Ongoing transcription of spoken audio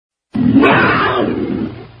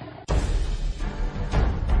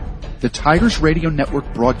The Tigers Radio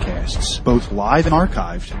Network broadcasts, both live and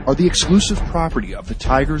archived, are the exclusive property of the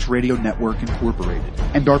Tigers Radio Network Incorporated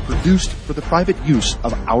and are produced for the private use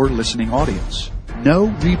of our listening audience. No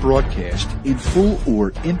rebroadcast, in full or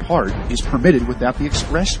in part, is permitted without the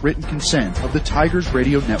express written consent of the Tigers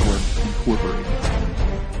Radio Network Incorporated.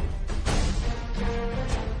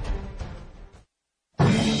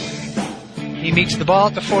 He meets the ball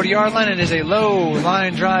at the 40-yard line and is a low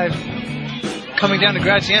line drive coming down to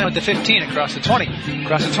Graziano at the 15, across the 20,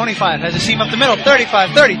 across the 25, has a seam up the middle,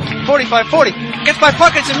 35-30, 45-40, gets by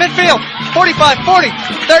Puckett in midfield, 45-40,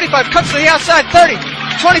 35, cuts to the outside, 30,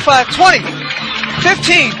 25-20,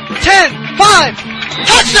 15, 10, 5,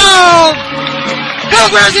 touchdown! Go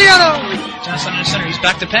Graziano! Johnson in the center, he's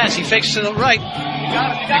back to pass, he fakes to the right,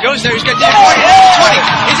 he goes there, he's got Diaguardi, 20,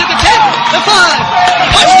 he's at the 10, the 5,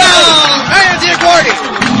 touchdown! Ryan Diaguardi!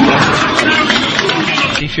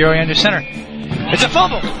 DeFiore under center. It's a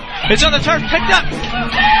fumble. It's on the turf. Picked up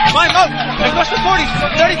by Moat. Across the 40,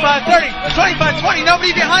 35-30, 25-20.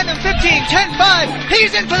 Nobody behind him. 15, 10-5.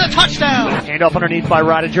 He's in for the touchdown. Hand off underneath by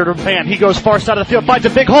Ryder Van. He goes far side of the field, finds a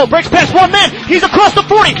big hole, breaks past one man. He's across the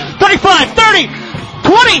 40, 35, 30,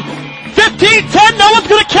 20, 15, 10. No one's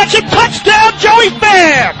going to catch it. Touchdown, Joey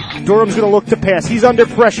Fair. Durham's going to look to pass. He's under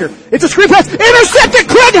pressure. It's a screen pass. Intercepted.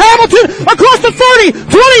 Craig Hamilton across the 30,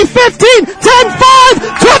 20, 15,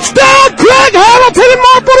 10-5. Touchdown, Craig Hamilton in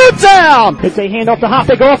Marple, Newtown. It's a handoff to Hop.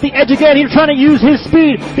 They go off the edge again. He's trying to use his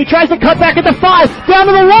speed. He tries to cut back at the 5. Down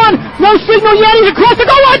to the 1. No signal yet. He's across the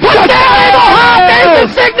goal line. Touchdown, Hop. There's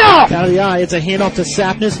the signal. Out of the eye. It's a handoff to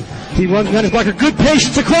Sapness. He runs behind his blocker. Good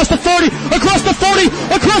patience across the 30, across the 40,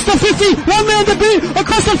 across the 50. One man to beat.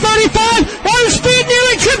 Across the 35. On his speed,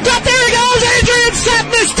 nearly tripped up. There he goes. Adrian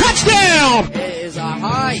Sapness. Touchdown. It is a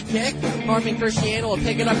high kick. Carmen Cristiano will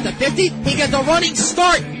pick it up to 50. He gets a running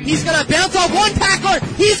start. He's going to bounce off one tackler.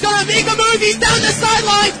 He's going to make a move. He's down the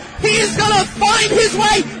sidelines. He is going to find his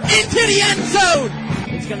way into the end zone.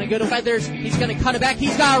 It's going to go to Feathers. He's going to cut it back.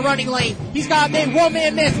 He's got a running lane. He's got a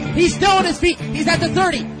one-man miss. He's still on his feet. He's at the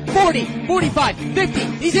 30, 40, 45, 50.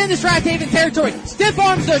 He's in the Strath territory. Stiff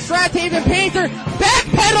arms the Strath Panther. Back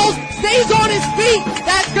pedals. Stays on his feet.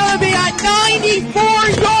 That's going to be a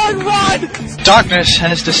 94-yard run. Darkness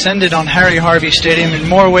has descended on Harry Harvey Stadium in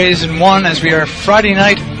more ways than one as we are Friday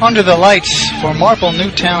night under the lights for Marple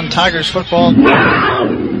Newtown Tigers football.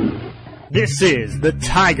 This is the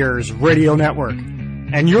Tigers Radio Network,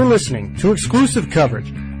 and you're listening to exclusive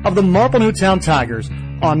coverage of the Marple Newtown Tigers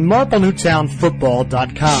on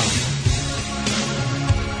MarpleNewtownFootball.com.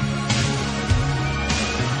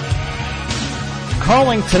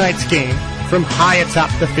 Calling tonight's game from high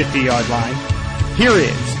atop the 50-yard line, here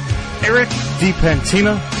is Eric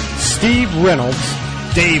DiPentina, Steve Reynolds,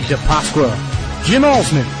 Dave DePasqua, Jim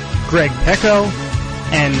Alsman, Greg Pecco,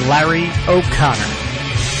 and Larry O'Connor.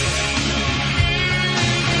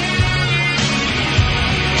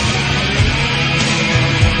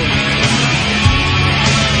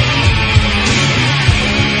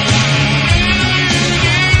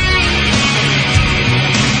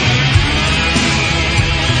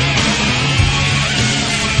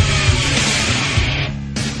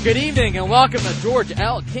 Good evening and welcome to George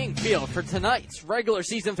L. King Field for tonight's regular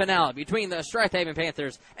season finale between the Strath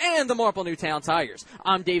Panthers and the Marple Newtown Tigers.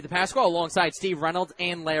 I'm Dave DePasqua alongside Steve Reynolds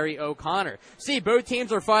and Larry O'Connor. See, both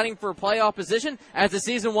teams are fighting for playoff position as the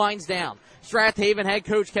season winds down. Strath Haven head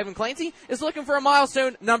coach Kevin Clancy is looking for a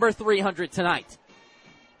milestone number 300 tonight.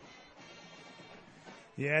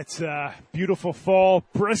 Yeah, it's a beautiful fall,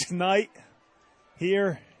 brisk night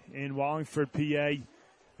here in Wallingford, PA.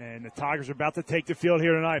 And the Tigers are about to take the field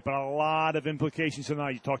here tonight, but a lot of implications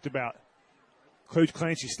tonight. You talked about Coach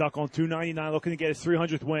Clancy stuck on 299, looking to get his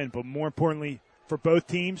 300th win, but more importantly for both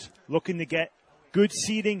teams, looking to get good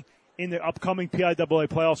seeding in the upcoming PIAA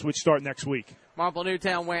playoffs, which start next week. Marple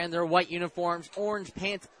Newtown wearing their white uniforms, orange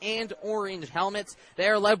pants, and orange helmets. They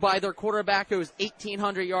are led by their quarterback who has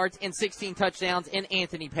 1,800 yards and 16 touchdowns in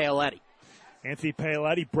Anthony Paoletti. Anthony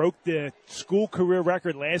Paoletti broke the school career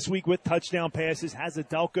record last week with touchdown passes, has a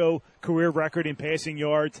Delco career record in passing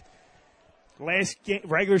yards. Last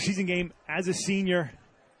regular season game as a senior,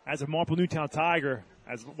 as a Marple Newtown Tiger,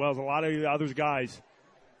 as well as a lot of the other guys.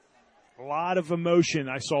 A lot of emotion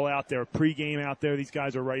I saw out there, pregame out there. These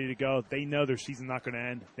guys are ready to go. They know their season's not going to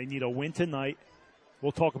end. They need a win tonight.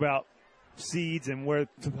 We'll talk about seeds and where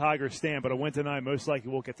the Tigers stand, but a win tonight most likely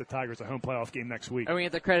will get the Tigers a home playoff game next week. And we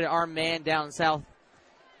have to credit our man down in South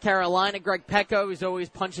Carolina, Greg Pecco, who's always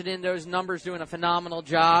punching in those numbers, doing a phenomenal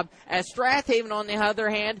job. As Strath Haven, on the other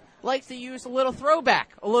hand, likes to use a little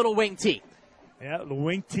throwback, a little wing tee. Yeah, the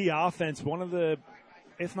wing tee offense, one of the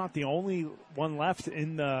if not the only one left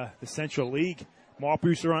in the Central League. Marple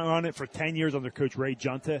used to run it for 10 years under Coach Ray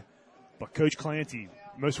Junta. But Coach Clancy,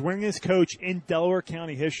 most winningest coach in Delaware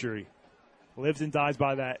County history, lives and dies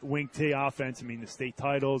by that wing T offense. I mean, the state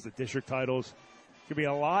titles, the district titles. Could be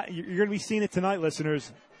a lot. You're going to be seeing it tonight,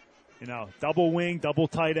 listeners. You know, double wing, double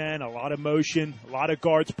tight end, a lot of motion, a lot of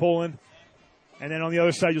guards pulling. And then on the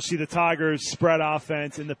other side, you'll see the Tigers spread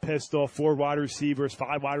offense in the pistol, 4 wide receivers,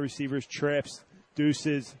 5 wide receivers, trips,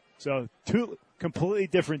 deuces. So 2 completely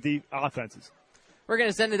different offenses. We're going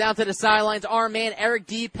to send it down to the sidelines. Our man, Eric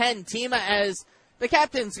D. Pentima, as the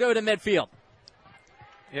captains go to midfield.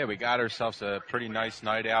 Yeah, we got ourselves a pretty nice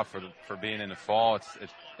night out for being in the fall.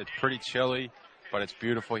 It's pretty chilly, but it's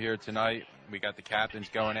beautiful here tonight. We got the captains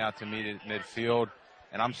going out to meet at midfield,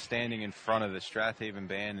 and I'm standing in front of the Strath Haven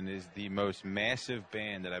band, and it is the most massive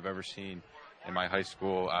band that I've ever seen in my high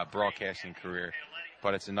school broadcasting career.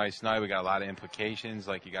 But it's a nice night. We got a lot of implications.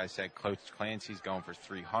 Like you guys said, Coach Clancy's going for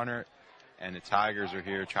 300, and the Tigers are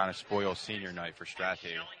here trying to spoil senior night for Strath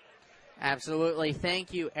Haven. Absolutely.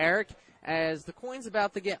 Thank you, Eric. As the coin's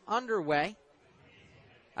about to get underway,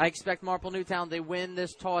 I expect Marple Newtown, they win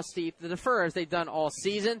this toss, Steve, to defer as they've done all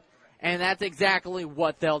season, and that's exactly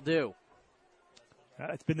what they'll do.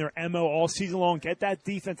 It's been their MO all season long. Get that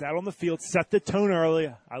defense out on the field, set the tone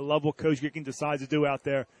early. I love what Coach Gickin decides to do out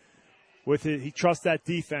there. With it, he trusts that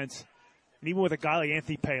defense. And even with a guy like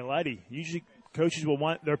Anthony Paoletti, usually coaches will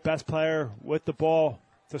want their best player with the ball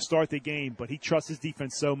to start the game, but he trusts his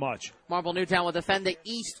defense so much. Marple Newtown will defend the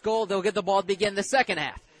east goal. They'll get the ball to begin the second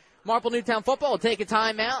half. Marple Newtown football will take a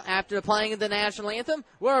timeout after playing the national anthem.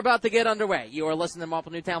 We're about to get underway. You are listening to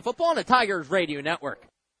Marple Newtown football on the Tigers Radio Network.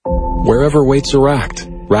 Wherever weights are racked,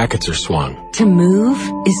 rackets are swung. To move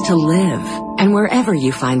is to live. And wherever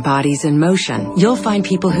you find bodies in motion, you'll find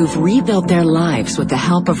people who've rebuilt their lives with the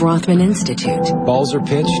help of Rothman Institute. Balls are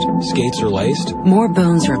pitched, skates are laced. More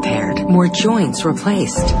bones repaired, more joints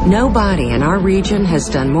replaced. No body in our region has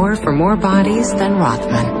done more for more bodies than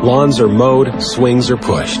Rothman. Lawns are mowed, swings are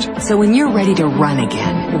pushed. So when you're ready to run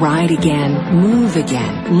again, ride again, move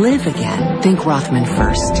again, live again, think Rothman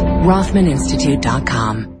first.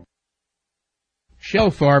 RothmanInstitute.com.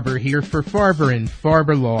 Shel Farber here for Farber &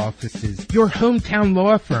 Farber Law Offices, your hometown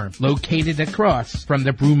law firm located across from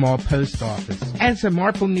the Broomall Post Office. As a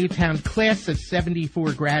Marple Newtown Class of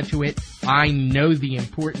 74 graduate, I know the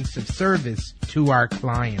importance of service to our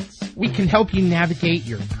clients. We can help you navigate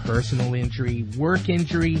your personal injury, work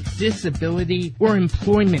injury, disability, or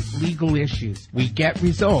employment legal issues. We get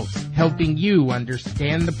results, helping you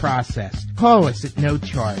understand the process. Call us at no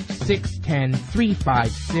charge,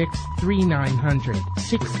 610-356-3900.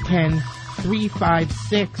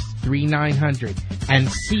 610-356-3900 and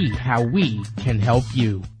see how we can help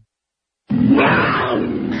you.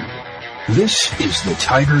 This is the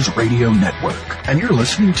Tigers Radio Network, and you're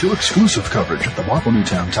listening to exclusive coverage of the Marple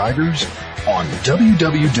Newtown Tigers on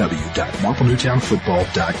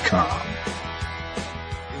www.marplenewtownfootball.com.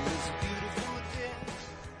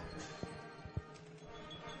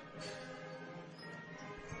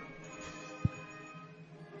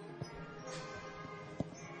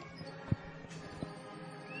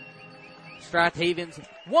 Strath Haven's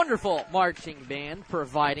wonderful marching band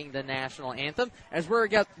providing the national anthem. As we're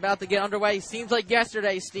about to get underway, seems like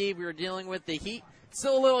yesterday, Steve, we were dealing with the heat.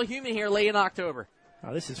 Still a little humid here late in October.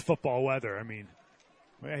 Now, this is football weather. I mean,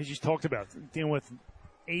 as you talked about, dealing with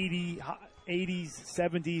 80s,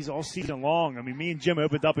 70s all season long. I mean, me and Jim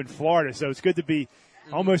opened up in Florida, so it's good to be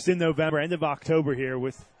almost in November, end of October here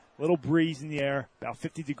with a little breeze in the air, about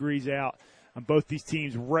 50 degrees out. On both these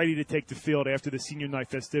teams ready to take the field after the senior night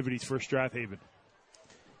festivities for Strath Haven.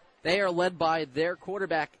 They are led by their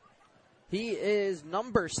quarterback. He is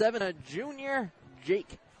number 7, a junior,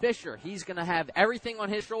 Jake Fisher. He's going to have everything on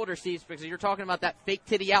his shoulders, Steve, because you're talking about that fake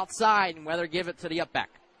to the outside and whether give it to the up back.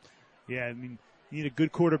 Yeah, I mean, you need a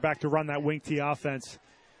good quarterback to run that wing T offense.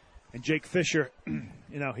 And Jake Fisher,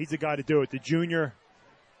 he's the guy to do it. The junior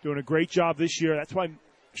doing a great job this year. That's why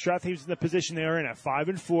Strath Haven's in the position they're in at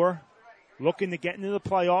 5-4. Looking to get into the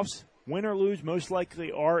playoffs. Win or lose, most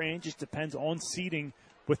likely are in. Just depends on seeding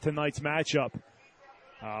with tonight's matchup.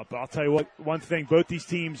 But I'll tell you what, one thing, both these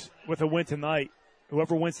teams with a win tonight,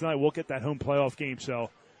 whoever wins tonight will get that home playoff game. So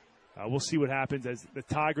we'll see what happens as the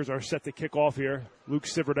Tigers are set to kick off here. Luke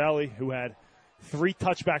Civerdelli, who had 3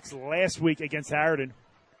 touchbacks last week against Harridan.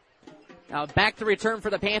 Now back to return for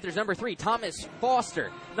the Panthers. Number 3, Thomas Foster.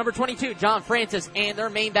 Number 22, John Francis. And their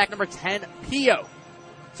main back, number 10, Pio.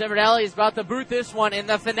 Civerdelli is about to boot this one, and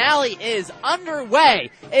the finale is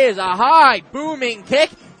underway. It is a high, booming kick.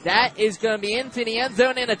 That is going to be into the end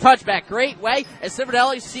zone in a touchback. Great way as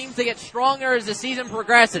Cividelli seems to get stronger as the season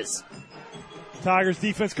progresses. Tigers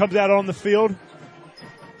defense comes out on the field.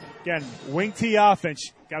 Again, wing T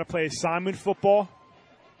offense. Got to play assignment football.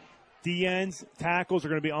 D-ends, tackles are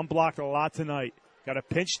going to be unblocked a lot tonight. Got to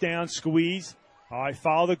pinch down, squeeze. All right,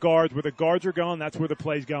 follow the guards. Where the guards are going, that's where the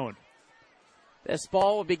play's going. This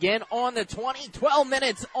ball will begin on the 20, 12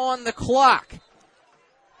 minutes on the clock.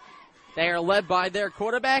 They are led by their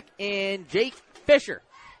quarterback in Jake Fisher.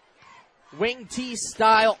 Wing T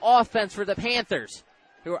style offense for the Panthers,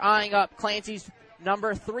 who are eyeing up Clancy's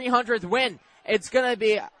number 300th win. It's going to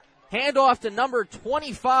be a handoff to number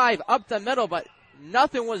 25 up the middle, but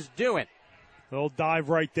nothing was doing. Little dive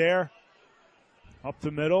right there, up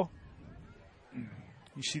the middle.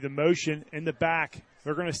 You see the motion in the back.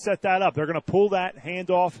 They're going to set that up. They're going to pull that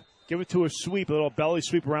handoff, give it to a sweep, a little belly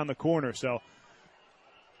sweep around the corner. So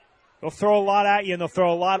they'll throw a lot at you, and they'll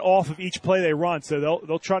throw a lot off of each play they run. So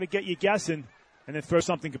they'll try to get you guessing and then throw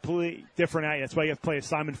something completely different at you. That's why you have to play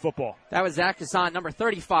assignment football. That was Zach Hassan, number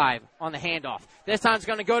 35, on the handoff. This time it's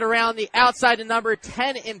going to go around the outside to number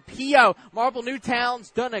 10 in Pio. Marple Newtown's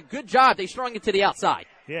done a good job. They strung it to the outside.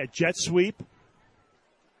 Yeah, jet sweep.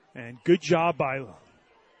 And good job by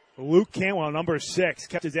Luke Cantwell, number 6.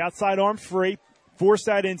 Kept his outside arm free, forced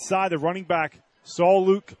that inside. The running back saw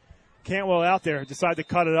Luke Cantwell out there, decided to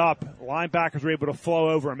cut it up. Linebackers were able to flow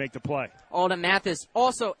over and make the play. Alden Mathis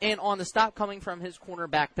also in on the stop, coming from his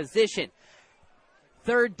cornerback position.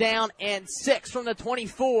 3rd down and 6 from the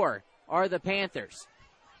 24 are the Panthers.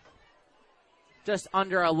 Just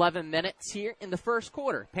under 11 minutes here in the first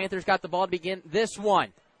quarter. Panthers got the ball to begin this one.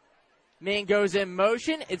 Man goes in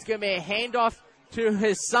motion. It's going to be a handoff to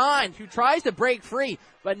Hassan, who tries to break free,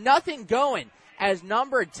 but nothing going as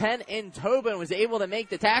number 10 in Tobin was able to make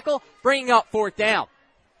the tackle, bringing up 4th down.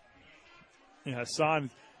 Yeah,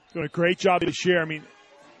 Hassan doing a great job this year. I mean,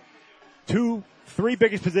 3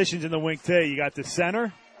 biggest positions in the wing T. You got the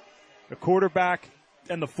center, the quarterback,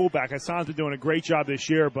 and the fullback. Hassan's been doing a great job this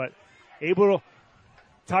year, but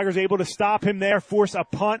Tigers able to stop him there, force a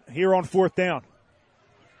punt here on 4th down.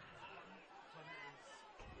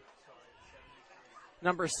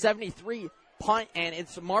 Number 73 punt, and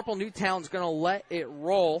it's Marple Newtown's going to let it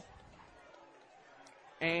roll.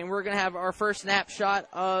 And we're going to have our first snapshot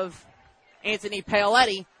of Anthony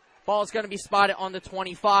Paoletti. Ball is going to be spotted on the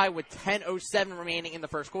 25 with 10:07 remaining in the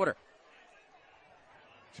first quarter.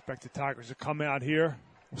 Expect the Tigers to come out here.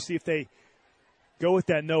 We'll see if they go with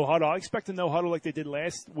that no huddle. I expect a no huddle like they did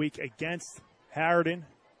last week against Harridan.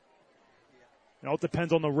 It all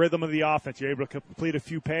depends on the rhythm of the offense. You're able to complete a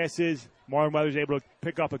few passes. Marlon Weathers able to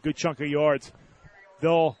pick up a good chunk of yards.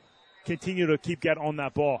 They'll continue to keep getting on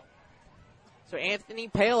that ball. So Anthony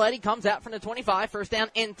Paoletti comes out from the 25, 1st down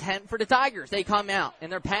and 10 for the Tigers. They come out,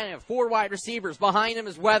 and they're panning 4 wide receivers. Behind him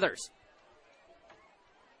is Weathers.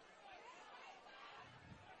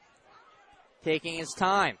 Taking his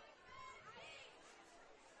time.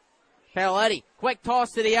 Paoletti, quick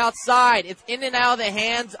toss to the outside. It's in and out of the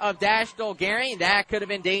hands of Dash Dolgarian. That could have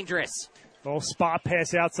been dangerous. Little spot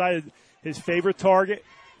pass outside his favorite target.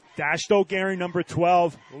 Dash Dolgarian, number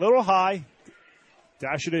 12. A little high.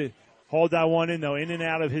 Dash should have hauled that one in, though, in and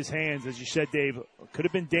out of his hands. As you said, Dave, could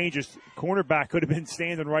have been dangerous. Cornerback could have been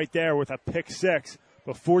standing right there with a pick 6.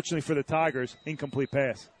 But fortunately for the Tigers, incomplete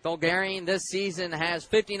pass. Dolgarian this season has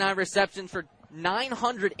 59 receptions for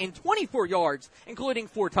 924 yards, including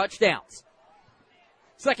 4 touchdowns.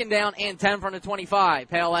 2nd down and 10 from the 25.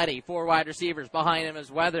 Paoletti, 4 wide receivers. Behind him is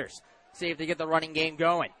Weathers. See if they get the running game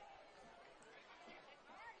going.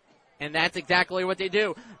 And that's exactly what they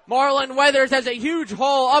do. Marlon Weathers has a huge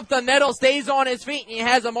hole up the middle, stays on his feet, and he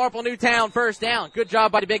has a Marple Newtown 1st down. Good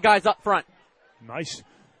job by the big guys up front. Nice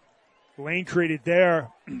lane created there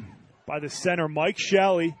by the center, Mike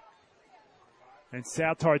Shelley. And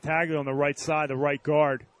Sal Tartaglia on the right side, the right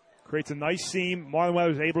guard. Creates a nice seam. Marlon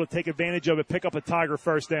Weathers is able to take advantage of it, pick up a Tiger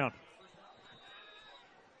 1st down.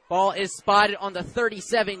 Ball is spotted on the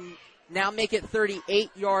 37, now make it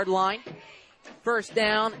 38-yard line. 1st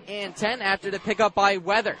down and 10 after the pickup by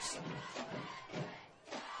Weathers.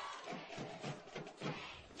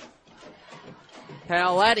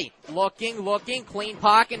 Paoletti looking, clean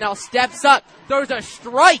pocket, now steps up, throws a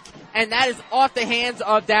strike, and that is off the hands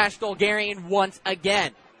of Dash Dolgarian once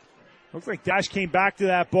again. Looks like Dash came back to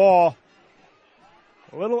that ball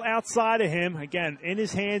a little outside of him. Again, in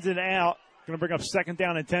his hands and out. Going to bring up 2nd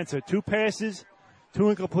down and 10. So 2 passes, 2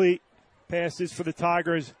 incomplete passes for the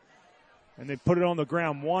Tigers. And they put it on the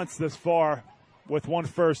ground once this far with 1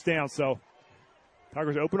 1st down. So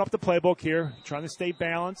Tigers open up the playbook here, trying to stay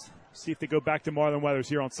balanced. See if they go back to Marlon Weathers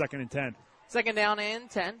here on 2nd and 10. Second down and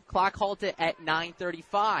 10. Clock halted at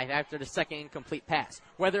 9:35 after the second incomplete pass.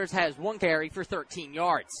 Weathers has one carry for 13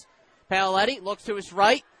 yards. Paoletti looks to his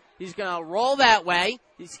right. He's going to roll that way.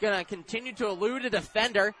 He's going to continue to elude a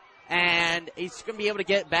defender, and he's going to be able to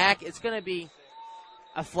get back. It's going to be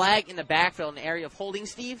a flag in the backfield in the area of holding,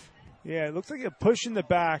 Steve. Yeah, it looks like a push in the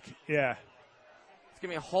back. Yeah. It's going to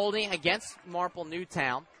be a holding against Marple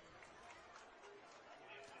Newtown.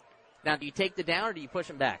 Now, do you take the down or do you push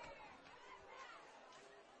him back?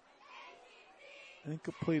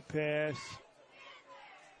 Incomplete pass.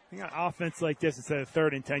 I think on offense like this instead of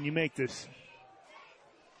 3rd and 10, you make this.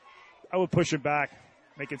 I would push it back,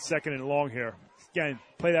 make it 2nd and long here. Again,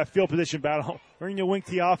 play that field position battle. During your wing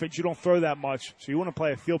T offense, you don't throw that much, so you want to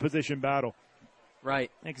play a field position battle.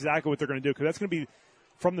 Right. Exactly what they're going to do, because that's going to be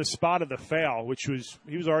from the spot of the fail, which was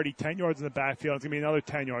he was already 10 yards in the backfield. It's going to be another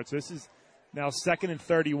 10 yards. So this is now 2nd and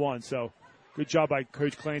 31, so good job by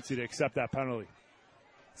Coach Clancy to accept that penalty.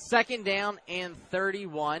 Second down and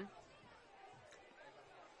 31.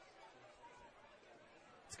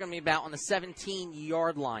 It's going to be about on the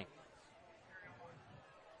 17-yard line.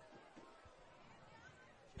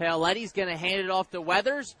 Paoletti's going to hand it off to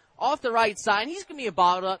Weathers off the right side. He's going to be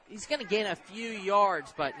bottled up. He's going to gain a few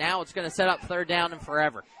yards, but now it's going to set up 3rd down and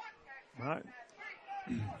forever. All right.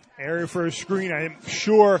 Area for a screen. I'm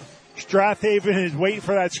sure Strathaven is waiting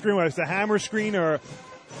for that screen, whether it's a hammer screen or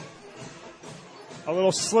a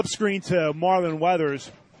little slip screen to Marlon Weathers.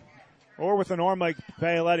 Or with an arm like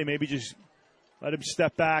Paoletti, maybe just let him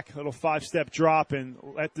step back, a little 5-step drop, and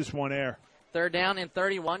let this one air. 3rd down and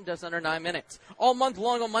 31, just under 9 minutes. All month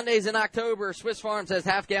long on Mondays in October, Swiss Farms has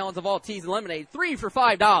half gallons of all teas and lemonade, 3 for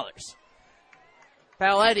 $5.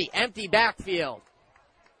 Paoletti, empty backfield.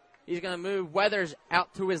 He's going to move Weathers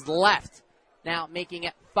out to his left. Now making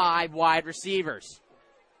it 5 wide receivers.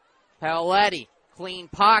 Paoletti, clean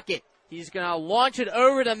pocket. He's going to launch it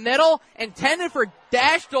over the middle, intended for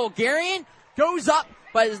Dash Dolgarian. Goes up,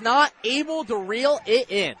 but is not able to reel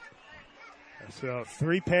it in. So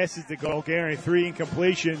 3 passes to Dolgarian, 3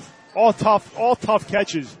 incompletions. All tough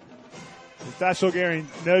catches. Dash Dolgarian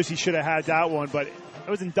knows he should have had that one, but it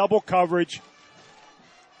was in double coverage.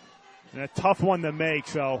 And a tough one to make,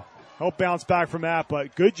 so he'll bounce back from that.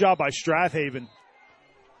 But good job by Strathaven.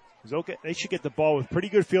 Okay, they should get the ball with pretty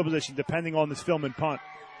good field position depending on this film and punt.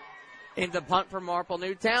 In the punt for Marple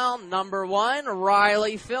Newtown, number 1,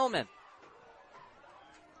 Riley Philman.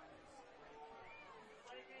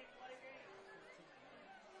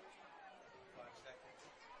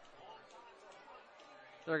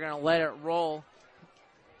 They're going to let it roll.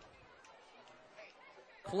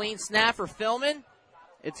 Clean snap for Philman.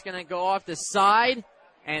 It's going to go off the side,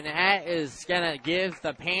 and that is going to give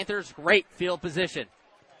the Panthers great field position.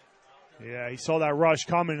 Yeah, he saw that rush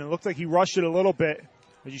coming, and it looked like he rushed it a little bit.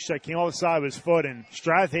 As you said, came off the side of his foot, and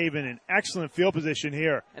Strathaven in excellent field position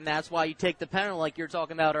here. And that's why you take the penalty like you were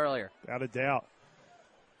talking about earlier. Without a doubt.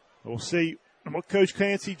 We'll see what Coach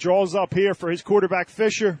Clancy draws up here for his quarterback,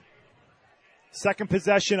 Fisher. Second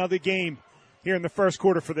possession of the game here in the first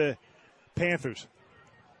quarter for the Panthers.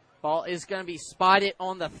 Ball is going to be spotted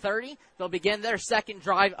on the 30. They'll begin their second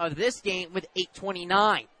drive of this game with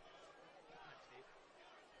 8:29.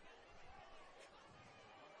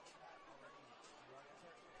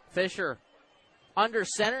 Fisher under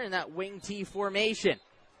center in that wing T formation.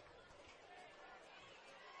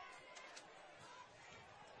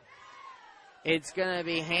 It's going to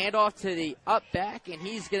be handoff to the up back, and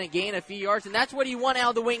he's going to gain a few yards. And that's what you want out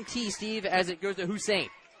of the wing T, Steve, as it goes to Hussein.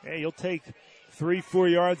 Yeah, you'll take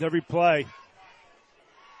 3-4 yards every play.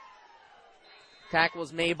 Tackle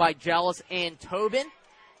was made by Jealous and Tobin.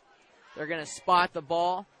 They're going to spot the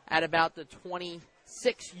ball at about the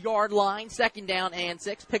 26-yard line. Second down and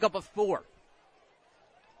 6. Pick up a 4.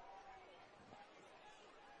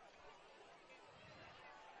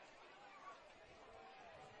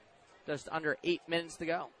 Just under 8 minutes to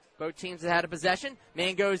go. Both teams have had a possession.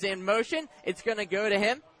 Man goes in motion. It's going to go to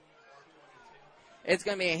him. It's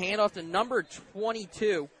going to be a handoff to number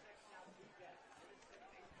 22.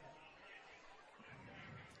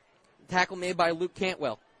 Tackle made by Luke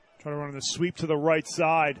Cantwell. Trying to run the sweep to the right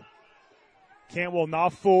side. Cantwell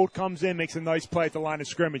not fooled, comes in, makes a nice play at the line of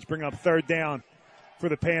scrimmage, bringing up 3rd down for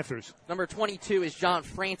the Panthers. Number 22 is John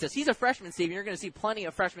Francis. He's a freshman, Steve, and you're going to see plenty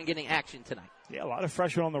of freshmen getting action tonight. Yeah, a lot of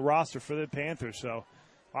freshmen on the roster for the Panthers, so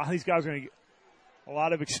a lot of these guys are going to get a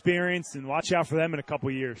lot of experience, and watch out for them in a couple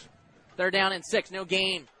years. 3rd down and 6, no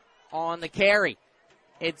gain on the carry.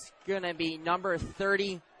 It's going to be number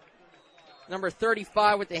 35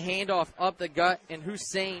 with the handoff up the gut, and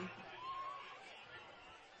Hussein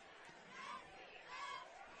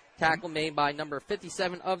Tackle made by number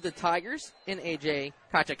 57 of the Tigers in A.J.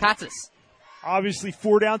 Kachakatsis. Obviously,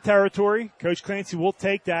 4-down territory. Coach Clancy will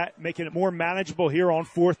take that, making it more manageable here on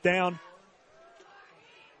 4th down.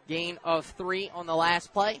 Gain of 3 on the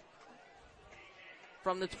last play.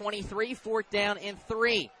 From the 23, 4th down and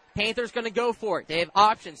 3. Panthers going to go for it. They have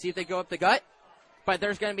options. See if they go up the gut. But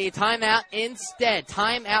there's going to be a timeout instead.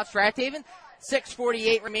 Timeout, Strath Haven.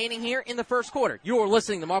 6:48 remaining here in the first quarter. You're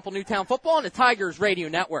listening to Marple Newtown Football on the Tigers Radio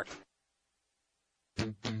Network.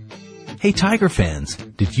 Hey, Tiger fans,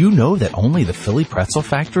 did you know that only the Philly Pretzel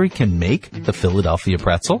Factory can make the Philadelphia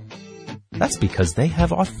pretzel? That's because they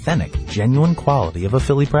have authentic, genuine quality of a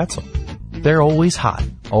Philly pretzel. They're always hot,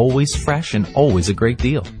 always fresh, and always a great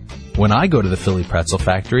deal. When I go to the Philly Pretzel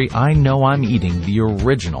Factory, I know I'm eating the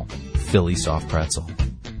original Philly soft pretzel.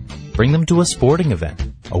 Bring them to a sporting event,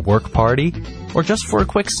 a work party, or just for a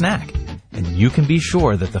quick snack, and you can be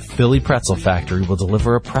sure that the Philly Pretzel Factory will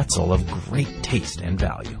deliver a pretzel of great taste and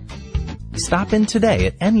value. Stop in today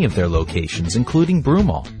at any of their locations, including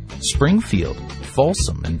Broomall, Springfield,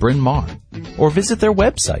 Folsom, and Bryn Mawr, or visit their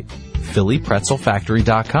website,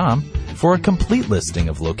 phillypretzelfactory.com, for a complete listing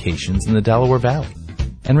of locations in the Delaware Valley.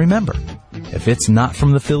 And remember, if it's not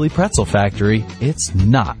from the Philly Pretzel Factory, it's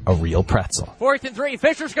not a real pretzel. 4th and 3.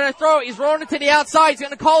 Fisher's going to throw it. He's rolling it to the outside. He's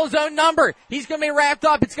going to call his own number. He's going to be wrapped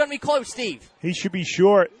up. It's going to be close, Steve. He should be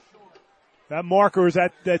short. That marker is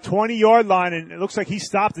at the 20-yard line, and it looks like he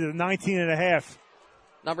stopped at the 19.5.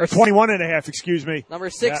 Or 21.5, excuse me.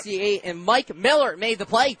 Number 68, and Mike Miller made the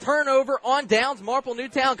play. Turnover on downs. Marple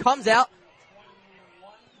Newtown comes out.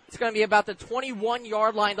 It's going to be about the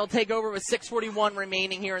 21-yard line. They'll take over with 6:41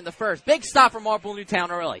 remaining here in the first. Big stop for Marple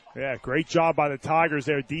Newtown early. Yeah, great job by the Tigers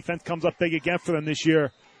there. Defense comes up big again for them this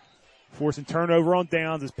year, forcing turnover on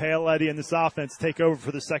downs as Paoletti and this offense take over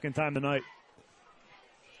for the second time tonight.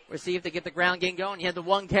 We'll see if they get the ground game going. You had the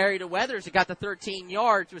one carry to Weathers. It got the 13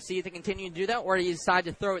 yards. We'll see if they continue to do that, or do you decide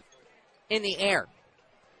to throw it in the air.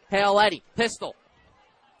 Paoletti, pistol.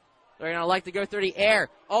 They're going to like to go through the air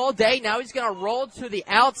all day. Now he's going to roll to the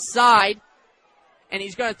outside, and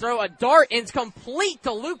he's going to throw a dart, and it's complete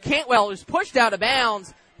to Luke Cantwell, who's pushed out of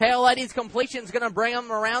bounds. Paoletti's completion is going to bring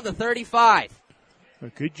him around the 35.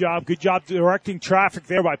 Good job directing traffic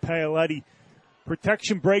there by Paoletti.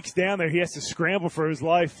 Protection breaks down there. He has to scramble for his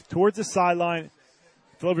life towards the sideline.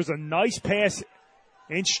 Delivers a nice pass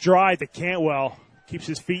in stride to Cantwell. Keeps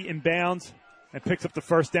his feet in bounds and picks up the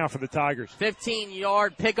first down for the Tigers.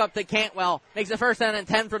 15-yard pickup to Cantwell. Makes a first down and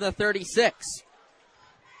 10 for the 36.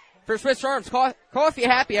 For Swiss Farms, coffee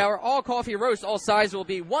happy hour, all coffee roast, all sizes will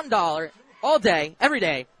be $1 all day, every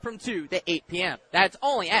day, from 2 to 8 p.m. That's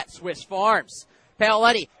only at Swiss Farms.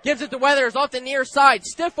 Paoletti gives it to Weathers off the near side.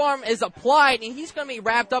 Stiff arm is applied, and he's going to be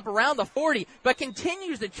wrapped up around the 40, but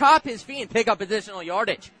continues to chop his feet and pick up additional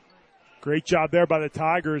yardage. Great job there by the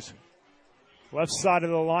Tigers. Left side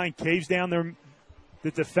of the line, caves down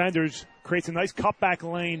the defenders, creates a nice cutback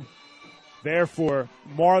lane there for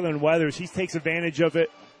Marlon Weathers. He takes advantage of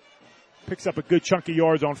it, picks up a good chunk of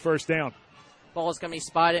yards on first down. Ball is going to be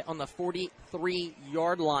spotted on the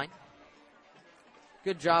 43-yard line.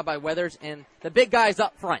 Good job by Weathers and the big guys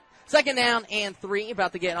up front. Second down and 3,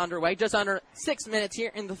 about to get underway. Just under 6 minutes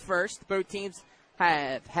here in the first. Both teams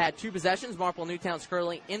have had 2 possessions. Marple Newtown's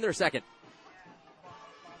currently in their second.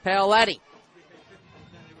 Paoletti.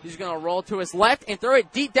 He's going to roll to his left and throw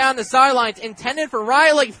it deep down the sidelines. Intended for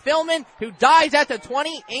Riley Philman, who dives at the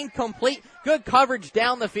 20. Incomplete. Good coverage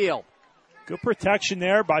down the field. Good protection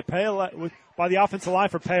there by the offensive line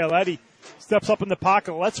for Paoletti. Steps up in the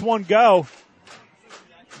pocket, lets one go.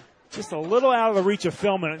 Just a little out of the reach of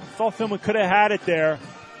Philman. I thought Philman could have had it there,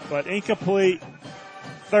 but incomplete.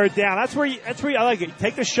 Third down. That's where I like it.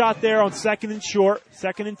 Take a shot there on second and short,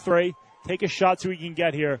 2nd and 3. Take a shot so we can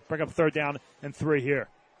get here. Bring up third down and 3 here.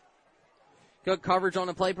 Good coverage on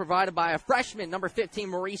the play provided by a freshman, number 15,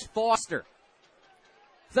 Maurice Foster.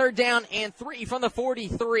 Third down and 3 from the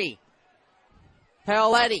 43.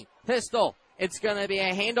 Paoletti, pistol. It's going to be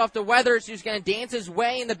a handoff to Weathers, who's going to dance his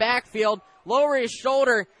way in the backfield, lower his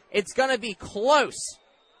shoulder. It's going to be close.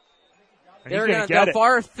 The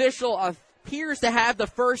VAR official appears to have the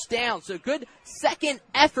first down. So good second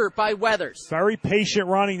effort by Weathers. Very patient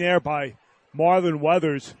running there by Marlon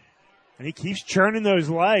Weathers. And he keeps churning those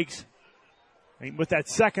legs. And with that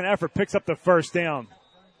second effort, picks up the first down.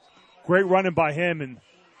 Great running by him, and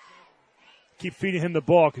keep feeding him the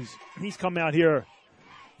ball because he's come out here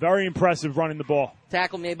very impressive running the ball.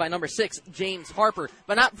 Tackle made by number 6, James Harper.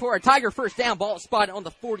 But not before a Tiger first down. Ball spotted on the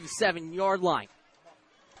 47-yard line.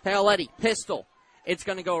 Paoletti, pistol. It's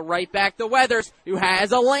going to go right back to Weathers, who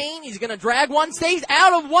has a lane. He's going to drag one, stays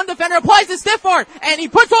out of one defender, applies the stiff arm, and he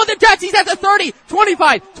puts on the Jets. He's at the 30,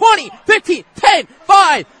 25, 20, 15, 10,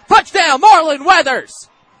 5. Touchdown, Marlon Weathers.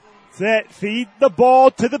 That's it. Feed the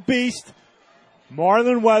ball to the beast.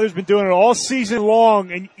 Marlon Weathers been doing it all season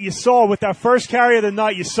long, and you saw with that first carry of the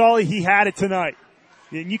night, you saw he had it tonight.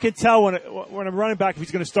 And you can tell when a running back, if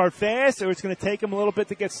he's going to start fast or it's going to take him a little bit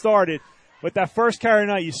to get started. But that first carry of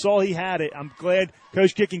the night, you saw he had it. I'm glad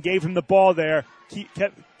Coach Kicken gave him the ball there,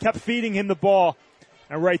 kept feeding him the ball.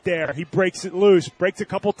 And right there, he breaks it loose, breaks a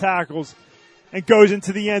couple tackles, and goes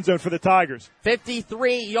into the end zone for the Tigers.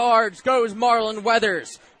 53 yards goes Marlon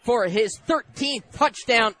Weathers for his 13th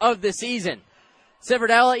touchdown of the season.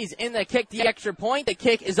 Civerdelli's in the kick, the extra point. The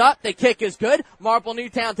kick is up. The kick is good. Marple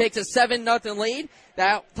Newtown takes a 7-0 lead.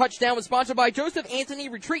 That touchdown was sponsored by Joseph Anthony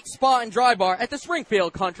Retreat Spa and Dry Bar at the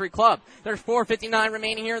Springfield Country Club. There's 4:59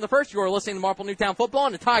 remaining here in the first. You're listening to Marple Newtown Football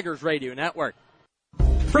on the Tigers Radio Network.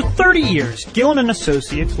 For 30 years, Gillen &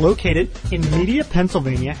 Associates, located in Media,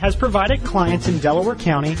 Pennsylvania, has provided clients in Delaware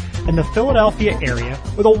County and the Philadelphia area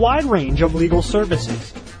with a wide range of legal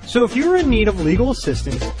services. So if you're in need of legal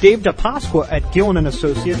assistance, Dave DePasqua at Gillen &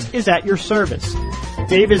 Associates is at your service.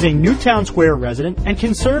 Dave is a Newtown Square resident and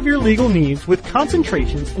can serve your legal needs with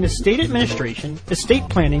concentrations in estate administration, estate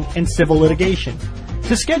planning, and civil litigation.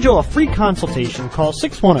 To schedule a free consultation, call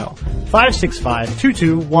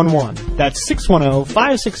 610-565-2211. That's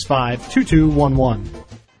 610-565-2211.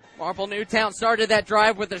 Marple Newtown started that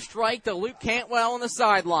drive with a strike to Luke Cantwell on the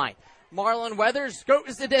sideline. Marlon Weathers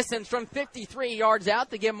goes the distance from 53 yards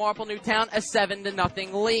out to give Marple Newtown a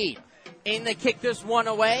 7-0 lead. In the kick this one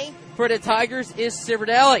away for the Tigers is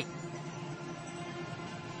Civerdelli.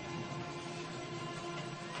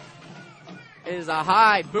 It is a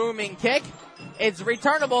high, booming kick. It's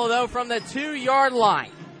returnable, though, from the 2-yard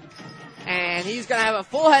line. And he's going to have a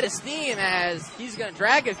full head of steam as he's going to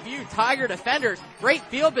drag a few Tiger defenders. Great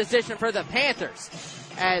field position for the Panthers,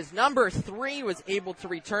 as number 3 was able to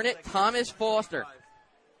return it, Thomas Foster.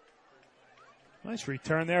 Nice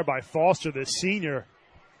return there by Foster, the senior.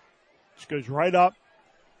 Just goes right up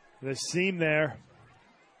the seam there.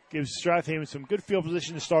 Gives Strathaven some good field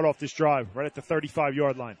position to start off this drive, right at the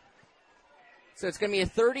 35-yard line. So it's going to be a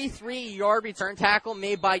 33-yard return tackle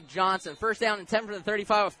made by Johnson. First down and 10 from the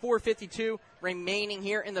 35 with 4:52 remaining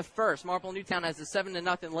here in the first. Marple Newtown has a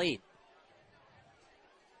 7-0 lead.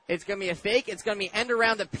 It's going to be a fake. It's going to be end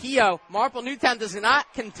around the PO. Marple Newtown does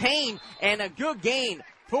not contain, and a good gain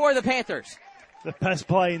for the Panthers. The best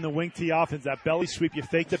play in the wing T offense, that belly sweep. You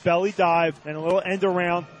fake the belly dive and a little end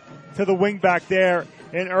around to the wing back there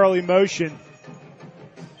in early motion.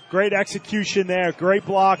 Great execution there. Great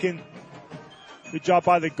blocking. Good job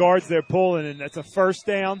by the guards there pulling, and that's a first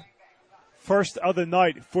down, first of the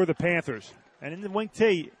night for the Panthers. And in the wing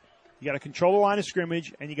T, you got to control the line of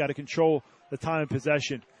scrimmage, and you got to control the time of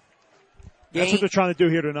possession. That's what they're trying to do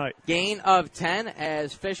here tonight. Gain of 10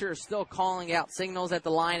 as Fisher is still calling out signals at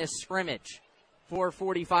the line of scrimmage.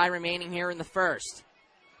 4:45 remaining here in the first.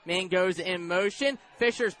 Man goes in motion.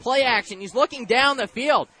 Fisher's play action. He's looking down the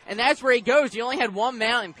field, and that's where he goes. He only had one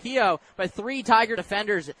man in PO, but 3 Tiger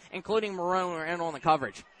defenders, including Marone, were in on the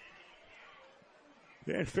coverage.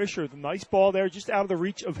 Dan Fisher, the nice ball there, just out of the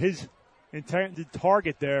reach of his intended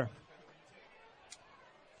target there.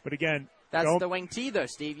 But again, that's the wing T, though,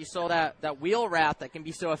 Steve. You saw that wheel route that can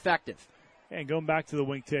be so effective. And going back to the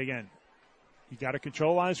wing T again, you got to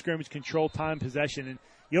control line of scrimmage, control time possession, and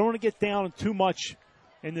you don't want to get down too much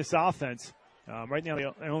in this offense. Right now,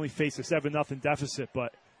 they only face a 7-0 deficit,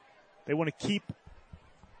 but they want to keep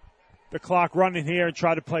the clock running here and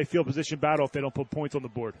try to play field position battle if they don't put points on the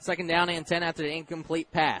board. Second down and 10 after the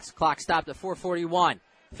incomplete pass. Clock stopped at 4:41.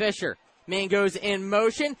 Fisher. Man goes in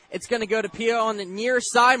motion. It's going to go to Pio on the near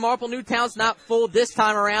side. Marple Newtown's not fooled this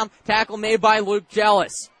time around. Tackle made by Luke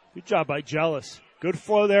Jellis. Good job by Jellis. Good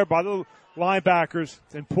flow there by the linebackers.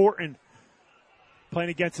 It's important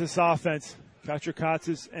playing against this offense.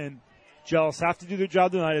 Katrakatzis and Jellis have to do their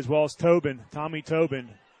job tonight, as well as Tobin, Tommy Tobin.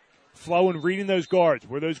 Flowing, reading those guards.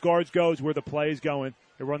 Where those guards go is where the play is going.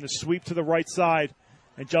 They run the sweep to the right side,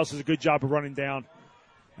 and Jellis does a good job of running down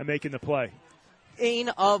and making the play. Gain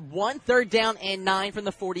of 1, third down and 9 from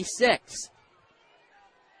the 46.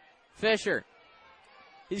 Fisher.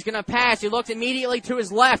 He's going to pass. He looks immediately to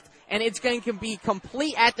his left, and it's going to be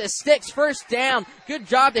complete at the sticks. First down. Good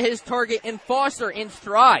job to his target in Foster in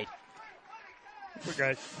stride. We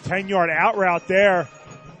got a 10-yard out route there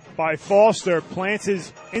by Foster. Plants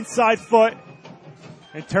his inside foot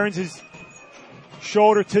and turns his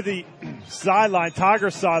shoulder to the sideline,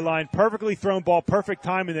 Tiger sideline. Perfectly thrown ball, perfect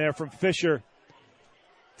timing there from Fisher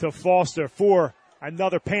to Foster for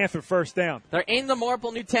Another Panther first down. They're in the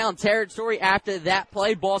Marple Newtown territory after that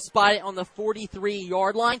play. Ball spotted on the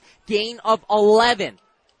 43-yard line. Gain of 11.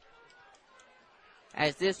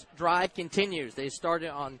 As this drive continues, they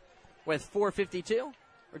started on with 4:52,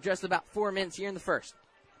 or just about 4 minutes here in the first.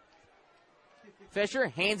 Fisher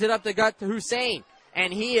hands it up the gut to Hussein,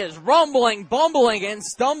 and he is rumbling, bumbling, and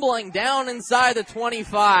stumbling down inside the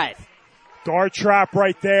 25. Guard trap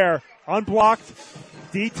right there. Unblocked.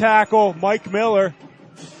 D-tackle, Mike Miller.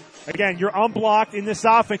 Again, you're unblocked in this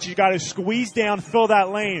offense. You got to squeeze down, fill that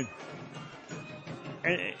lane.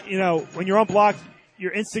 And, you know, when you're unblocked,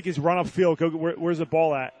 your instinct is run upfield. Go, where's the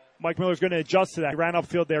ball at? Mike Miller's going to adjust to that. He ran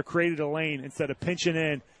upfield there, created a lane instead of pinching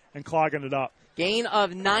in and clogging it up. Gain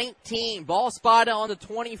of 19. Ball spotted on the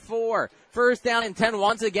 24. First down and 10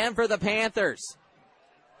 once again for the Panthers.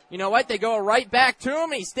 You know what? They go right back to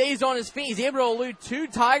him. He stays on his feet. He's able to elude 2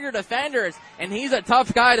 Tiger defenders, and he's a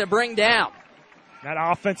tough guy to bring down. That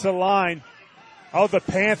offensive line of the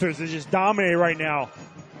Panthers is just dominating right now.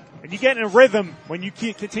 And you get in a rhythm when you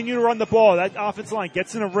continue to run the ball. That offensive line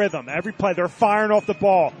gets in a rhythm. Every play, they're firing off the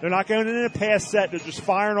ball. They're not going in a pass set. They're just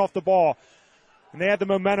firing off the ball. And they have the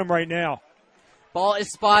momentum right now. Ball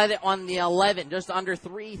is spotted on the 11, just under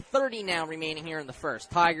 3:30 now remaining here in the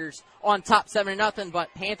first. Tigers on top 7-0,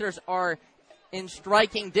 but Panthers are in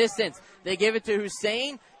striking distance. They give it to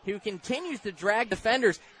Hussein, who continues to drag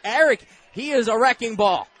defenders. Eric, he is a wrecking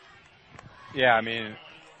ball. Yeah, I mean,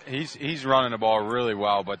 he's running the ball really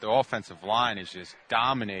well, but the offensive line is just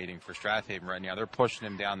dominating for Strathaven right now. They're pushing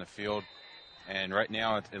him down the field, and right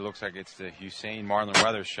now it looks like it's the Hussein Marlon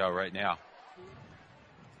Weathers show right now.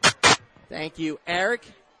 Thank you, Eric.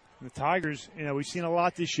 The Tigers, you know, we've seen a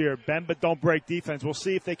lot this year. Bend but don't break defense. We'll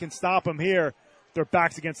see if they can stop them here. Their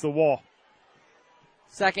backs against the wall.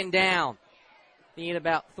 Second down. Need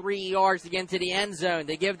about 3 yards to get into the end zone.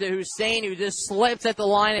 They give to Hussein, who just slips at the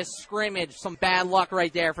line of scrimmage. Some bad luck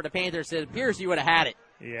right there for the Panthers. It appears he would have had it.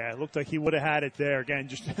 Yeah, it looked like he would have had it there. Again,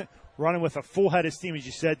 just running with a full head of steam, as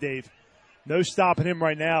you said, Dave. No stopping him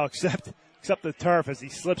right now except the turf as he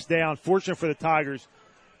slips down. Fortunate for the Tigers.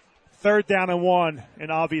 3rd down and 1 in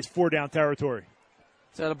obvious 4-down territory.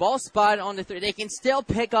 So the ball spotted on the 3. They can still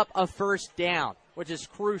pick up a first down, which is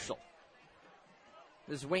crucial.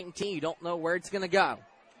 This is wait and see. You don't know where it's going to go.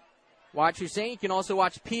 Watch Hussein. You can also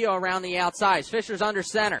watch Pio around the outside. Fisher's under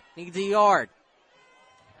center. Needs a yard.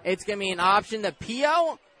 It's going to be an option to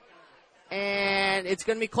Pio. And it's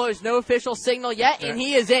going to be closed. No official signal yet. And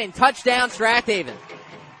he is in. Touchdown, Strathaven.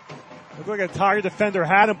 Looked like a Tiger defender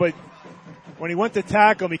had him, but when he went to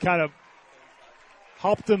tackle him, he kind of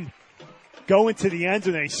helped him go into the end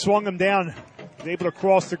zone, and he swung him down. He was able to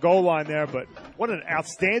cross the goal line there, but what an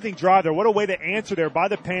outstanding drive there. What a way to answer there by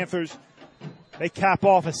the Panthers. They cap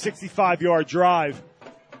off a 65-yard drive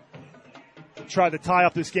to try to tie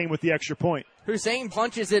up this game with the extra point. Hussein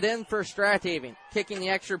punches it in for Strathaven. Kicking the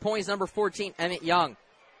extra points, number 14, Emmett Young.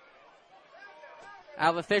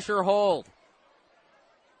 Out of a Fisher hold.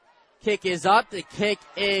 Kick is up. The kick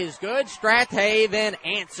is good. Strathaven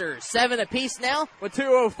answers. 7 apiece now with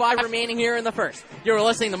 2:05 remaining here in the first. You're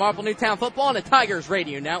listening to Marple Newtown Football on the Tigers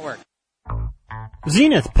Radio Network.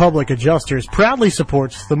 Zenith Public Adjusters proudly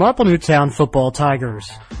supports the Marple Newtown Football Tigers.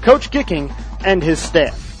 Coach Gicking and his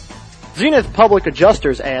staff. Zenith Public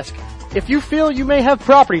Adjusters ask, if you feel you may have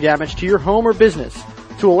property damage to your home or business,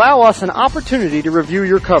 to allow us an opportunity to review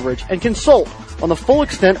your coverage and consult on the full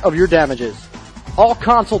extent of your damages. All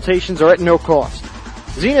consultations are at no cost.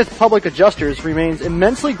 Zenith Public Adjusters remains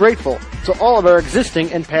immensely grateful to all of our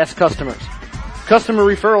existing and past customers. Customer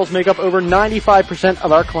referrals make up over 95%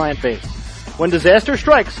 of our client base. When disaster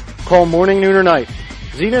strikes, call morning, noon, or night.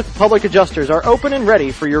 Zenith Public Adjusters are open and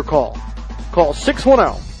ready for your call. Call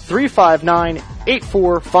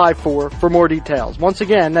 610-359-8454 for more details. Once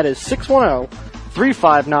again, that is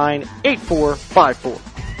 610-359-8454.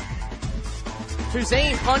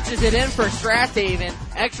 Hussein punches it in for Strathaven.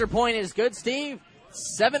 Extra point is good, Steve.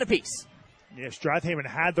 7 apiece. Yeah, Strathaven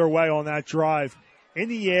had their way on that drive. In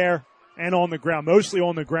the air and on the ground. Mostly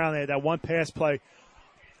on the ground. They had that one pass play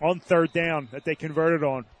on 3rd down that they converted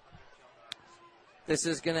on. This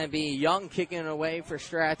is going to be Young kicking it away for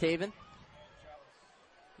Strathaven.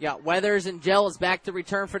 You got Weathers and Jellis back to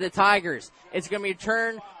return for the Tigers. It's going to be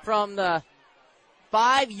returned from the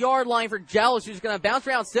 5-yard line for Jellis, who's going to bounce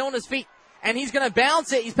around still on his feet. And he's going to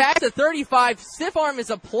bounce it. He's past the 35. Stiff arm is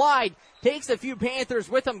applied. Takes a few Panthers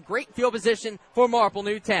with him. Great field position for Marple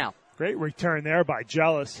Newtown. Great return there by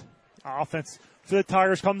Jellis. Offense for the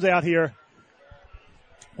Tigers comes out here.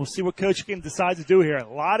 We'll see what Coach King decides to do here.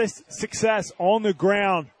 A lot of success on the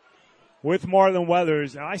ground with Marlon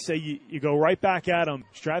Weathers. And I say you go right back at him.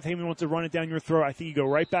 Strathaven wants to run it down your throat. I think you go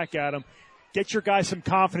right back at him. Get your guys some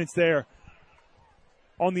confidence there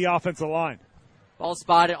on the offensive line. Ball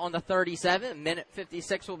spotted on the 37. Minute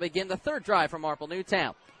 56 will begin the third drive from Marple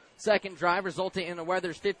Newtown. Second drive resulting in a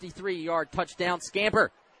Weathers 53-yard touchdown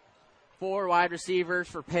scamper. 4 wide receivers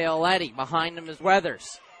for Paoletti. Behind him is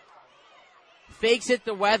Weathers. Fakes it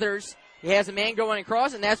to Weathers. He has a man going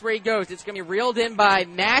across, and that's where he goes. It's going to be reeled in by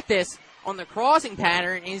Mathis on the crossing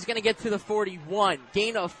pattern, and he's going to get to the 41.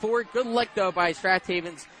 Gain of 4. Good lick, though, by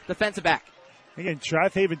Strathaven's defensive back. Again,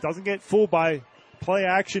 Strathaven doesn't get fooled by play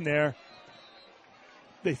action there.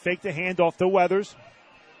 They fake the handoff to Weathers,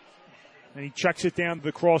 and he checks it down to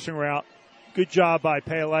the crossing route. Good job by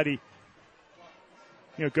Paoletti.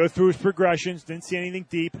 Go through his progressions, didn't see anything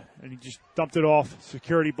deep, and he just dumped it off.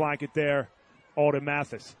 Security blanket there, all to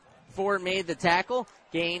Mathis. Ford made the tackle,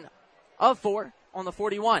 gain of 4 on the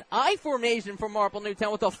 41. I formation for Marple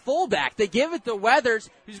Newtown with a fullback. They give it to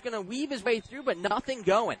Weathers, who's going to weave his way through, but nothing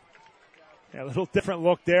going. Yeah, a little different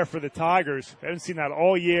look there for the Tigers. I haven't seen that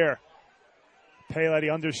all year.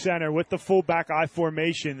 Paoletti under center with the fullback I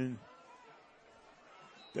formation, and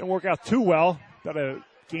didn't work out too well. Got a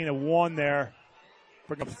gain of 1 there.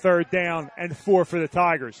 Bring up third down and 4 for the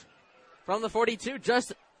Tigers. From the 42,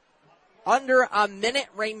 just under a minute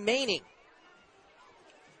remaining.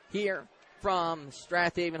 Here from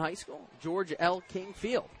Strathaven High School, George L. King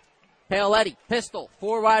Field. Paoletti, pistol,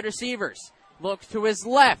 4 wide receivers. Looks to his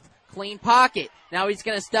left, clean pocket. Now he's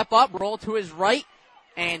going to step up, roll to his right,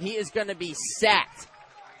 and he is going to be sacked.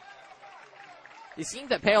 It seems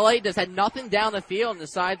that Paoletti just had nothing down the field and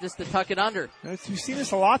decided just to tuck it under. You've seen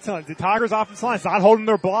this a lot times. The Tigers' offensive line is not holding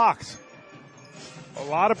their blocks. A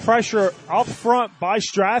lot of pressure up front by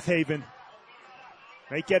Strathaven.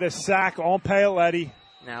 They get a sack on Paoletti.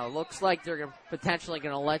 Now it looks like they're potentially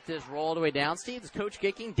going to let this roll all the way down. Steve, does Coach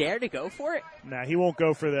Gicking dare to go for it? Nah, he won't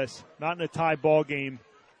go for this. Not in a tie ball game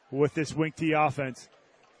with this wing T offense.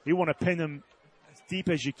 You want to pin them as deep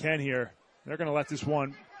as you can here. They're going to let this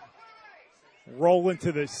one roll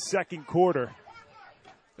into the second quarter.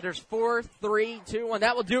 But there's 4, 3, 2, 1.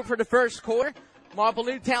 That will do it for the first quarter. Marple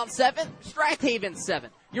Newtown 7, Strathaven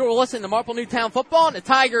 7. You're listening to Marple Newtown football on the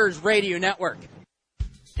Tigers Radio Network.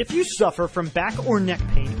 If you suffer from back or neck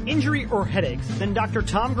pain, injury, or headaches, then Dr.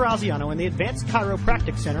 Tom Graziano and the Advanced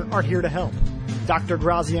Chiropractic Center are here to help. Dr.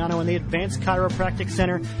 Graziano and the Advanced Chiropractic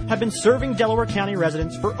Center have been serving Delaware County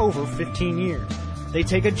residents for over 15 years. They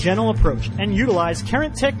take a gentle approach and utilize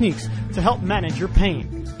current techniques to help manage your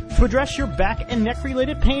pain. To address your back and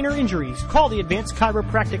neck-related pain or injuries, call the Advanced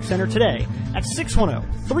Chiropractic Center today at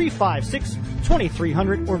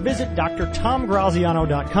 610-356-2300 or visit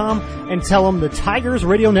drtomgraziano.com and tell them the Tigers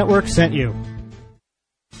Radio Network sent you.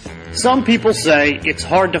 Some people say it's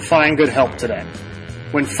hard to find good help today.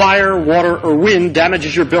 When fire, water, or wind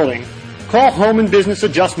damages your building, call Home and Business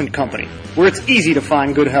Adjustment Company, where it's easy to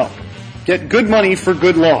find good help. Get good money for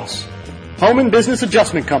good loss. Home and Business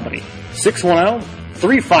Adjustment Company,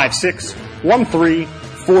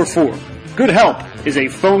 610-356-1344. Good help is a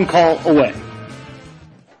phone call away.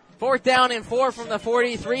 4th down and 4 from the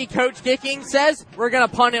 43. Coach Gicking says we're going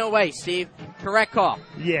to punt it away, Steve. Correct call.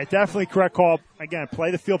 Yeah, definitely correct call. Again,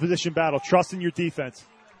 play the field position battle. Trust in your defense.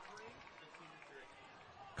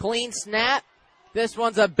 Clean snap. This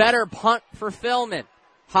one's a better punt for Philman.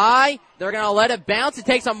 High. They're going to let it bounce. It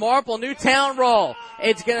takes a Marple Newtown roll.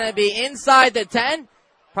 It's going to be inside the 10.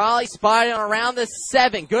 Probably spotted around the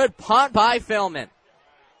 7. Good punt by Philman.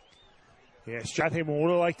 Yeah, Strathaven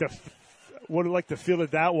would have liked to field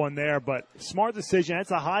that one there, but smart decision.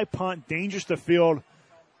 That's a high punt, dangerous to field.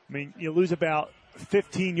 I mean, you lose about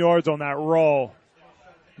 15 yards on that roll.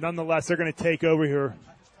 Nonetheless, they're going to take over here.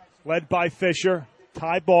 Led by Fisher.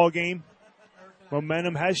 Tie ball game.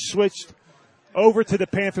 Momentum has switched over to the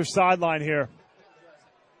Panthers sideline here.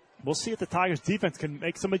 We'll see if the Tigers defense can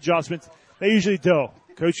make some adjustments. They usually do.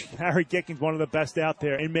 Coach Harry Gicking's one of the best out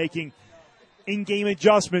there in making in-game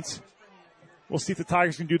adjustments. We'll see if the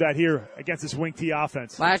Tigers can do that here against this wing T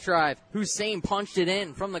offense. Last drive, Hussein punched it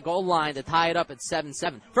in from the goal line to tie it up at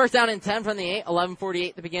 7-7. First down and 10 from the 8,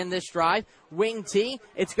 11:48 to begin this drive. Wing T,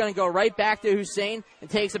 it's going to go right back to Hussein. It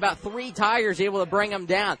takes about 3 Tigers able to bring him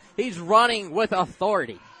down. He's running with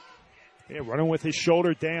authority. Yeah, running with his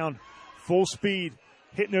shoulder down, full speed,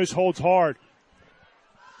 hitting those holds hard.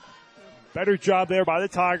 Better job there by the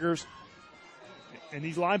Tigers. And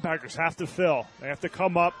these linebackers have to fill. They have to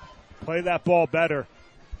come up, play that ball better,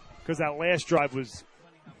 because that last drive was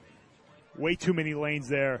way too many lanes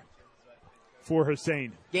there for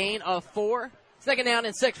Hussein. Gain of 4. Second down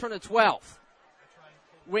and 6 from the 12.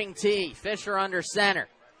 Wing T. Fisher under center.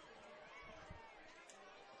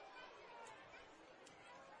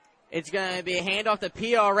 It's going to be a handoff to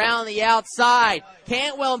Pio around the outside.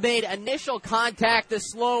 Cantwell made initial contact to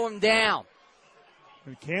slow him down.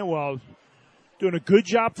 And Cantwell doing a good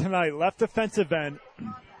job tonight. Left defensive end.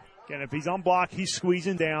 Again, if he's unblocked, he's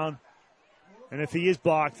squeezing down. And if he is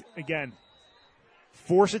blocked, again,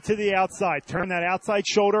 force it to the outside. Turn that outside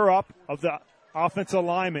shoulder up of the offensive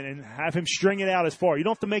lineman and have him string it out as far. You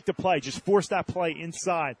don't have to make the play. Just force that play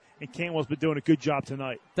inside. And Cantwell's been doing a good job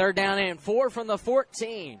tonight. 3rd down and 4 from the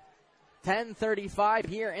 14. 10:35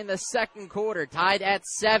 here in the second quarter. Tied at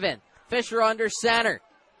 7. Fisher under center.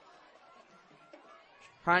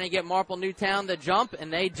 Trying to get Marple Newtown to jump,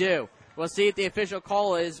 and they do. We'll see what the official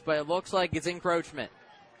call is, but it looks like it's encroachment.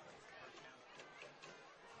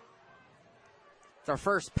 It's our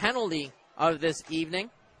first penalty of this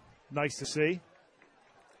evening. Nice to see.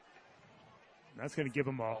 That's going to give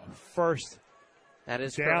them a first. That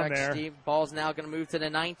is down correct, there. Steve. Ball's now going to move to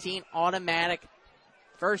the 19. Automatic.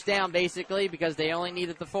 First down, basically, because they only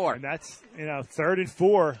needed the 4. And that's, 3rd and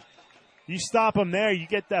 4. You stop them there, you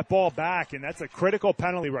get that ball back, and that's a critical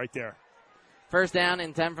penalty right there. First down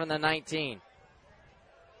and 10 from the 19.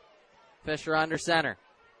 Fisher under center.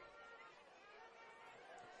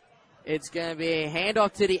 It's going to be a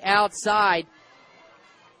handoff to the outside.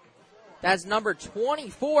 That's number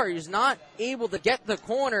 24. He's not able to get the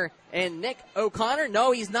corner. And Nick O'Connor,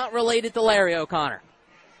 no, he's not related to Larry O'Connor.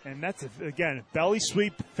 And that's, again, belly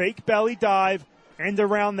sweep, fake belly dive, end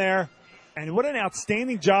around there. And what an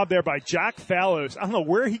outstanding job there by Jack Fallows. I don't know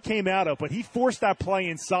where he came out of, but he forced that play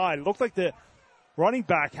inside. It looked like the running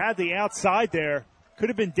back had the outside there. Could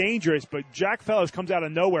have been dangerous, but Jack Fallows comes out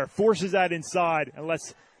of nowhere, forces that inside, and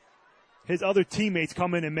lets his other teammates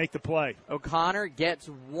come in and make the play. O'Connor gets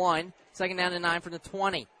 1. 2nd down and 9 from the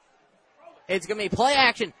 20. It's going to be play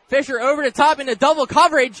action. Fisher over the top into double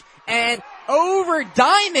coverage and over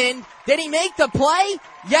Diamond. Did he make the play?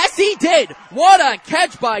 Yes, he did. What a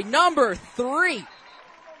catch by number 3.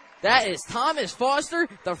 That is Thomas Foster,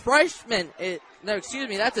 the freshman.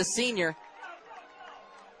 That's a senior.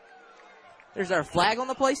 There's our flag on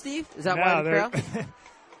the play, Steve? Is that why the crowd?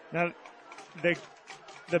 Now,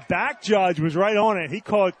 the back judge was right on it. He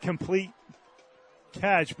called complete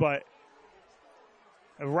catch, but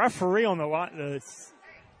a referee on the line,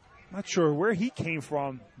 not sure where he came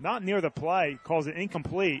from, not near the play, calls it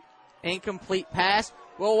incomplete. Incomplete pass.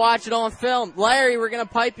 We'll watch it on film. Larry, we're going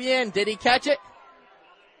to pipe you in. Did he catch it?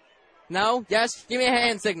 No? Yes? Give me a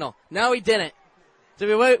hand signal. No, he didn't.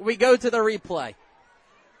 So we go to the replay.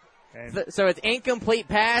 So it's incomplete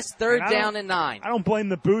pass, 3rd down and 9. I don't blame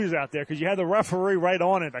the boos out there because you had the referee right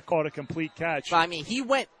on it that called a complete catch. But, I mean, he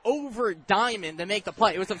went over Diamond to make the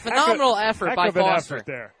play. It was a phenomenal effort by Foster. Effort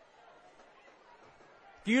there.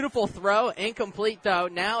 Beautiful throw, incomplete though.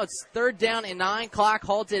 Now it's 3rd down and 9. Clock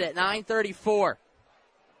halted at 9:34.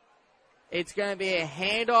 It's going to be a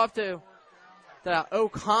handoff to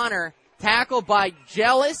O'Connor. Tackled by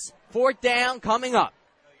Jealous. 4th down coming up.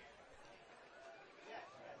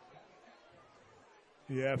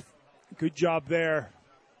 Yeah, good job there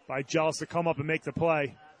by Jealous to come up and make the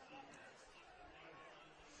play.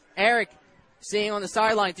 Eric, seeing on the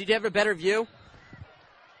sidelines, did you have a better view?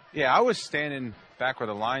 Yeah, I was standing back with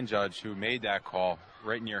a line judge who made that call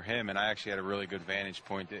right near him, and I actually had a really good vantage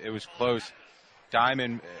point. It was close.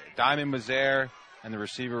 Diamond was there, and the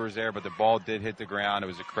receiver was there, but the ball did hit the ground. It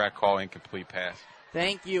was a correct call, incomplete pass.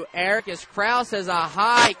 Thank you, Eric. As Krause has a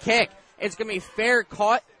high kick. It's going to be fair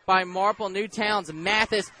caught by Marple Newtown's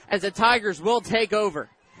Mathis as the Tigers will take over.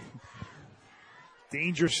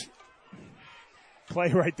 Dangerous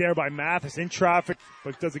play right there by Mathis in traffic,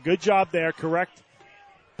 but does a good job there. Correct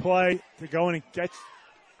play to go in and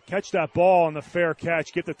catch that ball on the fair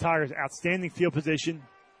catch. Get the Tigers outstanding field position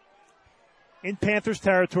in Panthers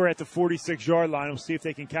territory at the 46-yard line. We'll see if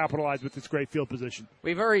they can capitalize with this great field position.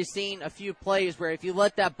 We've already seen a few plays where if you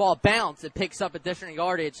let that ball bounce, it picks up additional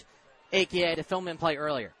yardage, a.k.a. the fill-in play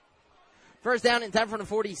earlier. 1st down and 10 from the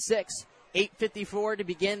 46. 8:54 to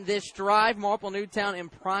begin this drive. Marple Newtown in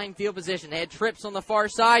prime field position. They had trips on the far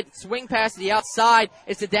side. Swing pass to the outside.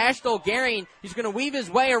 It's to Dash Dolgarian. He's going to weave his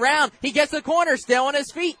way around. He gets the corner still on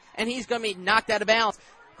his feet, and he's going to be knocked out of bounds.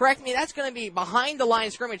 Correct me, that's going to be behind the line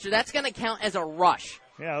of scrimmage, so that's going to count as a rush.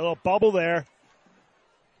 Yeah, a little bubble there.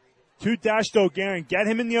 To Dash Dolgarian. Get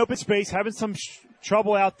him in the open space. Having some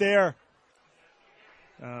trouble out there.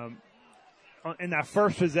 In that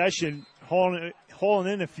first possession, hauling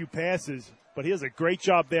in a few passes, but he does a great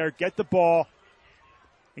job there. Get the ball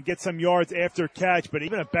and get some yards after catch, but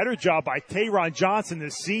even a better job by Tayron Johnson,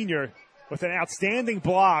 the senior, with an outstanding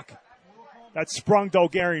block that sprung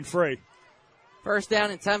Dolgarian free. First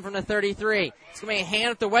down and 10 from the 33. It's going to be a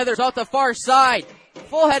hand up to Weathers off the far side.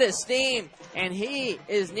 Full head of steam, and he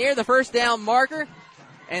is near the first down marker,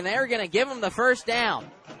 and they're going to give him the first down.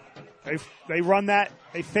 They run that.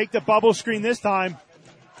 They fake the bubble screen this time.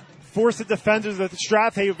 Force the defenders of the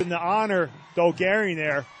Strath Haven to honor Dolgarian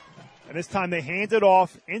there. And this time they hand it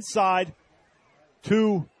off inside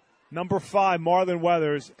to number 5, Marlon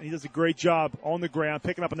Weathers. And he does a great job on the ground,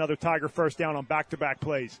 picking up another Tiger first down on back-to-back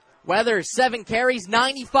plays. Weathers, 7 carries,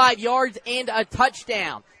 95 yards, and a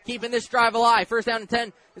touchdown. Keeping this drive alive. First down and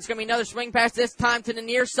 10. It's going to be another swing pass, this time to the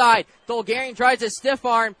near side. Dolgarian tries a stiff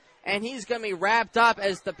arm, and he's going to be wrapped up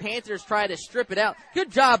as the Panthers try to strip it out.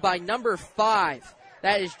 Good job by number 5.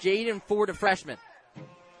 That is Jaden Ford, a freshman.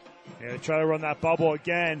 Yeah, they try to run that bubble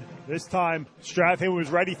again. This time, Strathaven was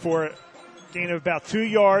ready for it. Gain of about 2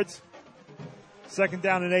 yards. Second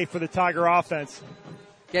down and 8 for the Tiger offense.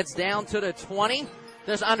 Gets down to the 20.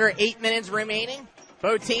 There's under 8 minutes remaining.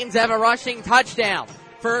 Both teams have a rushing touchdown.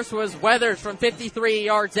 First was Weathers from 53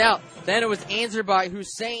 yards out. Then it was answered by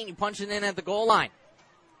Hussein punching in at the goal line.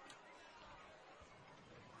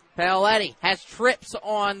 Paoletti has trips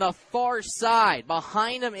on the far side.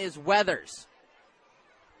 Behind him is Weathers.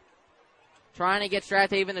 Trying to get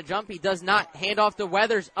Strathaven to jump. He does not. Hand off to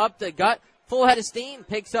Weathers up the gut. Full head of steam.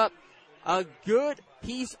 Picks up a good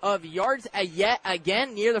piece of yards yet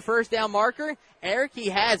again near the first down marker. Eric, he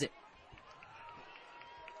has it.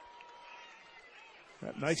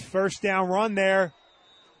 That nice first down run there.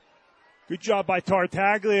 Good job by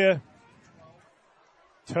Tartaglia,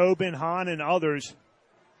 Tobin, Hahn, and others.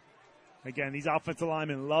 Again, these offensive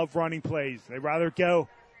linemen love running plays. They rather go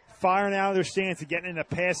firing out of their stance and getting in a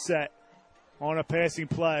pass set on a passing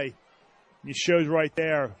play. And it shows right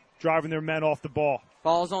there, driving their men off the ball.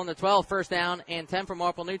 Ball's on the 12, first down and 10 from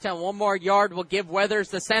Marple Newtown. 1 more yard will give Weathers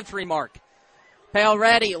the century mark.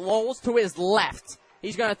 Paoletti rolls to his left.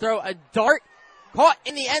 He's going to throw a dart. Caught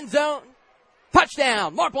in the end zone.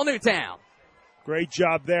 Touchdown, Marple Newtown. Great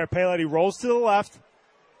job there. Paoletti rolls to the left.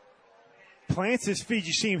 Plants his feet.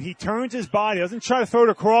 You see him. He turns his body. Doesn't try to throw it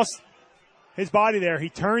across his body there. He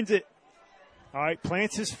turns it. All right,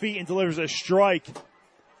 plants his feet and delivers a strike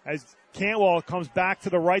as Cantwell comes back to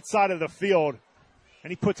the right side of the field.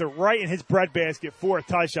 And he puts it right in his breadbasket for a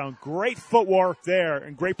touchdown. Great footwork there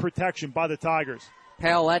and great protection by the Tigers.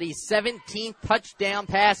 Paoletti's 17th touchdown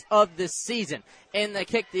pass of the season. And the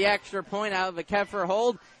kick, the extra point out of the Keffer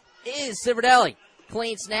hold is Civerdelli.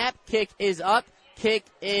 Clean snap. Kick is up. Kick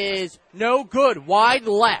is no good. Wide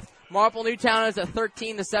left. Marple Newtown has a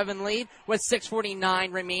 13-7 lead with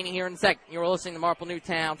 6:49 remaining here in the second. You're listening to Marple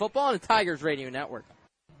Newtown football on the Tigers Radio Network.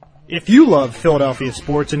 If you love Philadelphia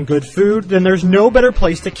sports and good food, then there's no better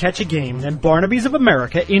place to catch a game than Barnaby's of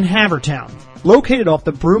America in Havertown. Located off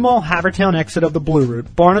the Broomall Havertown exit of the Blue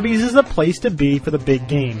Route, Barnaby's is the place to be for the big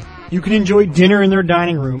game. You can enjoy dinner in their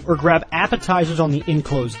dining room or grab appetizers on the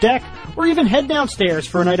enclosed deck or even head downstairs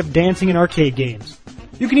for a night of dancing and arcade games.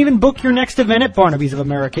 You can even book your next event at Barnaby's of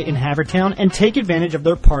America in Havertown and take advantage of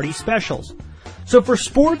their party specials. So for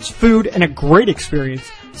sports, food, and a great experience,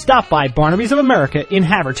 stop by Barnaby's of America in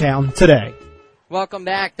Havertown today. Welcome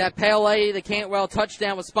back. That Paoletti, the Cantwell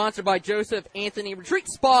touchdown, was sponsored by Joseph Anthony Retreat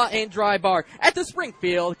Spa and Dry Bar at the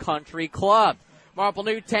Springfield Country Club. Marple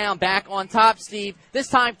Newtown back on top, Steve, this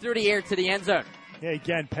time through the air to the end zone. Yeah,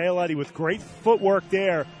 again, Paoletti with great footwork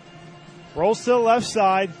there. Rolls to the left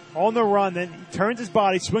side on the run, then he turns his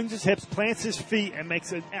body, swings his hips, plants his feet, and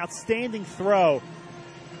makes an outstanding throw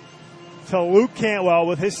to Luke Cantwell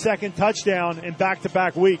with his second touchdown in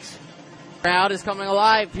back-to-back weeks. Crowd is coming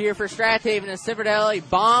alive here for Strathaven as Civerdelli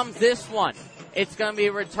bombs this one. It's going to be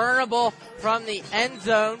returnable from the end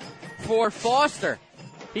zone for Foster.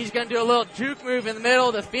 He's going to do a little juke move in the middle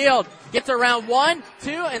of the field. Gets around 1, 2,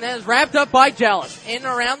 and then is wrapped up by Jealous. In and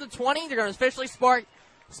around the 20, they're going to officially spot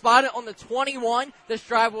it on the 21. This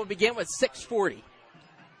drive will begin with 6:40.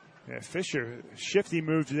 Yeah, Fisher, shifty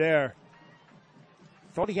moves there.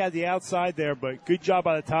 Thought he had the outside there, but good job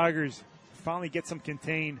by the Tigers. Finally gets them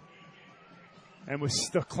contained. And with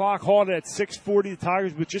the clock halted at 6:40, the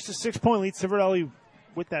Tigers with just a 6-point lead. Civerdelli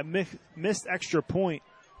with that missed extra point.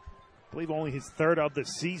 I believe only his third of the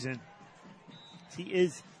season. He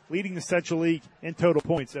is leading the Central League in total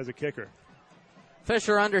points as a kicker.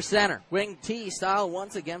 Fisher under center. Wing T style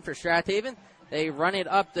once again for Strathaven. They run it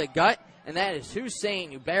up the gut, and that is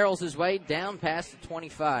Hussein who barrels his way down past the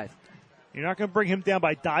 25. You're not going to bring him down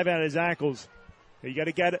by diving at his ankles. You got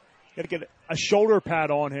to get a shoulder pad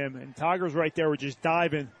on him, and Tigers right there were just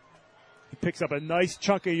diving. He picks up a nice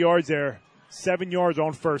chunk of yards there, 7 yards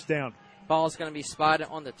on first down. Ball is going to be spotted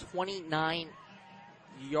on the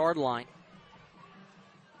 29-yard line.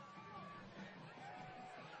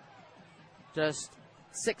 Just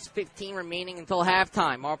 6:15 remaining until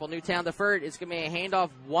halftime. Marple Newtown deferred. It's going to be a handoff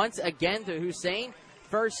once again to Hussein.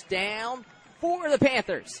 First down for the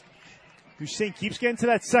Panthers. Hussein keeps getting to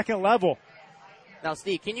that second level. Now,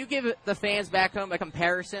 Steve, can you give the fans back home a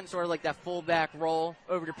comparison, sort of like that fullback role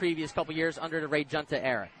over the previous couple years under the Ray Junta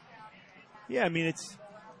era? Yeah, I mean, it's,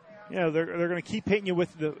 they're going to keep hitting you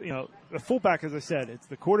with the fullback, as I said. It's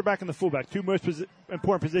the quarterback and the fullback, two most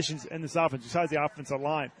important positions in this offense, besides the offensive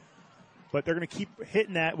line. But they're going to keep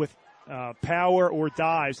hitting that with power or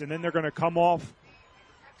dives, and then they're going to come off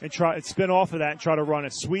and try and spin off of that and try to run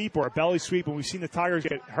a sweep or a belly sweep. And we've seen the Tigers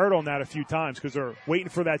get hurt on that a few times because they're waiting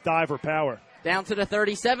for that dive or power. Down to the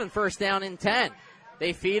 37, first down and 10.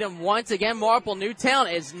 They feed him once again. Marple Newtown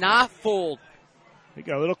is not fooled. They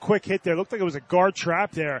got a little quick hit there. Looked like it was a guard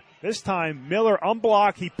trap there. This time, Miller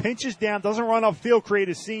unblocked. He pinches down, doesn't run upfield, create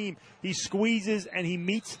a seam. He squeezes, and he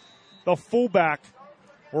meets the fullback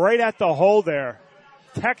right at the hole there.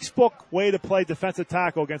 Textbook way to play defensive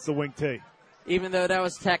tackle against the wing T. Even though that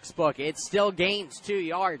was textbook, it still gains 2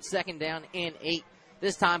 yards. Second down and 8.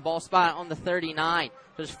 This time, ball spot on the 39.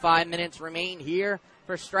 There's 5 minutes remain here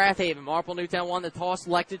for Strathaven. Marple Newtown won the toss,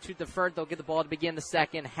 elected to defer. They'll get the ball to begin the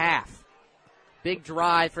second half. Big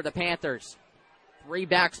drive for the Panthers. 3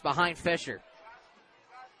 backs behind Fisher.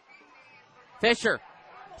 Fisher,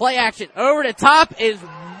 play action, over the top, is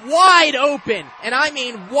wide open. And I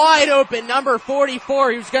mean wide open, number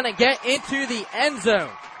 44, who's going to get into the end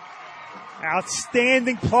zone.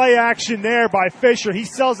 Outstanding play action there by Fisher. He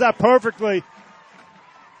sells that perfectly.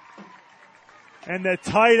 And the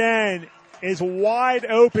tight end is wide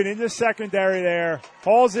open in the secondary there.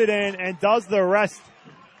 Hauls it in and does the rest.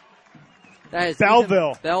 That is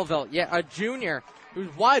Belleville. Belleville, yeah, a junior who's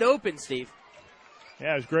wide open, Steve.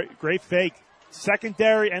 Yeah, it was great fake.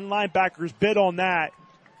 Secondary and linebackers bid on that.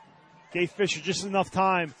 Gave Fisher just enough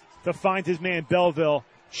time to find his man Belleville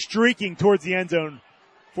streaking towards the end zone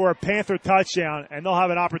for a Panther touchdown, and they'll have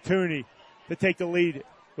an opportunity to take the lead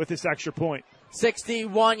with this extra point.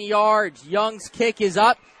 61 yards. Young's kick is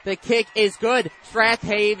up. The kick is good.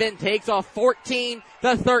 Strathaven takes a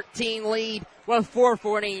 14-13 lead with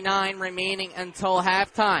 4:49 remaining until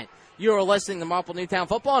halftime. You are listening to Marple Newtown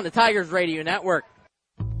Football on the Tigers Radio Network.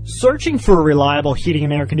 Searching for a reliable heating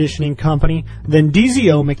and air conditioning company? Then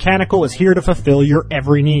DZO Mechanical is here to fulfill your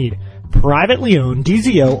every need. Privately owned,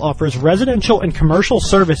 DZO offers residential and commercial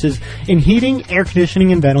services in heating, air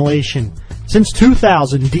conditioning, and ventilation. Since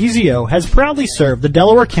 2000, DZO has proudly served the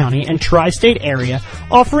Delaware County and tri-state area,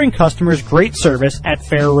 offering customers great service at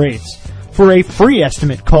fair rates. For a free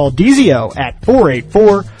estimate, call DZO at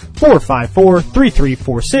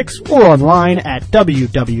 484-454-3346 or online at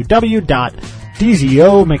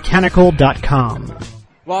www.dzomechanical.com.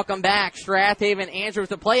 Welcome back. Strathaven answers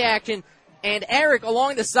the play action, and Eric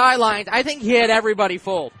along the sidelines, I think he had everybody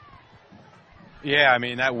fooled. Yeah, I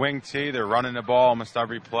mean, that wing T, they're running the ball almost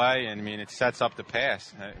every play, and, I mean, it sets up the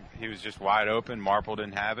pass. He was just wide open. Marple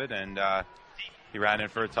didn't have it, and he ran in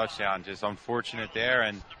for a touchdown. Just unfortunate there,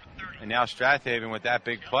 and now Strathaven with that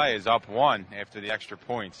big play is up 1 after the extra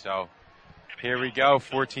point. So here we go,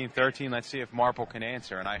 14-13. Let's see if Marple can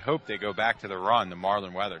answer, and I hope they go back to the run, the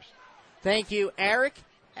Marlin Weathers. Thank you, Eric,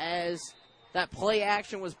 as that play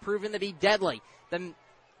action was proven to be deadly. The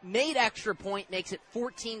made extra point makes it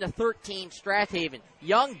 14-13 Strathaven.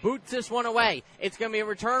 Young boots this one away. It's going to be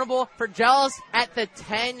returnable for Jealous at the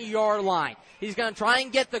 10-yard line. He's going to try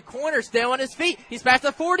and get the corner still on his feet. He's past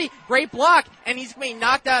the 40. Great block, and he's going to be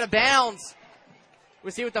knocked out of bounds.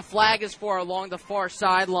 We'll see what the flag is for along the far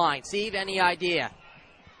sideline. Steve, any idea?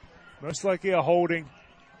 Most likely a holding,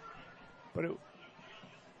 but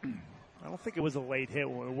I don't think it was a late hit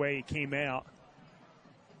the way he came out.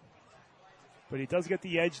 But he does get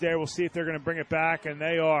the edge there. We'll see if they're going to bring it back, and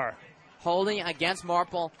they are. Holding against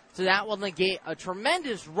Marple, so that will negate a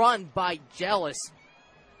tremendous run by Jealous.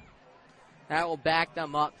 That will back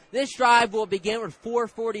them up. This drive will begin with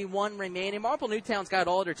 4:41 remaining. Marple Newtown's got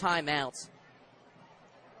all their timeouts.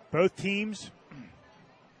 Both teams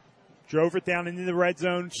drove it down into the red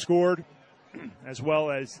zone, scored, as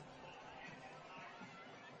well as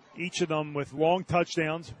each of them with long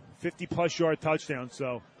touchdowns, 50-plus yard touchdowns.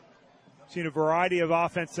 So seen a variety of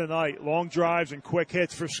offense tonight, long drives and quick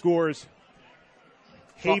hits for scores.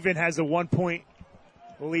 Haven has a 1-point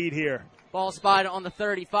lead here. Ball spotted on the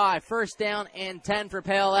 35. First down and 10 for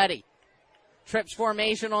Paoletti. Trips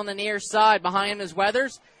formation on the near side. Behind him is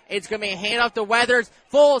Weathers. It's going to be a handoff to Weathers.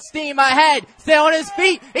 Full steam ahead. Still on his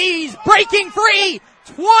feet. He's breaking free.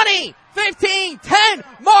 20, 15, 10.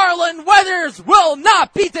 Marlon Weathers will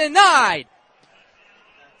not be denied.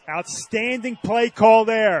 Outstanding play call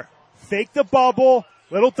there. Fake the bubble,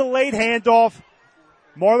 Little delayed handoff.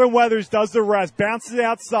 Marlon Weathers does the rest. Bounces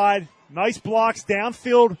outside. Nice blocks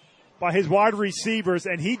downfield by his wide receivers,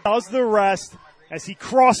 and he does the rest as he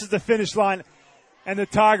crosses the finish line. And the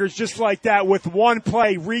Tigers, just like that, with one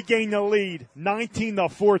play, regain the lead,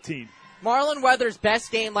 19-14. Marlon Weathers'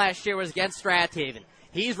 best game last year was against Strath.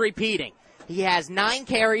 He's repeating. He has 9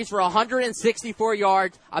 carries for 164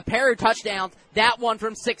 yards, a pair of touchdowns, that one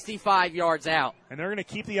from 65 yards out. And they're going to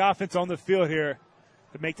keep the offense on the field here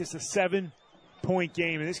to make this a 7-point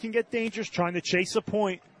game. And this can get dangerous trying to chase a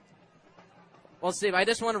point. Well, Steve, I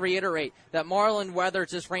just want to reiterate that Marlon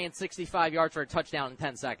Weathers just ran 65 yards for a touchdown in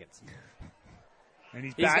 10 seconds.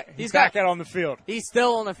 And he's back out on the field. He's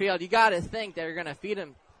still on the field. You got to think they're going to feed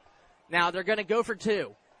him. Now they're going to go for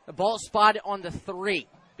 2. The ball spotted on the 3.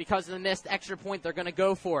 Because of the missed extra point, they're going to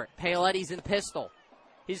go for it. Paoletti's in the pistol.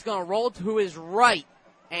 He's going to roll to his right,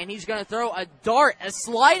 and he's going to throw a dart, a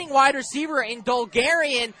sliding wide receiver in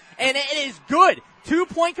Dolgarian, and it is good.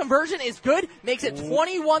 2-point conversion is good. Makes it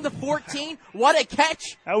 21-14. What a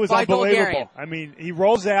catch! That was by unbelievable. Dolgarian. I mean, he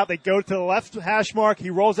rolls out. They go to the left hash mark. He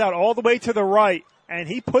rolls out all the way to the right, and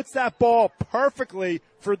he puts that ball perfectly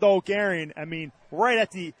for Dolgarian. I mean, right at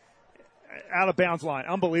the out of bounds line.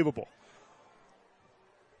 Unbelievable.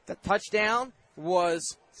 The touchdown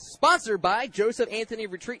was sponsored by Joseph Anthony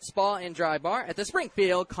Retreat Spa and Dry Bar at the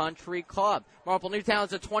Springfield Country Club. Marple Newtown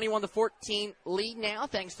is a 21-14 lead now,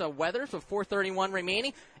 thanks to Weathers with 4:31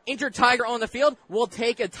 remaining. Injured Tiger on the field will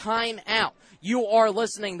take a timeout. You are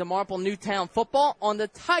listening to Marple Newtown football on the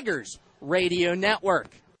Tigers Radio Network.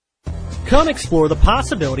 Come explore the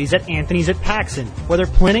possibilities at Anthony's at Paxson. Whether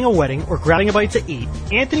planning a wedding or grabbing a bite to eat,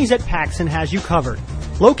 Anthony's at Paxson has you covered.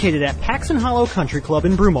 Located at Paxson Hollow Country Club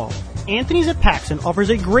in Broomall, Anthony's at Paxson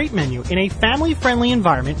offers a great menu in a family-friendly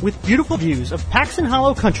environment with beautiful views of Paxson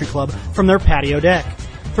Hollow Country Club from their patio deck.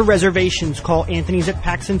 For reservations, call Anthony's at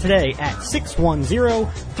Paxson today at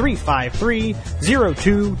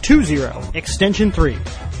 610-353-0220, extension 3,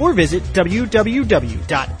 or visit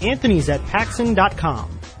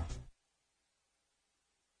www.anthonysatpaxson.com.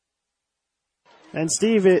 And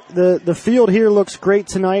Steve, the field here looks great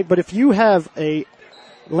tonight, but if you have a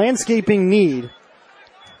landscaping need,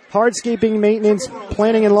 hardscaping, maintenance,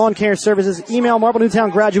 planning, and lawn care services, email Marple Newtown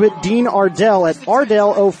graduate Dean Ardell at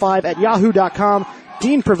ardell05@yahoo.com.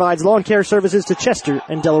 Dean provides lawn care services to Chester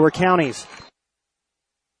and Delaware counties.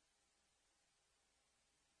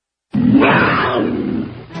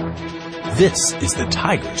 This is the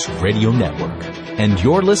Tigers Radio Network, and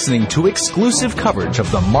you're listening to exclusive coverage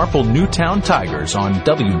of the Marple Newtown Tigers on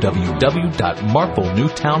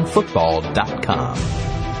www.marplenewtownfootball.com.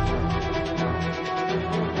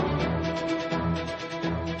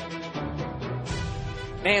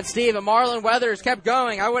 Man, Steve, and Marlon Weathers kept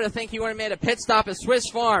going. I would have think he would have made a pit stop at Swiss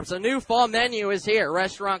Farms. A new fall menu is here.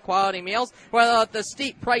 Restaurant quality meals without the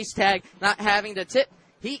steep price tag, not having to tip,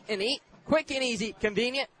 heat and eat. Quick and easy,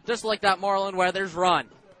 convenient, just like that Marlon Weathers run.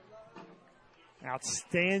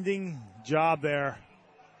 Outstanding job there.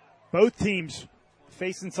 Both teams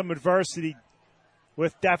facing some adversity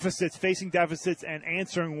with deficits, facing deficits and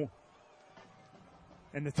answering.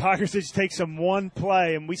 And the Tigers just take some one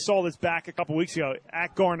play, and we saw this back a couple weeks ago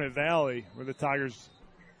at Garnet Valley, where the Tigers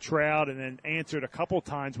trailed and then answered a couple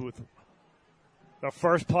times with the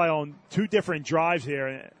first play on 2 different drives here.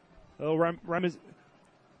 A little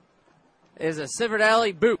is a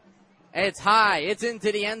Civardelli boot. It's high. It's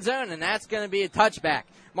into the end zone, and that's going to be a touchback.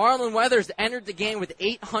 Marlon Weathers entered the game with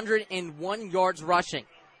 801 yards rushing.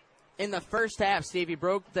 In the first half, Stevie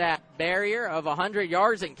broke that barrier of 100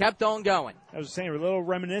 yards and kept on going. I was saying, a little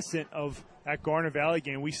reminiscent of that Garnet Valley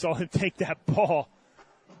game. We saw him take that ball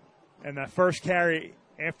and that first carry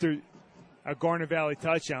after a Garnet Valley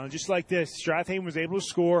touchdown. Just like this, Strathaven was able to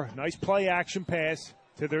score. Nice play-action pass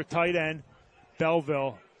to their tight end,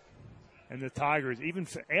 Belleville. And the Tigers, even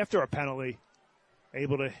after a penalty,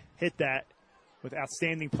 able to hit that with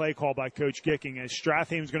outstanding play call by Coach Gicking, as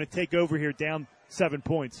Strathaven's going to take over here down 7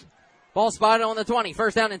 points. Ball spotted on the 20.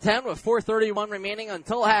 First down and 10 with 4:31 remaining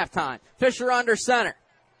until halftime. Fisher under center.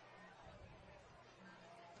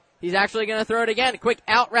 He's actually going to throw it again. A quick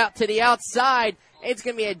out route to the outside. It's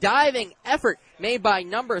going to be a diving effort made by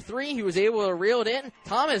number 3. He was able to reel it in.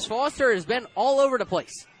 Thomas Foster has been all over the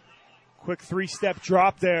place. Quick 3-step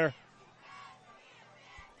drop there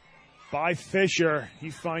by Fisher. He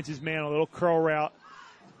finds his man, a little curl route.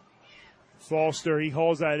 Foster, he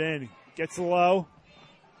hauls that in. Gets low.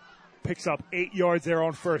 Picks up 8 yards there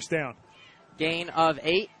on first down. Gain of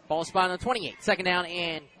 8. Ball spot on 28. Second down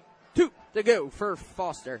and 2 to go for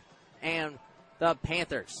Foster and the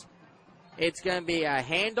Panthers. It's going to be a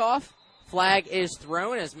handoff. Flag is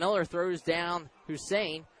thrown as Miller throws down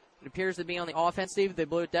Hussein. It appears to be on the offense, Steve. They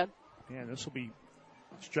blew it dead. Yeah, this will be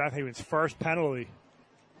Strathaven's first penalty.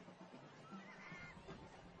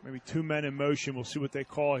 Maybe 2 men in motion. We'll see what they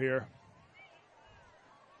call here.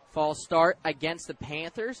 False start against the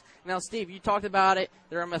Panthers. Now, Steve, you talked about it.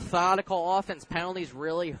 They're a methodical offense. Penalties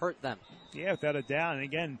really hurt them. Yeah, without a doubt. And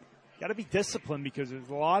again, got to be disciplined because there's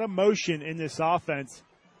a lot of motion in this offense.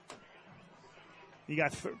 You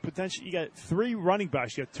got potential. You got 3 running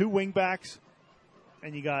backs. You got 2 wing backs,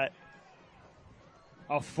 and you got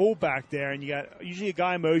a fullback there, and you got usually a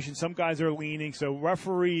guy in motion. Some guys are leaning, so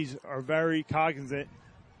referees are very cognizant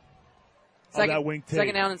of that wing tee.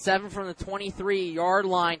 Second down and 7 from the 23-yard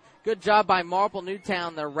line. Good job by Marple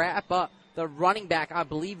Newtown to wrap up the running back, I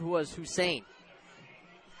believe, was Hussein.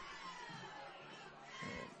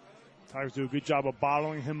 Tigers do a good job of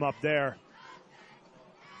bottling him up there.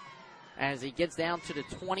 As he gets down to the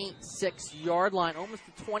 26-yard line, almost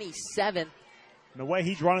the 27. And the way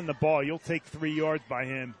he's running the ball, you'll take 3 yards by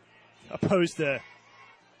him, opposed to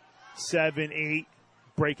 7, 8,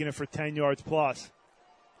 breaking it for 10 yards plus.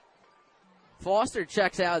 Foster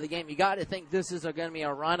checks out of the game. You got to think this is going to be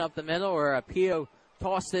a run up the middle or a PO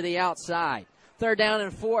toss to the outside. 3rd down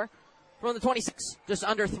and 4 from the 26, just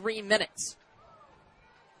under 3 minutes.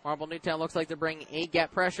 Marple Newtown looks like they're bringing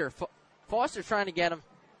A-gap pressure. Foster's trying to get him.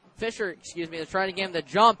 Fisher, they're trying to get him the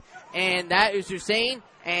jump, and that is Hussein,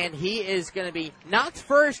 and he is going to be knocked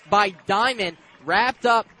first by Diamond, wrapped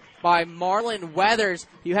up by Marlon Weathers,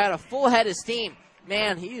 who had a full head of steam.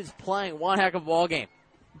 Man, he is playing one heck of a ball game.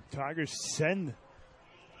 Tigers send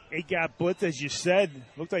A-gap blitz, as you said.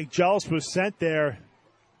 Looked like Jealous was sent there,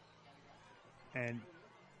 and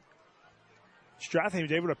Strath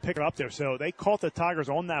was able to pick it up there, so they caught the Tigers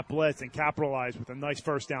on that blitz and capitalized with a nice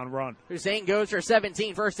first down run. Hussein goes for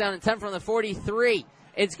 17, 1st down and 10 from the 43.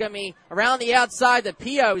 It's going to be around the outside. The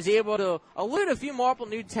PO is able to elude a few Marple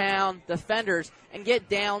Newtown defenders and get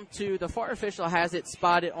down to the far official has it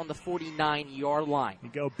spotted on the 49-yard line. You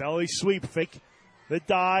go belly sweep, fake the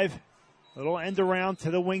dive, little end around to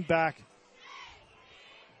the wing back.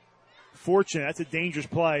 Fortunate, that's a dangerous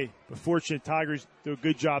play, but fortunate Tigers do a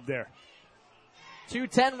good job there.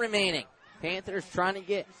 2:10 remaining. Panthers trying to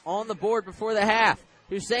get on the board before the half.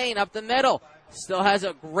 Hussein up the middle. Still has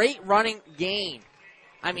a great running game.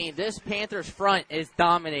 I mean, this Panthers front is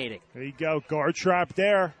dominating. There you go. Guard trap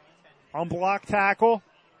there. Unblocked tackle.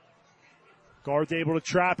 Guard's able to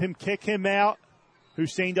trap him, kick him out.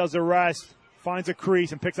 Hussein does the rest. Finds a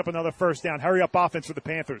crease and picks up another first down. Hurry up offense for the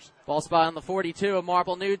Panthers. Ball spot on the 42 of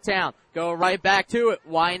Marple Newtown. Go right back to it.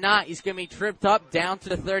 Why not? He's going to be tripped up down to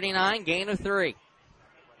the 39. Gain of 3.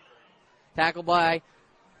 Tackled by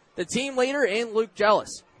the team leader in Luke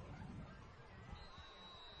Jealous.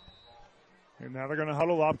 And now they're going to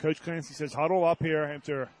huddle up. Coach Clancy says huddle up here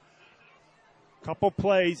after a couple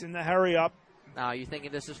plays in the hurry up. Now, you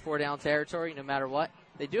thinking this is 4-down territory no matter what?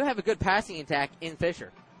 They do have a good passing attack in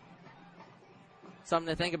Fisher.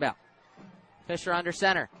 Something to think about. Fisher under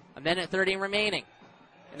center. 1:30 remaining.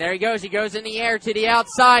 And there he goes. He goes in the air to the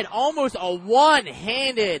outside. Almost a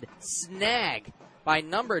one-handed snag by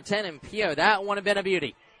number 10 in Pio. That would have been a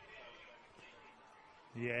beauty.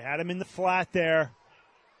 Yeah, had him in the flat there.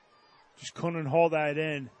 Just couldn't haul that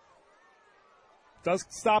in. Does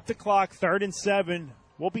stop the clock, 3rd and 7.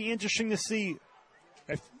 Will be interesting to see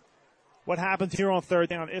what happens here on 3rd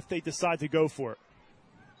down if they decide to go for it.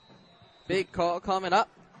 Big call coming up.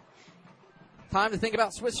 Time to think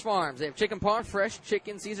about Swiss Farms. They have chicken parm, fresh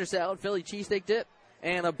chicken, Caesar salad, Philly cheesesteak dip,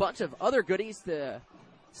 and a bunch of other goodies to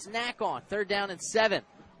snack on. 3rd down and 7.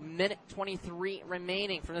 1:23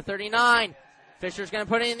 remaining from the 39. Fisher's going to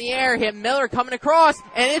put it in the air. Hit Miller coming across,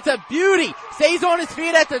 and it's a beauty. Stays on his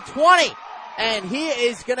feet at the 20, and he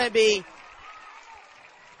is going to be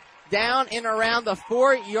down and around the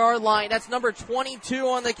 4-yard line. That's number 22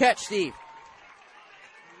 on the catch, Steve.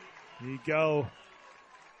 There you go.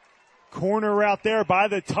 Corner out there by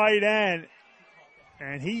the tight end,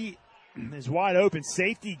 and he is wide open.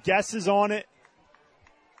 Safety guesses on it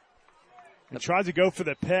and tries to go for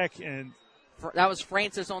the pick, and that was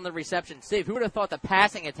Francis on the reception. Steve, who would have thought the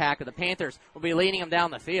passing attack of the Panthers would be leading him down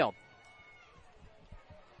the field?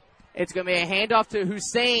 It's going to be a handoff to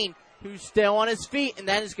Hussein, who's still on his feet, and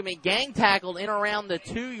then it's going to be gang tackled in around the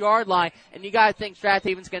 2-yard line. And you got to think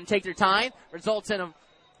Strathaven's going to take their time. Results in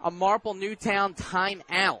a Marple Newtown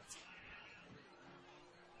timeout.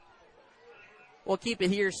 We'll keep it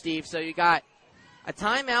here, Steve. So you got a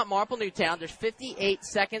timeout, Marple Newtown. There's 58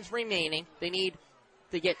 seconds remaining. They need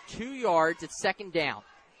to get 2 yards. It's 2nd down.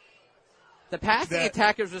 The passing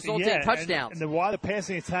attack has resulted in touchdowns. And why the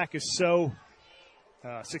passing attack is so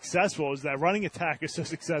successful is that running attack is so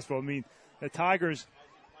successful. I mean, the Tigers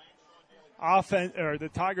offense, or the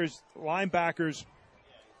Tigers linebackers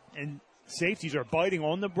and safeties are biting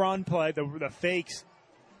on the run play, the fakes,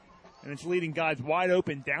 and it's leading guys wide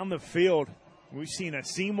open down the field. We've seen a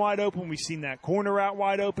seam wide open. We've seen that corner out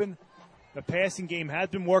wide open. The passing game has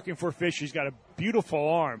been working for Fisher. He's got a beautiful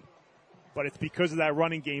arm, but it's because of that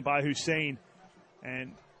running game by Hussein.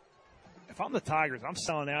 And if I'm the Tigers, I'm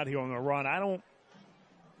selling out here on the run. I don't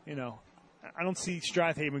see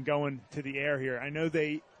Strathaven going to the air here. I know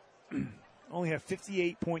they only have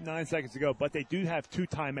 58.9 seconds to go, but they do have 2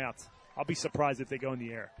 timeouts. I'll be surprised if they go in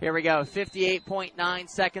the air. Here we go. 58.9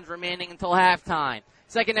 seconds remaining until halftime.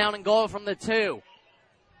 Second down and goal from the 2.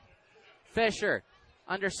 Fisher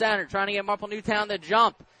under center, trying to get Marple Newtown to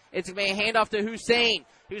jump. It's going to be a handoff to Hussein,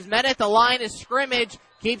 who's met at the line of scrimmage,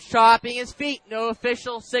 keeps chopping his feet. No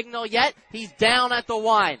official signal yet. He's down at the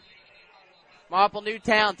 1. Marple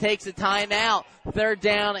Newtown takes a timeout. Third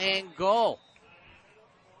down and goal.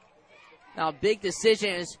 Now, big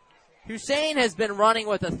decision is Hussein has been running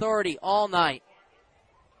with authority all night.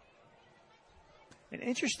 And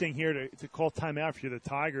interesting here to call timeout for the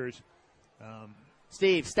Tigers.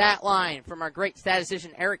 Steve, stat line from our great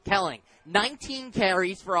statistician Eric Kelling. 19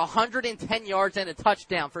 carries for 110 yards and a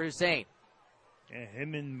touchdown for Hussein. Yeah,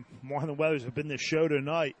 him and Marlon Weathers have been the show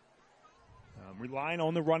tonight. Relying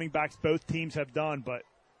on the running backs, both teams have done, but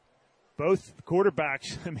both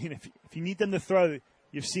quarterbacks, I mean, if you need them to throw,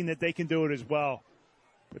 you've seen that they can do it as well.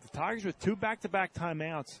 But the Tigers with 2 back-to-back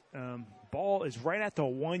timeouts, ball is right at the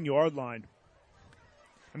 1-yard line.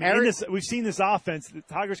 I mean, we've seen this offense. The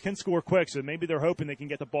Tigers can score quick, so maybe they're hoping they can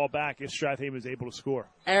get the ball back if Strathaven is able to score.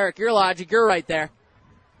 Eric, your logic, you're right there.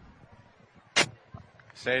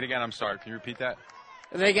 Say it again. I'm sorry. Can you repeat that?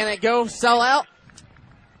 Are they going to go sell out?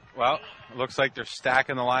 Well, it looks like they're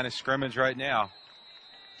stacking the line of scrimmage right now.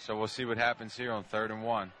 So we'll see what happens here on 3rd and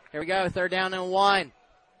 1. Here we go, 3rd down and 1.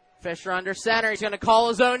 Fisher under center. He's going to call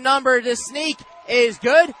his own number. The sneak is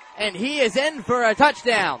good, and he is in for a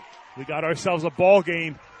touchdown. We got ourselves a ball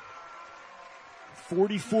game.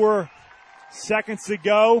 44 seconds to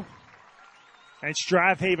go, and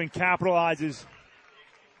Strathaven capitalizes.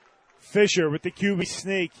 Fisher with the QB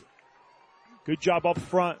sneak. Good job up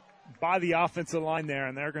front by the offensive line there,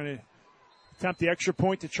 and they're going to attempt the extra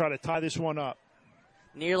point to try to tie this one up.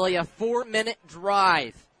 Nearly a 4-minute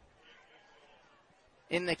drive.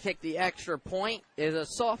 In the kick, the extra point is a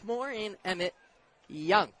sophomore in Emmett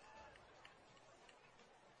Young.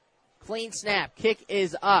 Clean snap. Kick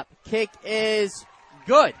is up. Kick is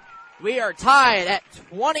good. We are tied at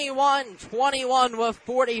 21-21 with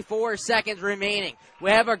 44 seconds remaining. We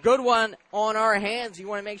have a good one on our hands. You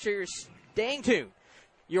want to make sure you're staying tuned.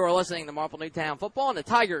 You are listening to Marple Newtown Football on the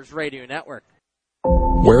Tigers Radio Network.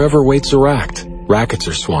 Wherever weights are racked, rackets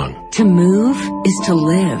are swung. To move is to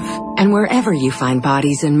live. And wherever you find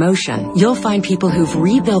bodies in motion, you'll find people who've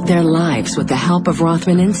rebuilt their lives with the help of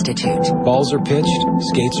Rothman Institute. Balls are pitched,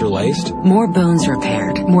 skates are laced. More bones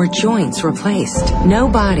repaired, more joints replaced.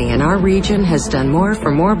 Nobody in our region has done more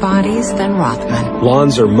for more bodies than Rothman.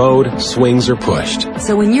 Lawns are mowed, swings are pushed.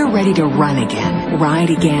 So when you're ready to run again,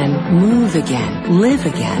 ride again, move again, live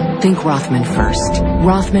again, think Rothman first.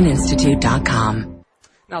 RothmanInstitute.com.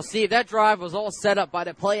 Now, Steve, that drive was all set up by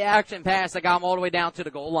the play-action pass that got him all the way down to the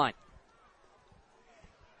goal line.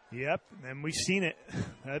 Yep, and we've seen it.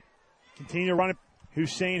 Continue to run it.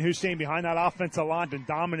 Hussein behind that offensive line, been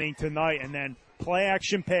dominating tonight. And then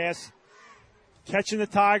play-action pass, catching the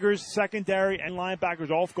Tigers, secondary, and linebackers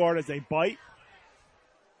off guard as they bite.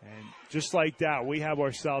 And just like that, we have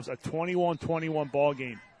ourselves a 21-21 ball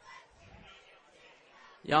game.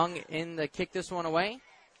 Young in the kick this one away.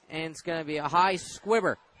 And it's going to be a high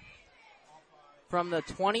squibber. From the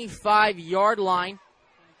 25-yard line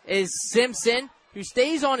is Simpson, who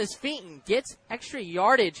stays on his feet and gets extra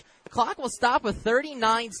yardage. The clock will stop with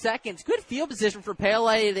 39 seconds. Good field position for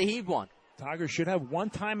Pele to heave one. Tigers should have 1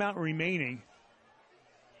 timeout remaining.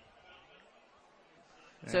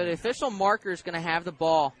 So the official marker is going to have the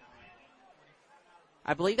ball.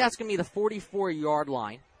 I believe that's going to be the 44-yard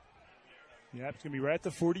line. Yeah, it's going to be right at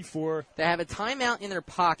the 44. They have a timeout in their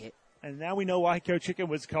pocket. And now we know why Coach Hicken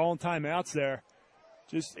was calling timeouts there.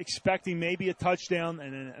 Just expecting maybe a touchdown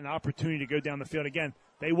and an opportunity to go down the field. Again,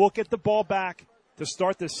 they will get the ball back to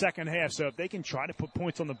start the second half. So if they can try to put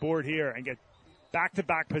points on the board here and get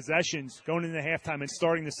back-to-back possessions going into halftime and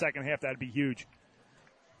starting the second half, that would be huge.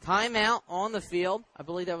 Timeout on the field. I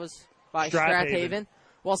believe that was by Strathaven.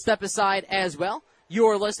 We'll step aside as well. You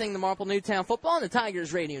are listening to Marple Newtown Football on the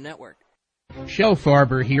Tigers Radio Network. Shel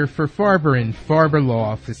Farber here for Farber and Farber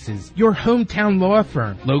Law Offices, your hometown law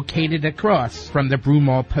firm located across from the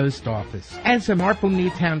Broomall Post Office. As a Marple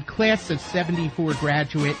Newtown class of 74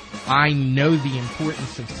 graduate, I know the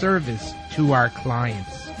importance of service to our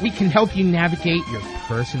clients. We can help you navigate your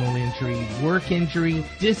personal injury, work injury,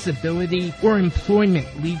 disability, or employment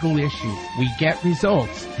legal issues. We get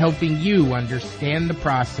results helping you understand the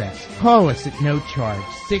process. Call us at no charge,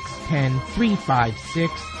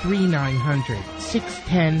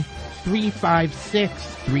 610-356-3900,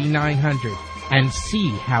 610-356-3900, and see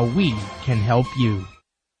how we can help you.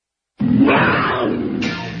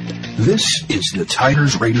 This is the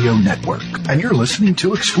Tigers Radio Network, and you're listening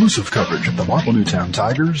to exclusive coverage of the Marple Newtown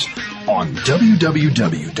Tigers on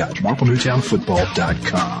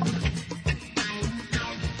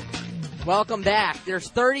www.marplenewtownfootball.com. Welcome back. There's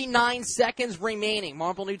 39 seconds remaining.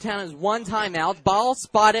 Marple Newtown has one timeout. Ball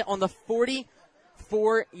spotted on the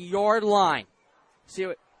 44-yard line. See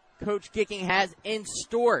what Coach Gicking has in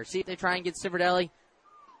store. See if they try and get Civerdelli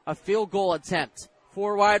a field goal attempt.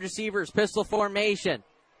 4 wide receivers, pistol formation.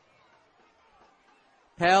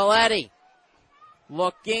 Paoletti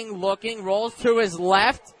looking, rolls to his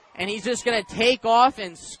left, and he's just going to take off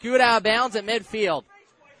and scoot out of bounds at midfield.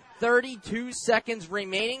 32 seconds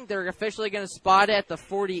remaining. They're officially going to spot it at the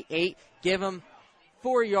 48, give him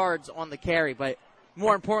 4 yards on the carry, but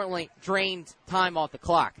more importantly, drained time off the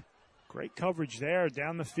clock. Great coverage there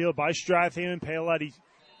down the field by Strath and Paoletti.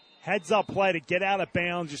 Heads up play to get out of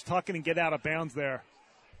bounds, just tucking and get out of bounds there.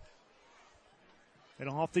 They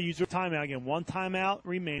don't have to use their timeout. Again, one timeout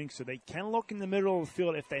remaining, so they can look in the middle of the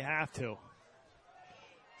field if they have to.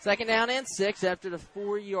 2nd down and 6 after the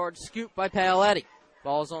 4-yard scoop by Paoletti.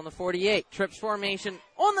 Ball's on the 48. Trips formation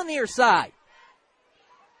on the near side.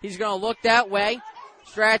 He's going to look that way.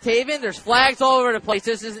 Strathaven, there's flags all over the place.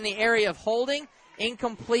 This is in the area of holding.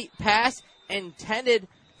 Incomplete pass intended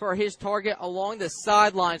for his target along the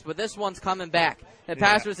sidelines, but this one's coming back. The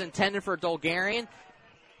pass was intended for Dolgarian.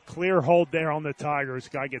 Clear hold there on the Tigers.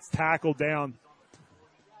 Guy gets tackled down.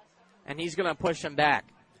 And he's going to push him back.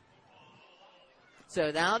 So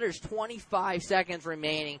now there's 25 seconds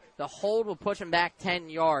remaining. The hold will push him back 10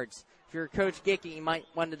 yards. If you're Coach Gicking, you might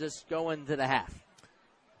want to just go into the half.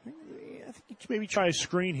 I think you should maybe try a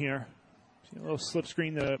screen here. See a little slip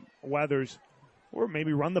screen to Weathers. Or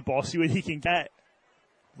maybe run the ball, see what he can get.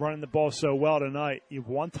 Running the ball so well tonight. You have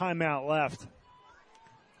one timeout left.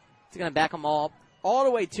 He's going to back them all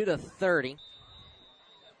the way to the 30.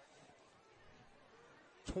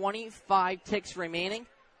 25 ticks remaining.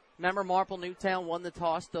 Remember, Marple Newtown won the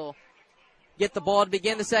toss. They'll get the ball to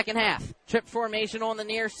begin the second half. Trip formation on the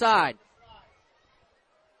near side.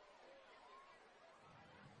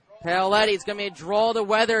 Paoletti, it's going to be a draw to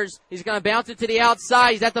Weathers. He's going to bounce it to the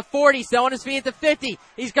outside. He's at the 40, still on his feet at the 50.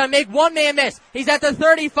 He's going to make one man miss. He's at the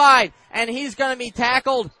 35, and he's going to be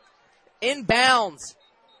tackled in bounds.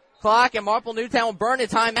 Clock, and Marple Newtown will burn a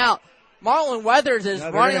timeout. Marlon Weathers is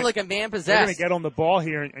running like a man possessed. They're going to get on the ball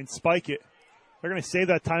here and spike it. They're going to save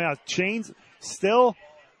that timeout. Chains still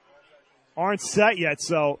aren't set yet,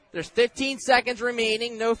 so. There's 15 seconds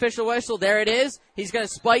remaining. No official whistle. There it is. He's going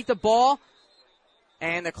to spike the ball,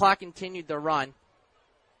 and the clock continued to run.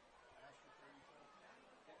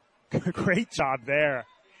 Great job there.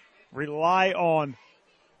 Rely on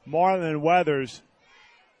Marlon Weathers.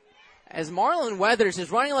 As Marlon Weathers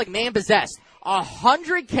is running like man possessed.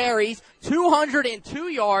 100 carries, 202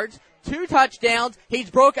 yards, 2 touchdowns.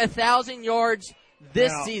 He's broke 1,000 yards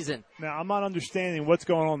this season. Now, I'm not understanding what's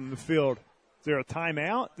going on in the field. Is there a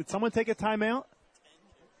timeout? Did someone take a timeout?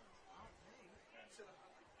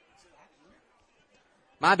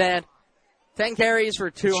 My bad. 10 carries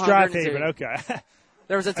for 200. Strathaven, okay.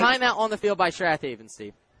 There was a timeout on the field by Strathaven,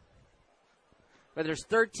 Steve. But there's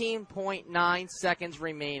 13.9 seconds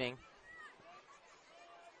remaining.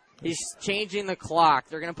 He's changing the clock.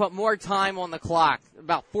 They're going to put more time on the clock,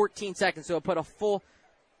 about 14 seconds, so he'll put a full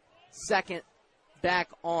second back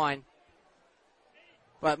on.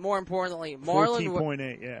 But more importantly,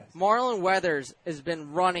 14.8, yes. Marlon Weathers has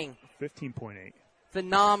been running 15.8.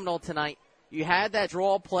 Phenomenal tonight. You had that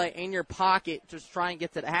draw play in your pocket, just try and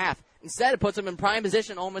get to the half. Instead, it puts him in prime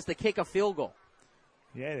position almost to kick a field goal.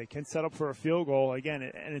 Yeah, they can set up for a field goal again,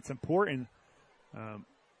 and it's important.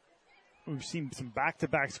 We've seen some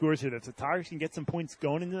back-to-back scores here that the Tigers can get some points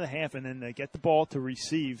going into the half, and then they get the ball to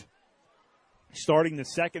receive starting the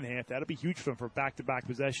second half. That'll be huge for them for back-to-back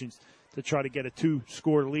possessions to try to get a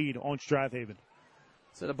 2-score lead on Strathaven.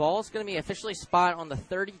 So the ball is going to be officially spotted on the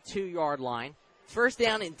 32-yard line. First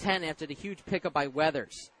down and 10 after the huge pickup by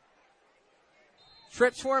Weathers.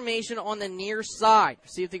 Trips formation on the near side.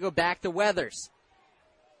 See if they go back to Weathers.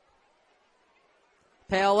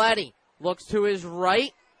 Paoletti looks to his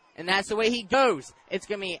right, and that's the way he goes. It's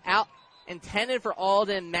going to be out, intended for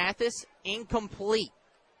Alden Mathis, incomplete.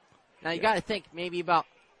 Now you got to think maybe about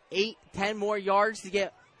 8-10 more yards to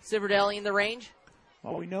get Civerdelli in the range.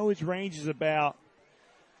 Well, we know his range is about,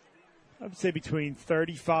 I would say, between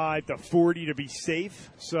 35 to 40 to be safe.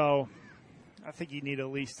 So I think you need at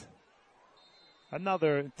least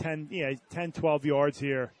another 10, 12 yards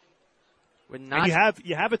here. And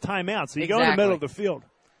you have a timeout, so you go in the middle of the field.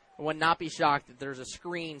 I would not be shocked if there's a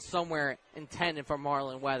screen somewhere intended for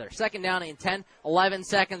Marlon Weather. Second down and 10, 11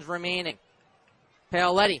 seconds remaining.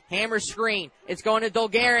 Paoletti, hammer screen. It's going to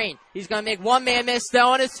Dolgarian. He's going to make one man miss, still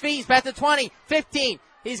on his feet. He's back to 20, 15.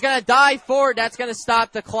 He's going to dive forward. That's going to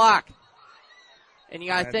stop the clock. And you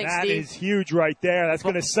got to think, that Steve. That is huge right there. That's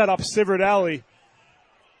going to set up Civerdelli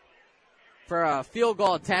for a field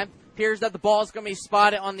goal attempt. Appears that the ball is going to be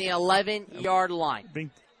spotted on the 11-yard line.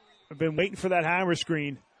 I've been waiting for that hammer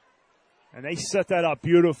screen, and they set that up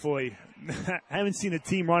beautifully. I haven't seen a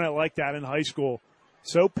team run it like that in high school.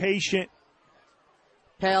 So patient.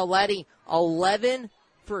 Paoletti, 11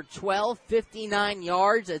 for 12, 59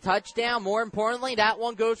 yards, a touchdown. More importantly, that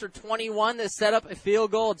one goes for 21 to set up a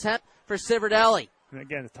field goal attempt for Civerdelli. And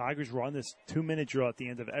again, the Tigers run this 2-minute drill at the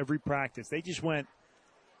end of every practice. They just went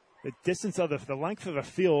the distance of the length of the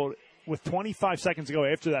field with 25 seconds to go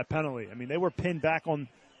after that penalty. I mean, they were pinned back on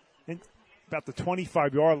about the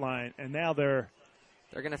 25-yard line, and now they're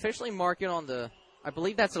going to officially mark it on the, I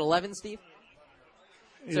believe that's at 11, Steve.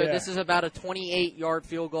 So yeah. This is about a 28-yard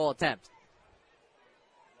field goal attempt.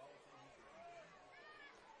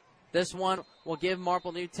 This one will give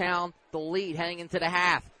Marple Newtown the lead heading into the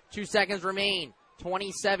half. 2 seconds remain.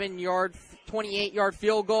 28-yard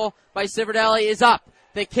field goal by Civerdelli is up.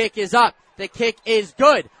 The kick is up. The kick is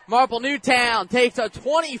good. Marple Newtown takes a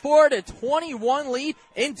 24-21 lead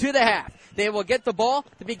into the half. They will get the ball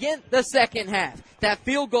to begin the second half. That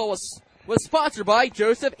field goal was sponsored by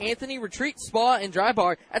Joseph Anthony Retreat Spa and Dry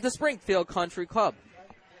Bar at the Springfield Country Club.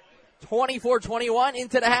 24-21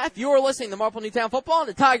 into the half. You are listening to Marple Newtown Football on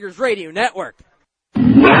the Tigers Radio Network.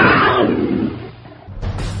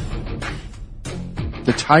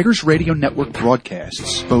 The Tigers Radio Network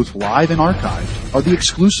broadcasts, both live and archived, are the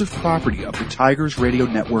exclusive property of the Tigers Radio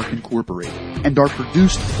Network Incorporated and are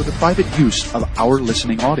produced for the private use of our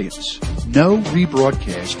listening audience. No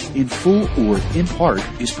rebroadcast, in full or in part,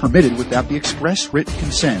 is permitted without the express written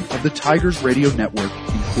consent of the Tigers Radio Network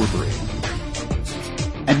Incorporated.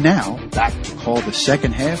 And now, back to call the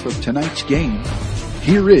second half of tonight's game.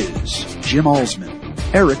 Here is Jim Alsman,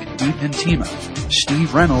 Eric DiPentima,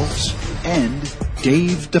 Steve Reynolds, and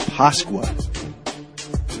Dave DePasqua.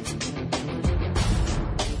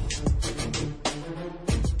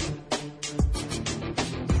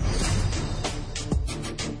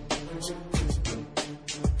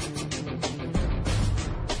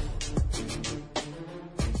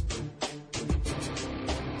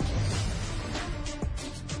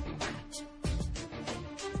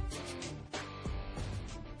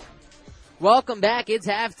 Welcome back. It's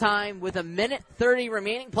halftime with 1:30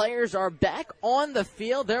 remaining. Players are back on the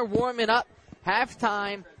field. They're warming up.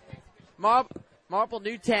 Halftime. Marple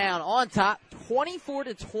Newtown on top,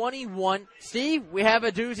 24-21. Steve, we have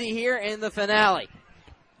a doozy here in the finale.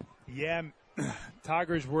 Yeah,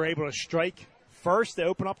 Tigers were able to strike first to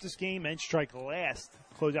open up this game and strike last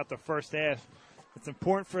to close out the first half. It's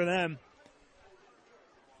important for them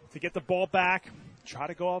to get the ball back, try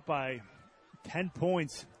to go up by 10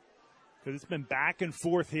 points. Because it's been back and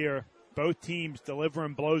forth here. Both teams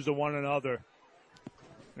delivering blows to one another.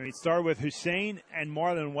 And he started with Hussein and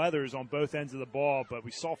Marlon Weathers on both ends of the ball, but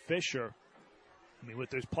we saw Fisher,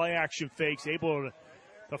 with those play-action fakes, able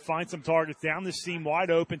to find some targets down the seam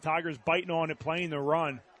wide open. Tigers biting on it, playing the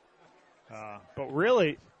run. But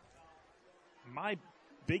really, my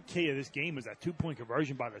big key of this game was that two-point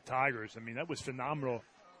conversion by the Tigers. That was phenomenal,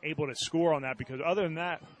 able to score on that, because other than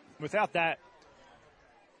that, without that,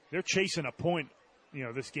 they're chasing a point,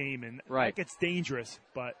 this game, and that gets dangerous.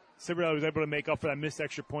 But Civerdelli was able to make up for that missed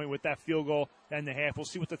extra point with that field goal and the half. We'll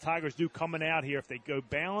see what the Tigers do coming out here, if they go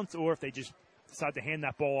balance or if they just decide to hand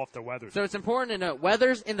that ball off to Weathers. So it's important to note,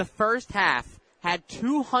 Weathers in the first half had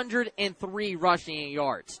 203 rushing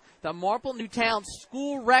yards. The Marple Newtown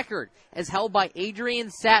school record is held by Adrian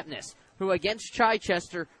Sapnis, who against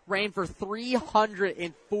Chichester ran for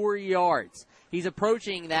 304 yards. He's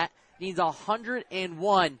approaching that. Needs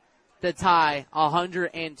 101 to tie,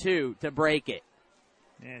 102 to break it.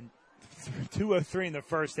 And 203 in the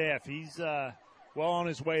first half. He's well on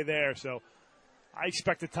his way there. So I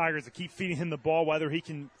expect the Tigers to keep feeding him the ball, whether he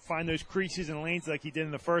can find those creases and lanes like he did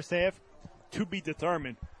in the first half, to be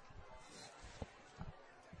determined.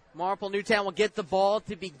 Marple Newtown will get the ball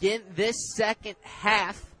to begin this second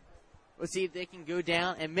half. Let's see if they can go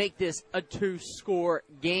down and make this a 2-score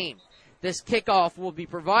game. This kickoff will be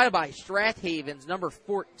provided by Strath Haven's number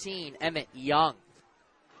 14, Emmett Young.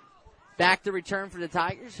 Back to return for the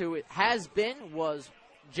Tigers, who it has been was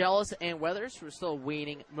Jealous and Weathers. We're still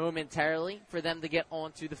waiting momentarily for them to get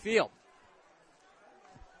onto the field.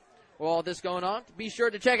 With all this going on, be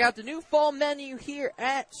sure to check out the new fall menu here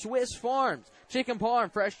at Swiss Farms. Chicken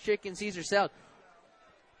parm, fresh chicken, Caesar salad,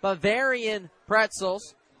 Bavarian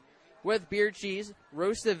pretzels with beer cheese,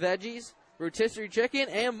 roasted veggies, rotisserie chicken,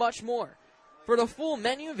 and much more. For the full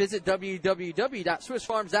menu, visit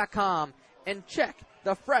www.swissfarms.com and check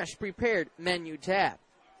the fresh prepared menu tab.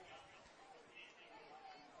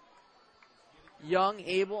 Young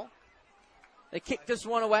able to kick this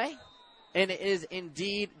one away, and it is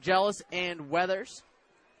indeed Jealous and Weathers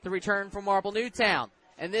to return from Marple Newtown.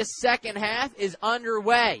 And this second half is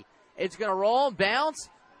underway. It's going to roll and bounce.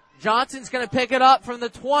 Johnson's going to pick it up from the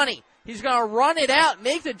 20. He's going to run it out,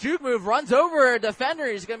 make the juke move, runs over a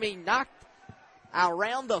defender. He's going to be knocked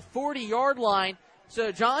around the 40-yard line.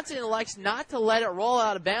 So Johnson likes not to let it roll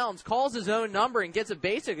out of bounds, calls his own number, and gets it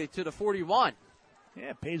basically to the 41. Yeah,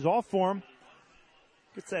 it pays off for him.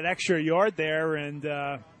 Gets that extra yard there, and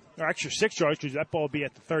or extra 6 yards, because that ball will be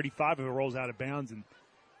at the 35 if it rolls out of bounds. And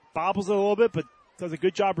bobbles it a little bit, but does a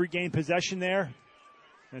good job regaining possession there.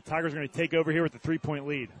 And the Tigers are going to take over here with the 3-point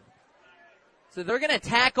lead. So they're going to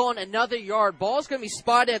tack on another yard. Ball's going to be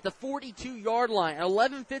spotted at the 42-yard line.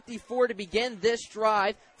 11:54 to begin this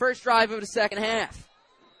drive. First drive of the second half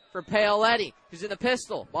for Paoletti, who's in the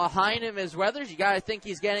pistol. Behind him is Weathers. You got to think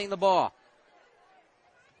he's getting the ball.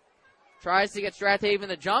 Tries to get Strath Haven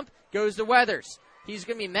the jump. Goes to Weathers. He's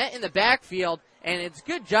going to be met in the backfield, and it's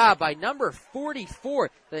good job by number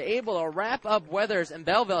 44. They're able to wrap up Weathers and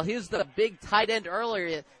Belleville. He was the big tight end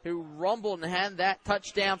earlier who rumbled and had that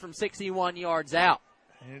touchdown from 61 yards out.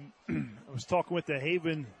 And I was talking with the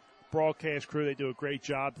Haven broadcast crew. They do a great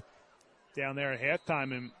job down there at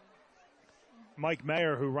halftime. And Mike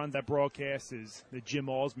Mayer, who runs that broadcast, is the Jim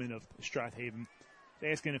Osmond of Strath Haven.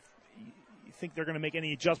 They're asking if you think they're going to make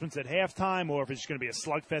any adjustments at halftime or if it's going to be a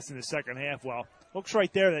slugfest in the second half. Well, looks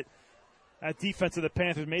right there that defense of the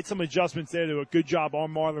Panthers made some adjustments there to a good job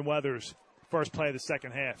on Marlon Weathers. First play of the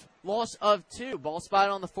second half. Loss of 2. Ball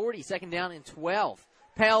spotted on the 40. Second down and 12.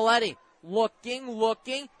 Paoletti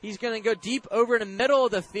looking. He's going to go deep over in the middle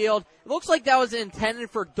of the field. It looks like that was intended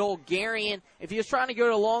for Dolgarian. If he was trying to go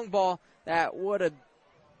to long ball, that would have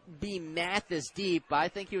been Mathis deep, but I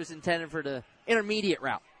think he was intended for the intermediate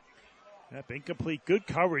route. Yep, incomplete. Good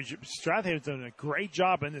coverage. Strathaven's done a great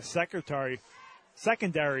job in the secondary. It's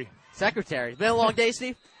been a long day,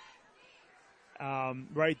 Steve?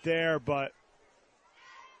 Right there, but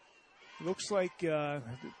looks like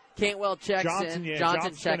Cantwell checks Johnson, in. Yeah,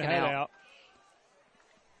 Johnson checking out.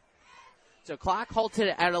 So clock halted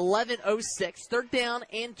at 11:06. Third down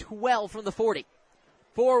and 12 from the 40.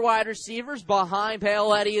 4 wide receivers behind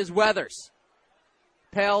Paoletti is Weathers.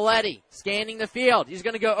 Paoletti scanning the field. He's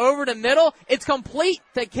going to go over the middle. It's complete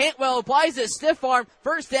to Cantwell. Applies his stiff arm.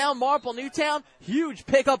 First down, Marple Newtown. Huge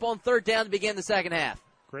pickup on third down to begin the second half.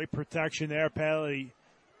 Great protection there. Paoletti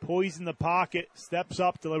poised in the pocket, steps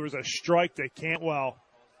up, delivers a strike to Cantwell.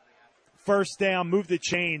 First down, move the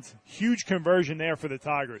chains. Huge conversion there for the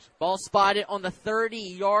Tigers. Ball spotted on the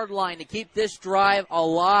 30-yard line to keep this drive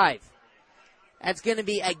alive. That's going to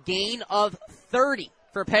be a gain of 30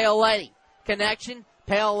 for Paoletti. Connection.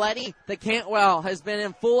 Paoletti, the Cantwell, has been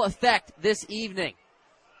in full effect this evening.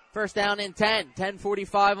 First down and 10.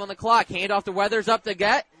 10:45 on the clock. Hand off to Weathers up the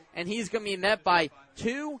gut, and he's going to be met by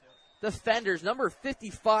 2 defenders. Number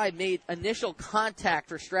 55 made initial contact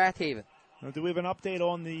for Strath Haven. Now, do we have an update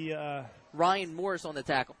on the Ryan Morris on the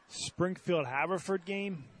tackle? Springfield-Haverford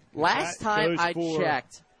game? Last time I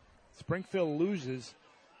checked, Springfield loses.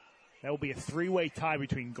 That will be a 3-way tie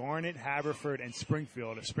between Garnet, Haverford, and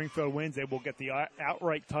Springfield. If Springfield wins, they will get the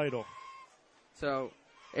outright title. So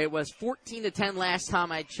it was 14-10 last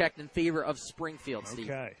time I checked in favor of Springfield, Steve.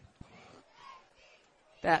 Okay.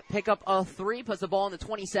 That pickup of 3 puts the ball on the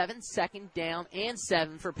 27. Second down and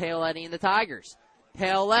 7 for Paoletti and the Tigers.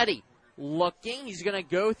 Paoletti looking. He's going to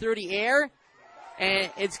go through the air, and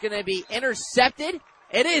it's going to be intercepted.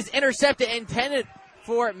 It is intercepted, intended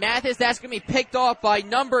for Mathis. That's going to be picked off by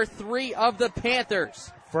number 3 of the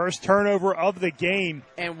Panthers. First turnover of the game.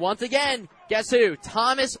 And once again, guess who?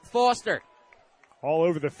 Thomas Foster. All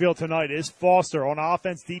over the field tonight is Foster on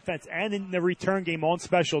offense, defense, and in the return game on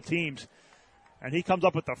special teams. And he comes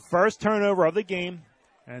up with the first turnover of the game.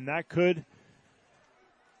 And that could,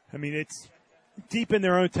 it's deep in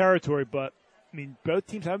their own territory, but both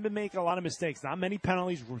teams haven't been making a lot of mistakes. Not many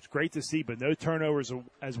penalties, which was great to see, but no turnovers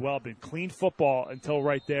as well. Been clean football until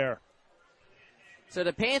right there. So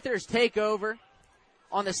the Panthers take over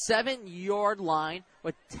on the 7-yard line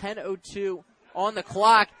with 10:02 on the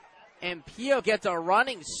clock. And Pio gets a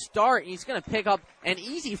running start, and he's going to pick up an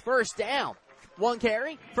easy first down. One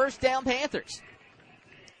carry, first down Panthers.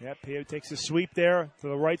 Yeah, Pio takes a sweep there to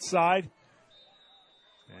the right side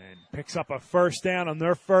and picks up a first down on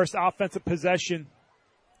their first offensive possession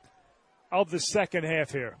of the second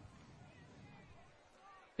half here.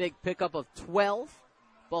 Big pickup of 12.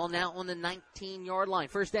 Ball now on the 19-yard line.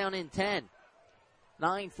 First down and 10.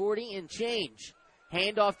 9:40 and change.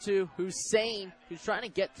 Handoff to Hussein, who's trying to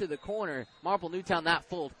get to the corner. Marple Newtown not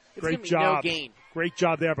fooled. It's going to be no gain. Great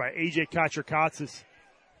job there by A.J. Kachakatsis.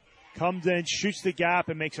 Comes in, shoots the gap,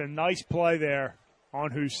 and makes a nice play there on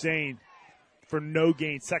Hussein for no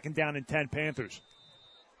gain. Second down and 10 Panthers.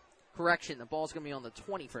 Correction, the ball's going to be on the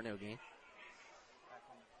 20 for no gain.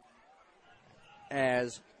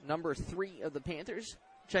 As number 3 of the Panthers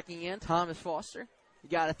checking in, Thomas Foster. You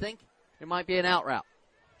got to think it might be an out route.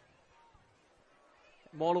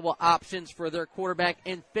 Multiple options for their quarterback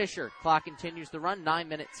in Fisher. Clock continues to run. 9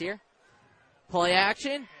 minutes here. Play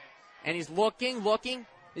action. And he's looking.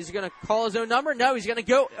 Is he going to call his own number? No, he's going to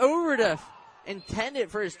go over to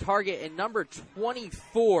intended for his target in number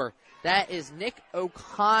 24. That is Nick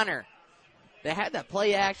O'Connor. They had that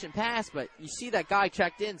play action pass, but you see that guy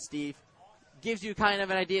checked in, Steve. Gives you kind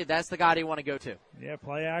of an idea that's the guy they want to go to. Yeah,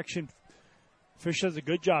 play action. Fish does a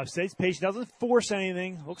good job. Stays patient. Doesn't force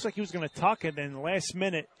anything. Looks like he was going to tuck it. Then last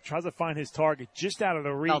minute tries to find his target just out of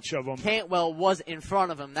the reach of him. Cantwell was in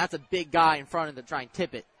front of him. That's a big guy in front of him to try and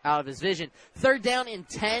tip it out of his vision. Third down and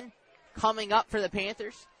 10 coming up for the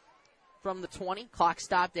Panthers from the 20. Clock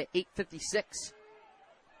stopped at 8:56.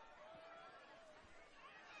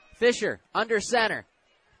 Fisher under center.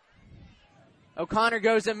 O'Connor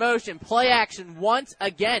goes in motion. Play action once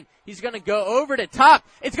again. He's going to go over the top.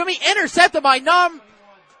 It's going to be intercepted by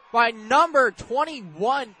number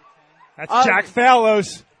 21. That's Jack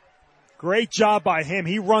Fallows. Great job by him.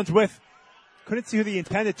 He runs with, couldn't see who the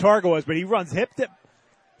intended target was, but he runs hip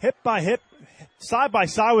by hip, side by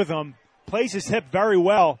side with him, plays his hip very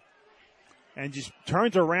well, and just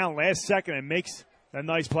turns around last second and makes a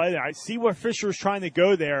nice play there. I see where Fisher was trying to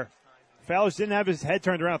go there. Fallows didn't have his head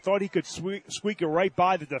turned around. Thought he could squeak it right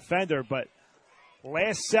by the defender, but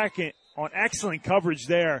last second on excellent coverage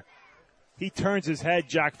there, he turns his head,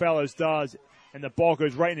 Jack Fallows does, and the ball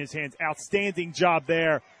goes right in his hands. Outstanding job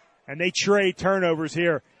there, and they trade turnovers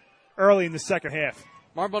here early in the second half.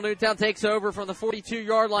 Marple Newtown takes over from the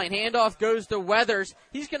 42-yard line. Handoff goes to Weathers.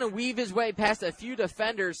 He's going to weave his way past a few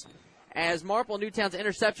defenders as Marple Newtown's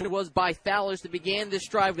interception was by Fallows to begin this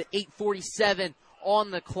drive with 8:47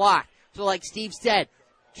 on the clock. So like Steve said,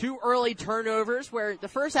 2 early turnovers where the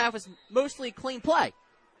first half was mostly clean play.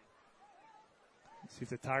 Let's see if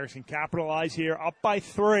the Tigers can capitalize here. Up by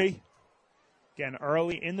 3. Again,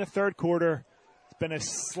 early in the third quarter. It's been a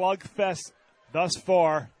slugfest thus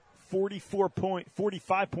far. 45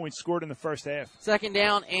 points scored in the first half. Second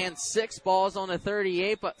down and 6. Balls on the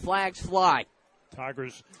 38, but flags fly.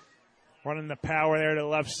 Tigers running the power there to the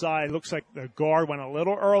left side. Looks like the guard went a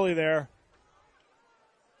little early there.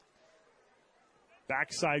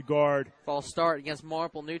 Backside guard. False start against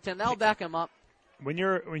Marple Newtown. That'll back him up. When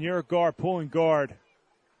you're a guard, pulling guard,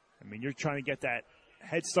 I mean, you're trying to get that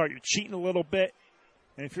head start. You're cheating a little bit.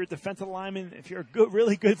 And if you're a defensive lineman, if you're a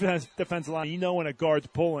really good defensive lineman, you know when a guard's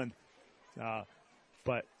pulling.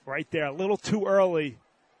 But right there, a little too early,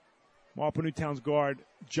 Marple Newtown's guard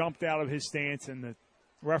jumped out of his stance, and the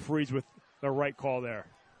referees with the right call there.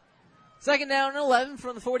 Second down and 11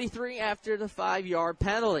 from the 43 after the 5-yard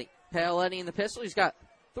penalty. Paoletti in the pistol. He's got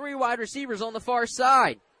 3 wide receivers on the far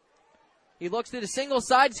side. He looks to the single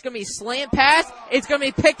side. It's going to be a slant pass. It's going to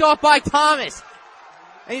be picked off by Thomas.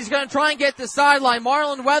 And he's going to try and get the sideline.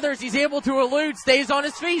 Marlon Weathers, he's able to elude, stays on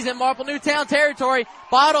his feet. He's in Marple Newtown territory.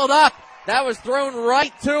 Bottled up. That was thrown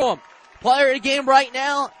right to him. Player of the game right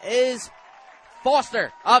now is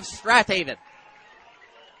Foster of Strathaven.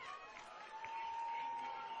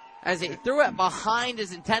 As he threw it behind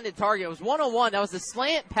his intended target. It was 1-on-1. That was the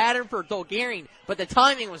slant pattern for Dolgarian, but the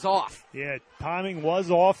timing was off. Yeah, timing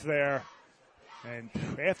was off there. And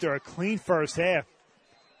after a clean first half,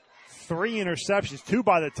 3 interceptions, 2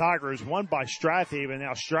 by the Tigers, 1 by Strathaven.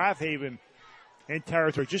 Now Strathaven in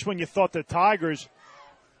territory. Just when you thought the Tigers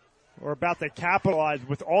were about to capitalize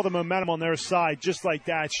with all the momentum on their side, just like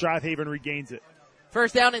that, Strathaven regains it.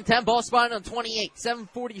 First down and 10, ball spotted on 28,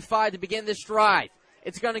 7:45 to begin this drive.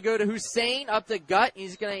 It's going to go to Hussein up the gut.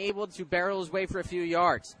 He's going to be able to barrel his way for a few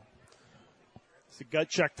yards. It's a gut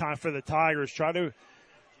check time for the Tigers. Try to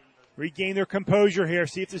regain their composure here.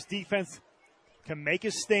 See if this defense can make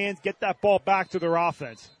a stand, get that ball back to their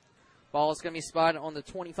offense. Ball is going to be spotted on the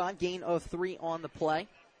 25. Gain of 3 on the play.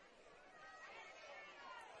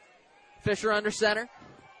 Fisher under center.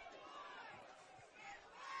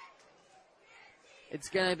 It's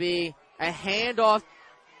going to be a handoff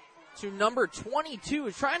to number 22.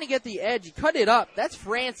 He's trying to get the edge. He cut it up. That's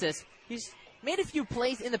Francis. He's made a few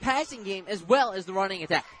plays in the passing game as well as the running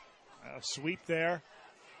attack. A sweep there.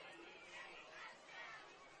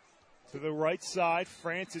 To the right side.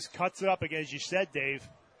 Francis cuts it up again, as you said, Dave.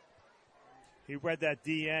 He read that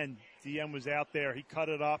DN. DN was out there. He cut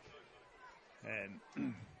it up.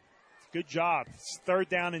 And good job. It's 3rd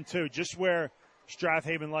down and 2, just where Strath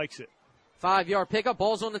Haven likes it. 5-yard pickup.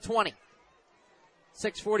 Ball's on the 20.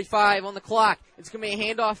 6:45 on the clock. It's going to be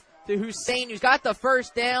a handoff to Hussein, who's got the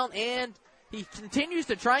first down, and he continues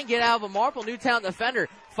to try and get out of a Marple Newtown defender.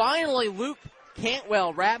 Finally, Luke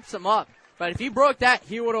Cantwell wraps him up. But if he broke that,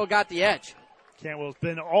 he would have got the edge. Cantwell's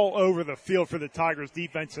been all over the field for the Tigers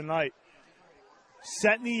defense tonight.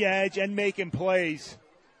 Setting the edge and making plays.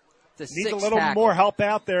 Needs a little more help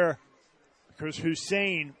out there because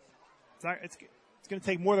Hussein, it's going to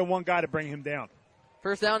take more than one guy to bring him down.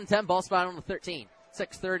 1st down and 10, ball spot on the 13.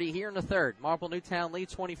 6:30 here in the 3rd. Marple Newtown lead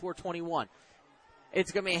 24-21.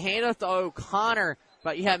 It's going to be a handoff to O'Connor,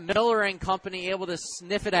 but you have Miller and company able to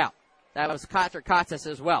sniff it out. That was Katsas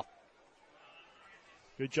as well.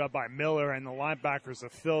 Good job by Miller and the linebackers to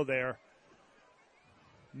fill there.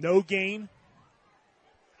 No gain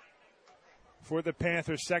for the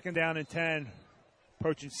Panthers. 2nd down and 10.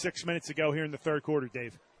 Approaching 6 minutes ago here in the 3rd quarter,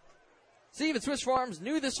 Dave. Steve at Swiss Farms,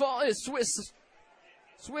 new this fall is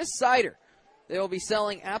Swiss cider. They will be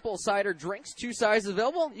selling apple cider drinks, 2 sizes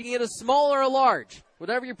available. You can get a small or a large,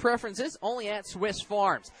 whatever your preference is, only at Swiss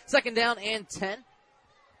Farms. 2nd down and 10.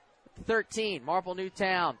 13, Marple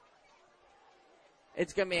Newtown.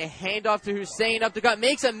 It's going to be a handoff to Hussein up the gut.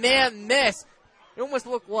 Makes a man miss. It almost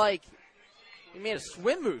looked like he made a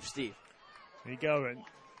swim move, Steve. There you go. And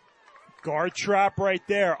guard trap right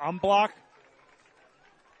there. Unblocked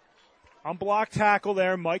tackle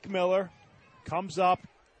there. Mike Miller comes up.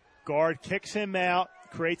 Guard kicks him out.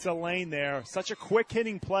 Creates a lane there. Such a quick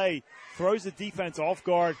hitting play. Throws the defense off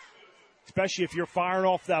guard, especially if you're firing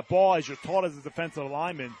off that ball as you're taught as a defensive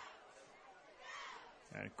lineman.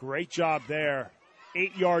 And great job there.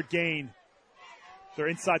 8-yard gain. They're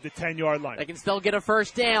inside the 10-yard line. They can still get a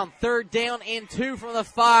 1st down. 3rd down and 2 from the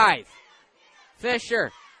 5.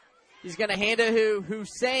 Fisher. He's going to hand it to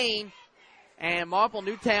Hussein. And Marple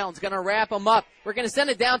Newtown's going to wrap him up. We're going to send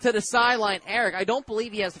it down to the sideline. Eric, I don't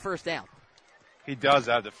believe he has the 1st down. He does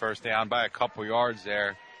have the 1st down by a couple yards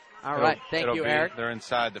there. All right. Thank you, Eric. They're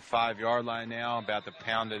inside the 5-yard line now, about to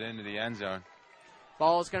pound it into the end zone.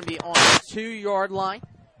 Ball is going to be on the 2-yard line.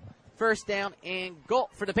 1st down and goal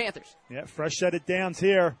for the Panthers. Yeah, fresh set of downs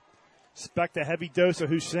here. Expect a heavy dose of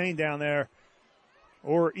Hussein down there.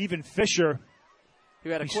 Or even Fisher. Who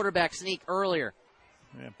had a quarterback sneak earlier.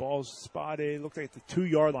 Yeah, ball's spotted. Looked like at the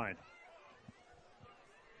 2-yard line.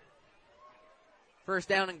 1st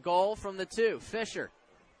down and goal from the 2. Fisher.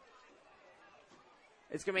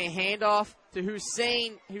 It's going to be a handoff to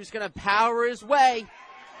Hussein, who's going to power his way.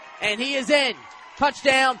 And he is in.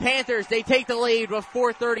 Touchdown, Panthers. They take the lead with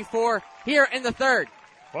 4:34 here in the 3rd.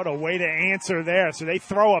 What a way to answer there. So they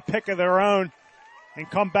throw a pick of their own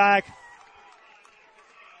and come back.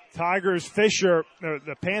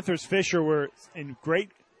 The Panthers Fisher were in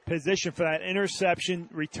great position for that interception,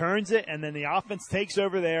 returns it, and then the offense takes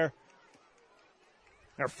over there.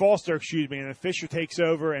 Or Foster, and then Fisher takes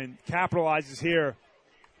over and capitalizes here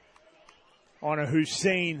on a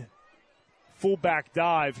Hussein fullback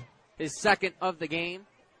dive. His 2nd of the game.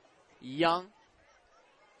 Young.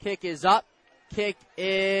 Kick is up. Kick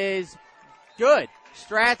is good.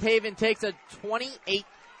 Strath Haven takes a 28-24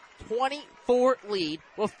 lead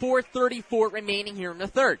with 4:34 remaining here in the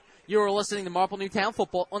 3rd. You are listening to Marple Newtown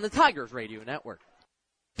Football on the Tigers Radio Network.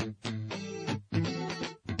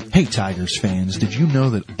 Hey Tigers fans, did you know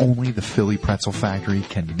that only the Philly Pretzel Factory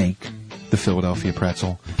can make the Philadelphia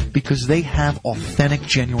pretzel? Because they have authentic,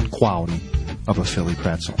 genuine quality of a Philly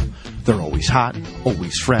pretzel. They're always hot,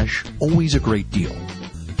 always fresh, always a great deal.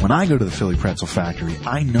 When I go to the Philly Pretzel Factory,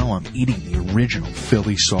 I know I'm eating the original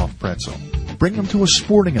Philly soft pretzel. Bring them to a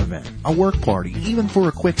sporting event, a work party, even for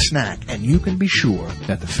a quick snack, and you can be sure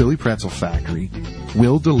that the Philly Pretzel Factory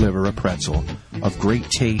will deliver a pretzel of great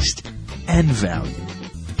taste and value.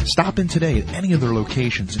 Stop in today at any of their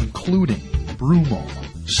locations, including Broomall,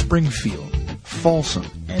 Springfield, Folsom,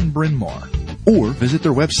 and Bryn Mawr. Or visit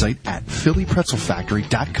their website at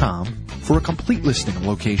phillypretzelfactory.com for a complete listing of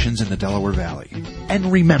locations in the Delaware Valley.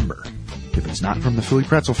 And remember, if it's not from the Philly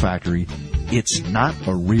Pretzel Factory, it's not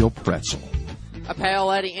a real pretzel. A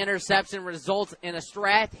Paoletti interception results in a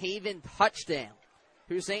Strath Haven touchdown.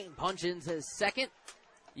 Hussein punches his second.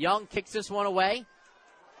 Young kicks this one away.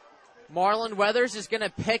 Marlon Weathers is going to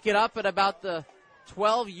pick it up at about the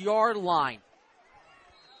 12-yard line.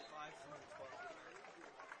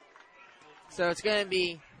 So it's going to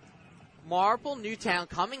be Marple, Newtown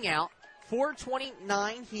coming out.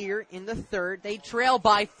 4:29 here in the third. They trail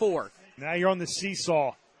by 4. Now you're on the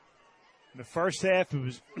seesaw. In the first half, it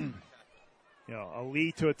was a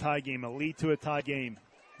lead to a tie game, a lead to a tie game.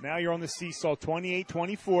 Now you're on the seesaw,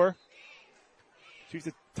 28-24. See if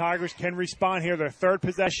the Tigers can respond here. Their third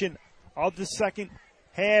possession of the second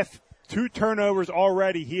half. 2 turnovers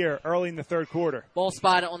already here early in the third quarter. Ball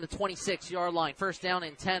spotted on the 26-yard line. First down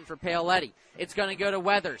and 10 for Paoletti. It's going to go to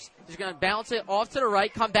Weathers. He's going to bounce it off to the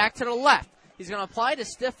right, come back to the left. He's going to apply the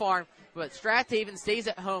stiff arm, but Strath Haven stays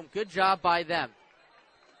at home. Good job by them.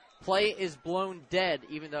 Play is blown dead,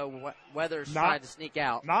 even though Weathers tried to sneak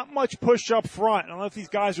out. Not much push up front. I don't know if these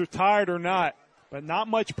guys are tired or not, but not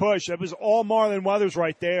much push. That was all Marlon Weathers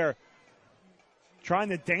right there. Trying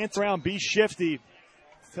to dance around, be shifty.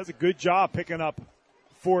 Does a good job picking up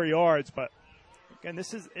 4 yards, but again,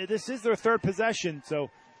 this is their third possession, so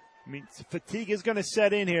fatigue is going to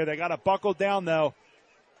set in here. They got to buckle down though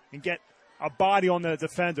and get a body on the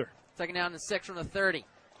defender. Second down and 6 from the 30.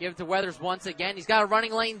 Give it to Weathers once again. He's got a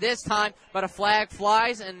running lane this time, but a flag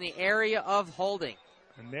flies in the area of holding.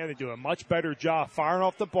 And there they do a much better job firing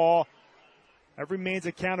off the ball. Every man's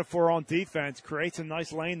accounted for on defense. Creates a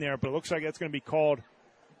nice lane there, but it looks like that's going to be called.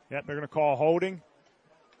 Yep, they're going to call holding.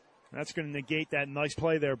 That's going to negate that nice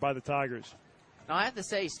play there by the Tigers. Now, I have to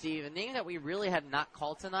say, Steve, a name that we really have not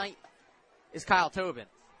called tonight is Kyle Tobin.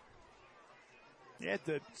 Yeah,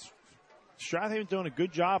 Strath Haven's doing a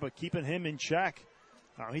good job of keeping him in check.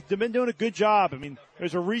 He's been doing a good job.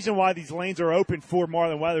 There's a reason why these lanes are open for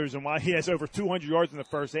Marlon Weathers and why he has over 200 yards in the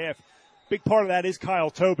first half. Big part of that is Kyle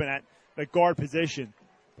Tobin at the guard position.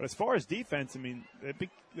 But as far as defense,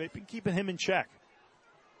 they've been keeping him in check.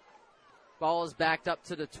 Ball is backed up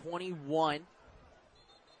to the 21.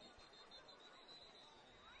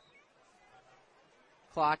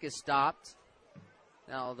 Clock is stopped.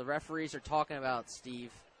 Now, the referees are talking about,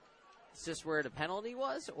 Steve, is this where the penalty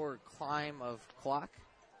was or climb of clock?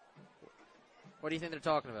 What do you think they're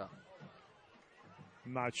talking about?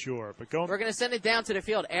 I'm not sure. But we're going to send it down to the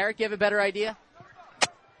field. Eric, you have a better idea?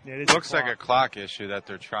 Yeah, it looks like a clock issue that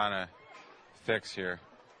they're trying to fix here.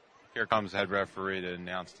 Here comes the head referee to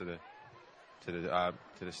announce to the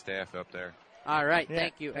staff up there. All right,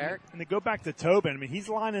 thank you, Eric. And to go back to Tobin, he's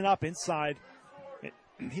lining up inside.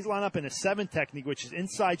 He's lining up in a 7 technique, which is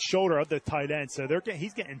inside shoulder of the tight end. So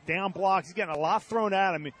he's getting down blocks. He's getting a lot thrown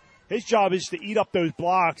at him. His job is to eat up those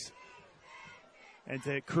blocks and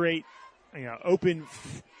to create, open,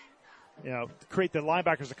 create the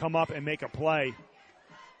linebackers to come up and make a play.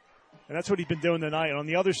 And that's what he's been doing tonight. And on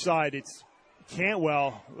the other side, it's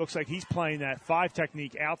Cantwell. Looks like he's playing that 5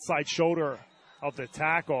 technique outside shoulder of the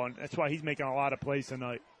tackle, and that's why he's making a lot of plays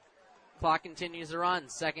tonight. Clock continues to run.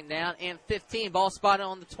 Second down and 15. Ball spotted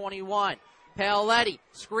on the 21. Paoletti,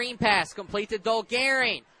 screen pass, complete to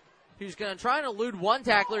Dolgarian, who's going to try and elude one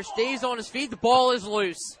tackler, stays on his feet. The ball is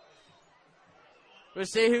loose. We'll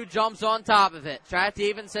see who jumps on top of it. Strath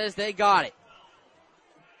Haven says they got it.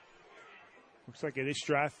 Looks like it is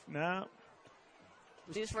Strath now.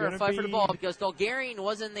 He's for a fight for the ball because Dolgarian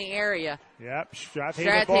was in the area. Yep, Strath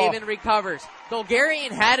Haven recovers.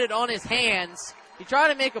 Dolgarian had it on his hands. He tried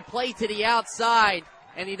to make a play to the outside,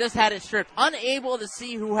 and he just had it stripped. Unable to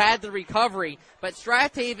see who had the recovery, but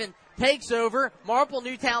Strath Haven takes over. Marple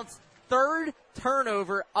Newtown's third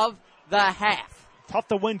turnover of the half. Tough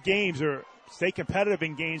to win games or stay competitive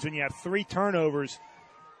in games when you have 3 turnovers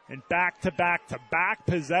and back-to-back-to-back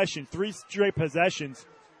possession, 3 straight possessions.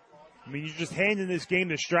 You're just handing this game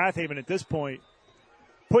to Strath Haven at this point,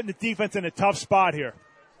 putting the defense in a tough spot here.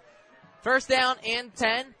 First down and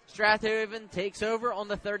 10. Strath Haven takes over on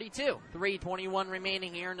the 32. 3:21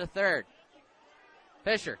 remaining here in the third.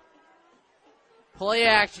 Fisher. Play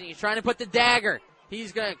action. He's trying to put the dagger.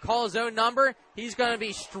 He's going to call his own number. He's going to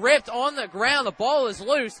be stripped on the ground. The ball is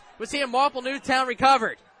loose. We're seeing Marple Newtown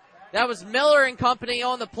recovered. That was Miller and company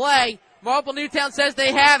on the play. Marple Newtown says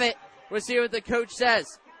they have it. We'll see what the coach says.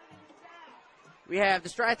 We have the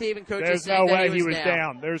Strath Haven coach There's saying no way that he was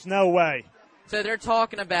down. There's no way. So they're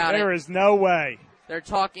talking about it. There is no way. They're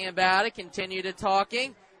talking about it. Continue to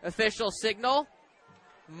talking. Official signal.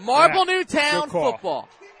 Marple Newtown football.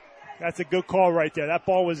 That's a good call right there. That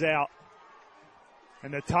ball was out.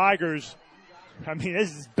 And the Tigers, I mean, this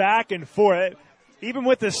is back and forth. Even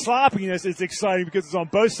with the sloppiness, it's exciting because it's on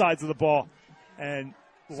both sides of the ball. And,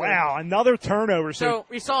 wow, another turnover. So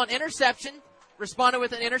we saw an interception, responded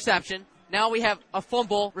with an interception. Now we have a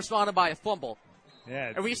fumble, responded by a fumble.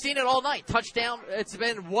 Yeah, and we've seen it all night. Touchdown, it's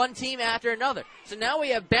been one team after another. So now we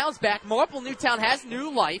have bounce back. Marple Newtown has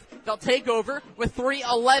new life. They'll take over with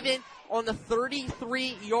 3:11 on the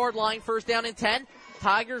 33-yard line, first down and 10.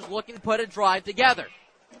 Tigers looking to put a drive together.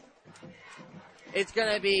 It's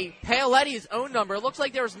going to be Paoletti's own number. It looks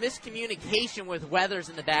like there was miscommunication with Weathers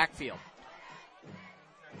in the backfield.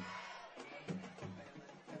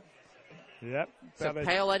 Yep. So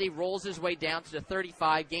Paoletti rolls his way down to the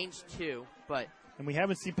 35, gains 2, and we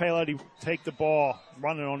haven't seen Paoletti take the ball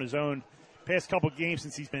running on his own past couple games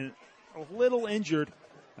since he's been a little injured.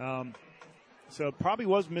 So it probably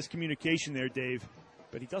was miscommunication there, Dave.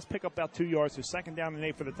 But he does pick up about 2 yards, so second down and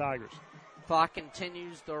 8 for the Tigers. Clock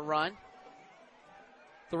continues to run.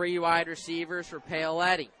 3 wide receivers for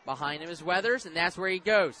Paoletti. Behind him is Weathers, and that's where he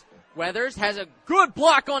goes. Weathers has a good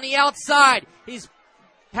block on the outside. He's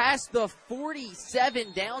past the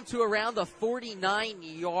 47 down to around the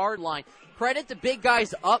 49-yard line. Credit the big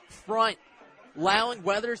guys up front, allowing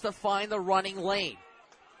Weathers to find the running lane.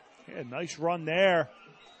 Yeah, nice run there.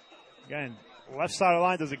 Again, left side of the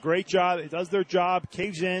line does a great job. It does their job,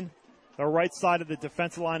 caves in. The right side of the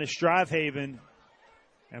defensive line is Strathaven.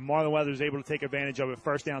 And Marlon Weathers able to take advantage of it.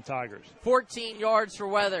 First down, Tigers. 14 yards for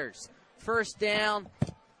Weathers. First down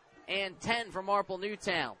and 10 for Marple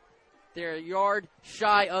Newtown. They're a yard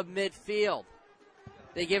shy of midfield.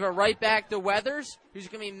 They give it right back to Weathers, who's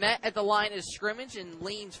going to be met at the line of scrimmage and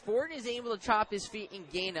leans forward, is able to chop his feet and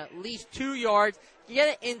gain at least 2 yards, get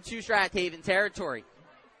it into Strathaven territory.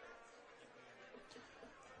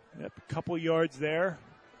 Yep, a couple yards there.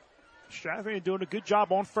 Strathaven doing a good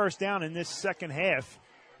job on first down in this second half.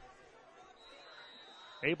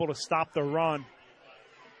 Able to stop the run.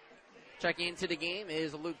 Checking into the game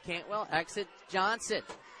is Luke Cantwell, exit Johnson.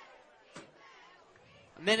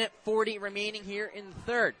 1:40 remaining here in the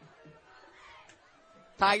third.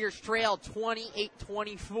 Tigers trail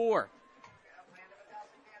 28-24.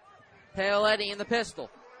 Paoletti in the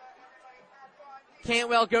pistol.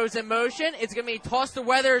 Cantwell goes in motion. It's going to be tossed to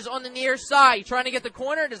Weathers on the near side. Trying to get the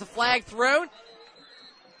corner. There's a flag thrown.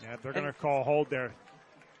 Yeah, they're going to call a hold there.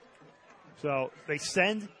 So they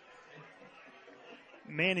send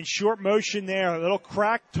man in short motion there. A little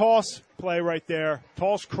crack toss play right there.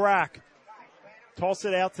 Toss crack. Toss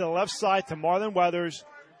it out to the left side to Marlon Weathers.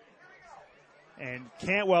 And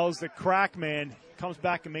Cantwell is the crack man. Comes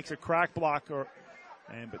back and makes a crack block. But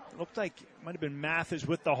it looked like it might have been Mathis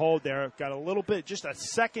with the hold there. Got a little bit, just a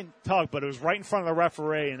second tug, but it was right in front of the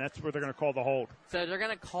referee, and that's where they're going to call the hold. So they're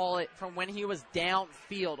going to call it from when he was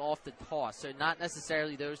downfield off the toss. So not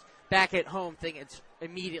necessarily those back at home think it's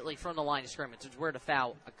immediately from the line of scrimmage. It's where the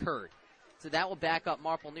foul occurred. So that will back up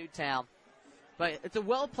Marple Newtown. But it's a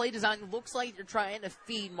well-played design. It looks like they're trying to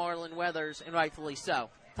feed Marlon Weathers, and rightfully so,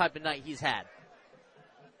 type of night he's had.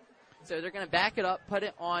 So they're going to back it up, put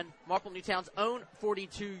it on Marple Newtown's own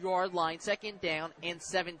 42-yard line, second down and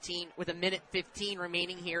 17 with 1:15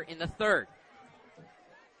 remaining here in the third.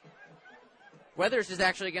 Weathers is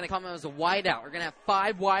actually going to come as a wideout. We're going to have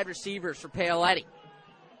 5 wide receivers for Paoletti.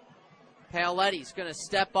 Paoletti's going to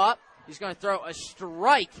step up. He's going to throw a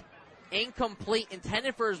strike. Incomplete,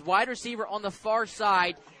 intended for his wide receiver on the far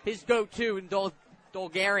side, his go-to in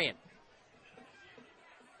Dolgarian.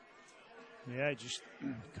 Yeah, just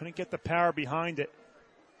couldn't get the power behind it.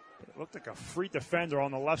 It looked like a free defender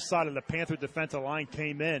on the left side of the Panther defensive line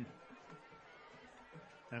came in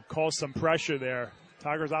and caused some pressure there.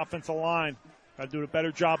 Tigers offensive line got to do a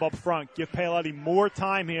better job up front. Give Paoletti more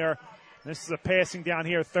time here. This is a passing down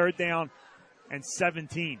here, third down and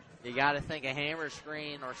 17. You got to think a hammer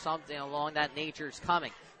screen or something along that nature is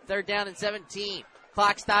coming. Third down and 17.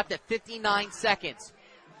 Clock stopped at 59 seconds.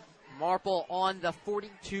 Marple on the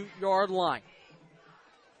 42-yard line.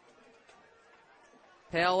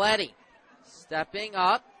 Paoletti stepping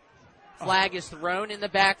up. Flag is thrown in the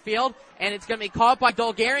backfield, and it's going to be caught by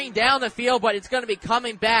Dolgarian down the field, but it's going to be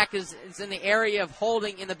coming back as it's in the area of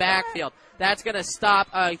holding in the backfield. That's going to stop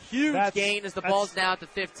a huge gain as the ball's now at the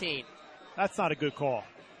 15. That's not a good call.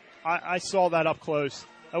 I saw that up close.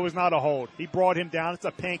 That was not a hold. He brought him down. It's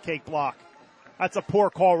a pancake block. That's a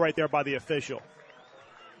poor call right there by the official.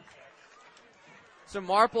 So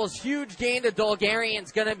Marple's huge gain to Dolgarian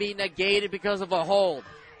is going to be negated because of a hold.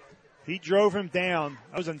 He drove him down.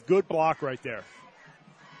 That was a good block right there.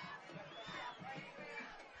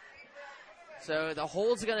 So the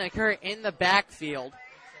hold's going to occur in the backfield.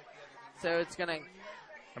 So it's going to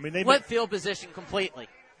I mean, they flip field position completely.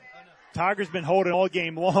 Tigers been holding all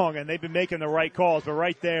game long, and they've been making the right calls. But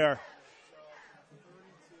right there,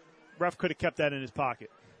 ref could have kept that in his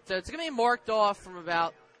pocket. So it's going to be marked off from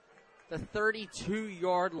about the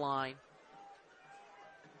 32-yard line.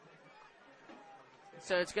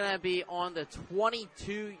 So it's going to be on the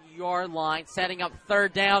 22-yard line, setting up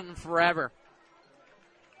third down and forever.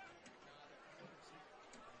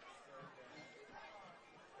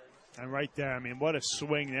 And right there, I mean, what a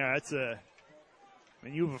swing there.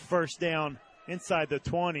 You have a first down inside the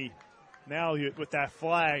 20. Now with that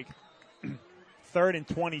flag, 3rd and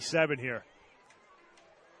 27 here.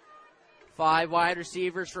 5 wide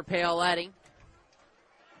receivers for Paoletti,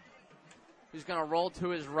 who's going to roll to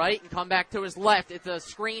his right and come back to his left. It's a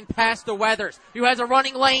screen pass to Weathers, who has a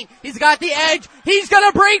running lane. He's got the edge. He's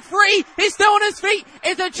going to break free. He's still on his feet.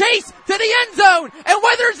 It's a chase to the end zone, and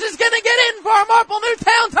Weathers is going to get in for a Marple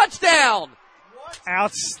Newtown touchdown.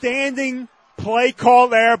 Outstanding play call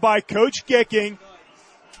there by Coach Gicking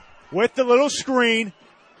with the little screen.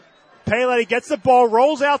 Paoletti gets the ball,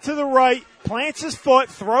 rolls out to the right, plants his foot,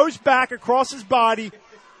 throws back across his body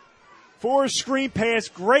for a screen pass.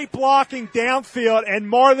 Great blocking downfield,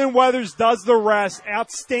 and Marlon Weathers does the rest.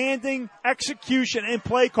 Outstanding execution and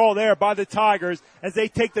play call there by the Tigers as they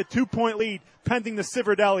take the 2-point lead pending the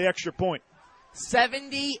Civerdelli extra point.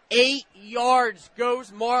 78 yards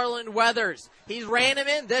goes Marlon Weathers. He's ran him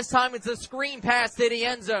in. This time it's a screen pass to the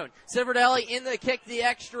end zone. Civerdelli in to kick the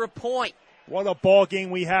extra point. What a ball game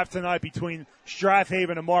we have tonight between Strath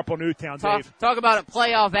Haven and Marple Newtown, Dave. Talk about a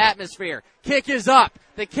playoff atmosphere. Kick is up.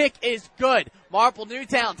 The kick is good. Marple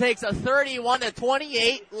Newtown takes a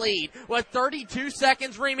 31-28 lead with 32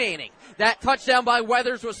 seconds remaining. That touchdown by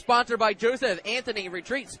Weathers was sponsored by Joseph Anthony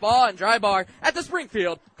Retreat Spa and Dry Bar at the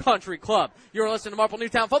Springfield Country Club. You're listening to Marple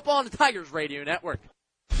Newtown Football on the Tigers Radio Network.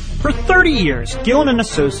 For 30 years, Gillen &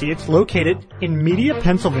 Associates, located in Media,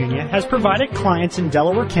 Pennsylvania, has provided clients in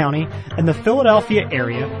Delaware County and the Philadelphia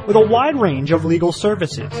area with a wide range of legal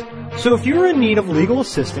services. So if you're in need of legal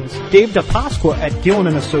assistance, Dave DePasqua at Gillen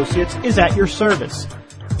 & Associates is at your service.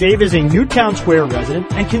 Dave is a Newtown Square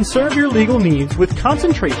resident and can serve your legal needs with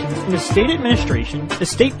concentrations in estate administration,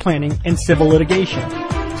 estate planning, and civil litigation.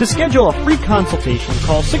 To schedule a free consultation,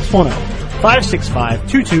 call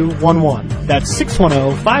 610-565-2211. That's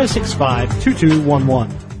 610-565-2211.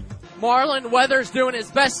 Marlon Weathers doing his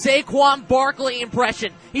best Saquon Barkley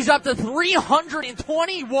impression. He's up to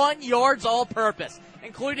 321 yards all-purpose,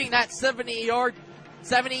 including that 78-yard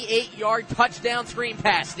touchdown screen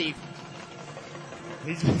pass, Steve.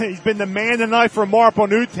 He's been the man tonight for Marple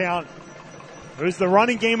Newtown. It was the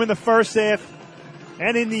running game in the first half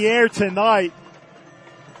and in the air tonight.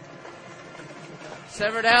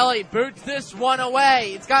 Civerdelli boots this one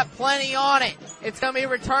away. It's got plenty on it. It's going to be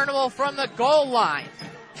returnable from the goal line.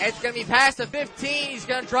 It's going to be past the 15. He's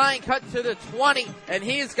going to try and cut to the 20, and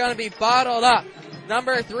he's going to be bottled up.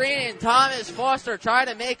 Number 3 and Thomas Foster trying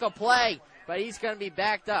to make a play, but he's going to be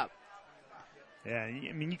backed up. Yeah,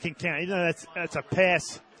 I mean, you can count. Even though that's a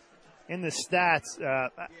pass in the stats,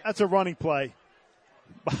 that's a running play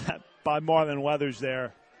by Marlon Weathers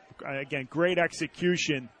there. Again, great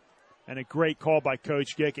execution and a great call by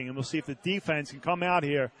Coach Gicking. And we'll see if the defense can come out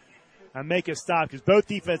here and make a stop, because both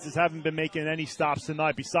defenses haven't been making any stops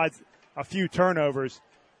tonight besides a few turnovers.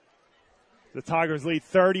 The Tigers lead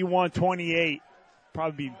 31-28.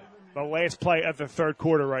 Probably the last play of the third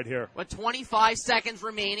quarter right here. With 25 seconds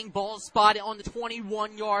remaining, ball spotted on the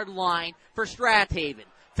 21-yard line for Strath Haven.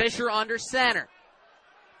 Fisher under center.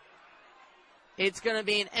 It's going to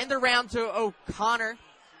be an end around to O'Connor.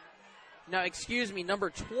 No, excuse me, number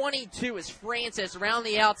 22 is Francis around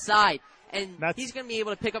the outside. And he's going to be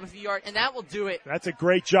able to pick up a few yards, and that will do it. That's a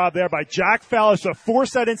great job there by Jack Fellows to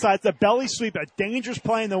force that inside. It's a belly sweep, a dangerous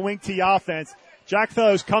play in the wing T offense. Jack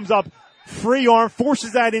Fellows comes up, free arm,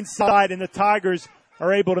 forces that inside, and the Tigers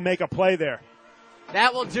are able to make a play there.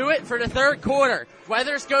 That will do it for the third quarter.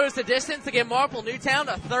 Weathers goes the distance to give Marple Newtown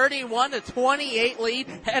a 31-28 lead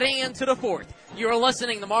heading into the fourth. You are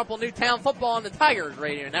listening to Marple Newtown Football on the Tigers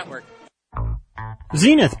Radio Network.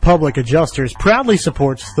 Zenith Public Adjusters proudly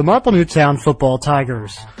supports the Marple Newtown Football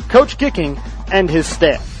Tigers. Coach Gicking and his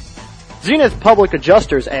staff. Zenith Public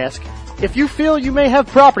Adjusters ask, if you feel you may have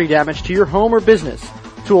property damage to your home or business,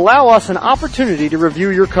 to allow us an opportunity to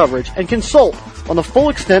review your coverage and consult on the full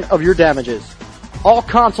extent of your damages. All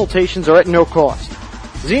consultations are at no cost.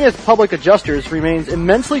 Zenith Public Adjusters remains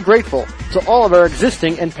immensely grateful to all of our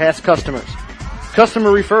existing and past customers.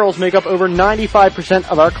 Customer referrals make up over 95%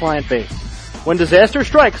 of our client base. When disaster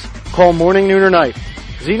strikes, call morning, noon, or night.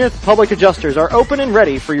 Zenith Public Adjusters are open and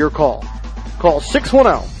ready for your call. Call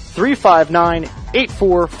 610-359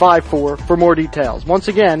 610-359-8454 for more details. Once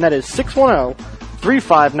again, that is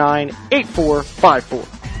 610-359-8454.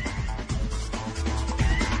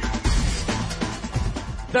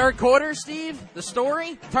 Third quarter, Steve, the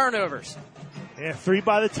story, turnovers. Yeah, 3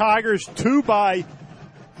 by the Tigers, 2 by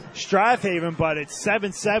Strathaven, but it's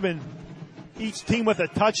 7-7. Each team with a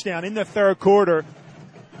touchdown in the third quarter,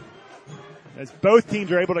 as both teams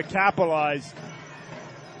are able to capitalize.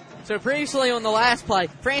 So previously on the last play,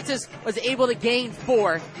 Francis was able to gain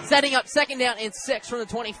 4, setting up second down and 6 from the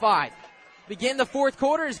 25. Begin the fourth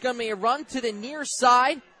quarter is going to be a run to the near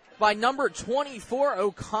side by number 24,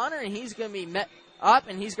 O'Connor, and he's going to be met up,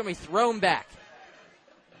 and he's going to be thrown back.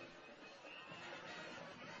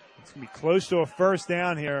 It's going to be close to a first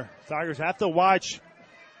down here. Tigers have to watch.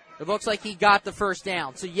 It looks like he got the first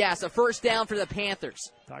down. So, yes, a first down for the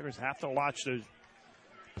Panthers. Tigers have to watch those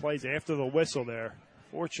plays after the whistle there.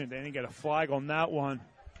 Fortunate they didn't get a flag on that one.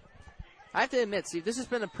 I have to admit, Steve, this has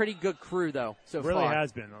been a pretty good crew, though, so far. It really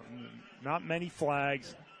has been. Not many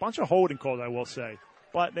flags. Bunch of holding calls, I will say.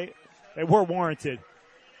 But they were warranted.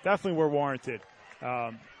 Definitely were warranted.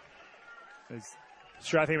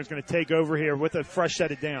 Strathaven's going to take over here with a fresh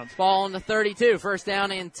set of downs. Ball on the 32, first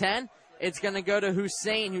down and 10. It's going to go to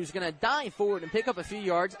Hussein, who's going to dive forward and pick up a few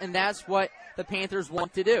yards, and that's what the Panthers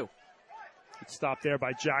want to do. Good stop there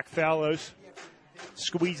by Jack Fallows.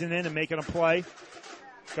 Squeezing in and making a play.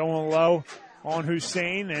 Going low on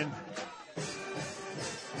Hussein.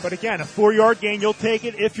 But again, a 4-yard gain, you'll take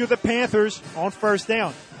it if you're the Panthers on first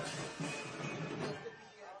down.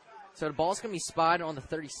 So the ball's going to be spotted on the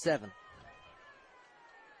 37.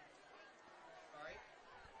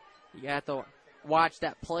 You have to watch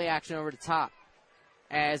that play action over the top,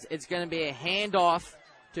 as it's going to be a handoff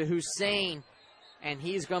to Hussein, and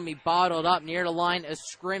he's going to be bottled up near the line of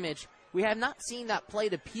scrimmage. We have not seen that play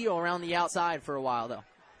to peel around the outside for a while, though.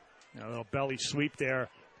 A little belly sweep there.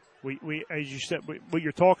 We as you said, what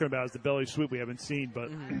you're talking about is the belly sweep we haven't seen,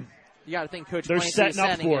 but you got to think Coach they're Clancy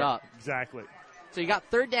setting it up up. Exactly. So you got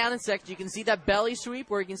third down and 6. You can see that belly sweep,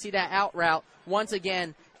 where you can see that out route once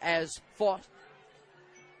again as Foster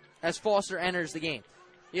enters the game.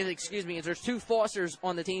 Excuse me, there's 2 Fosters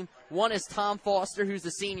on the team. One is Tom Foster, who's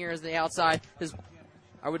the senior, is the outside.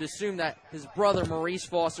 I would assume that his brother, Maurice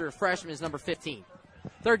Foster, a freshman, is number 15.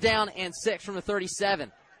 Third down and 6 from the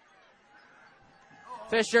 37.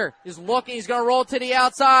 Fisher is looking. He's going to roll to the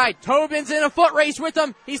outside. Tobin's in a foot race with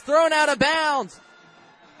him. He's thrown out of bounds.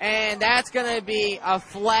 And that's going to be a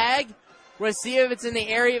flag. We'll see if it's in the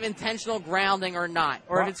area of intentional grounding or not,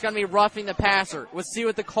 or if it's going to be roughing the passer. We'll see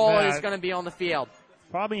what the call is going to be on the field.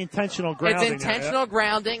 Probably intentional grounding. It's intentional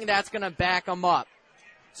grounding. That's going to back them up.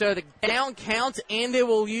 So the down counts, and they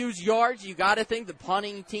will use yards. You got to think the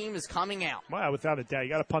punting team is coming out. Well, without a doubt, you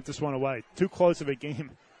got to punt this one away. Too close of a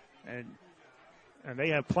game, and they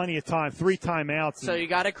have plenty of time. 3 timeouts. So you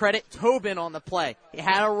got to credit Tobin on the play. He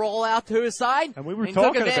had a roll out to his side, and we were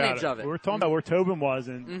talking took advantage about it. of it. We were talking about where Tobin was,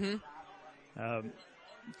 and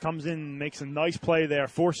comes in, makes a nice play there,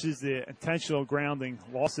 forces the intentional grounding,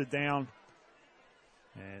 lost it down,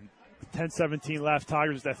 and 10-17 left.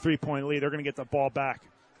 Tigers that 3-point lead. They're going to get the ball back.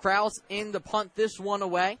 Krause in to punt this one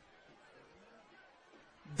away.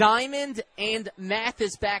 Diamond and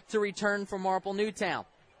Mathis back to return from Marple Newtown.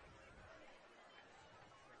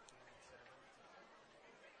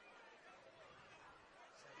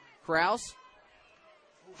 Krause.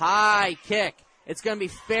 High kick. It's going to be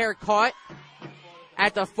fair caught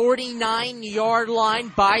at the 49-yard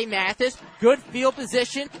line by Mathis. Good field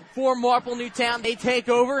position for Marple Newtown. They take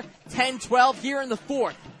over 10-12 here in the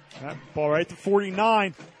fourth. That ball right to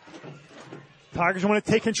 49. Tigers want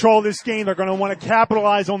to take control of this game. They're going to want to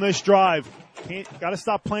capitalize on this drive. Got to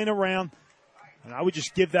stop playing around. And I would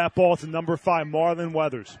just give that ball to number 5, Marlon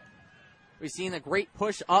Weathers. We've seen a great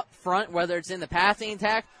push up front, whether it's in the passing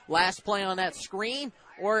attack, last play on that screen,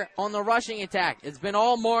 or on the rushing attack. It's been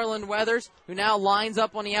all Marlon Weathers, who now lines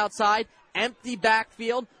up on the outside. Empty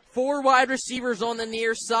backfield. 4 wide receivers on the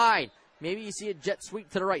near side. Maybe you see a jet sweep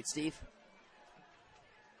to the right, Steve.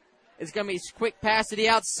 It's going to be a quick pass to the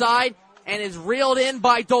outside, and is reeled in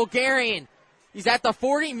by Dolgarian. He's at the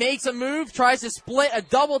 40, makes a move, tries to split a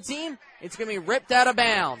double team. It's going to be ripped out of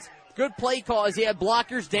bounds. Good play call as he had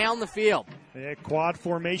blockers down the field. Yeah, quad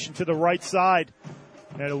formation to the right side.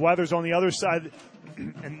 And Weathers on the other side.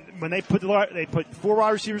 And when they put 4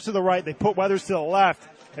 wide receivers to the right, they put Weathers to the left.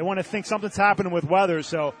 They want to think something's happening with Weathers,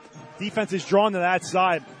 so defense is drawn to that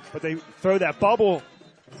side. But they throw that bubble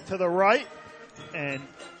to the right, and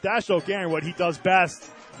Dash Dolgarian, what he does best,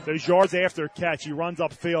 those yards after catch, he runs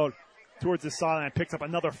upfield, towards the sideline and picks up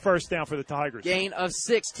another first down for the Tigers. Gain of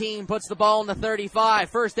 16 puts the ball on the 35.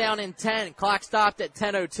 First down and 10. Clock stopped at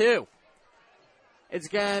 10:02. It's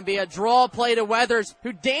going to be a draw play to Weathers,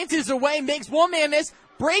 who dances away, makes one man miss,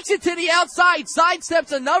 breaks it to the outside,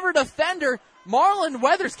 sidesteps another defender. Marlon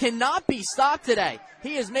Weathers cannot be stopped today.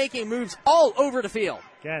 He is making moves all over the field.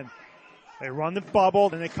 Again, they run the bubble,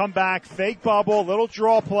 then they come back, fake bubble, little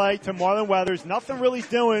draw play to Marlon Weathers. Nothing really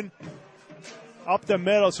doing up the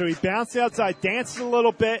middle, so he bounces outside, dances a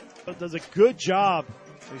little bit, but does a good job.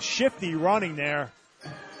 He's shifty running there.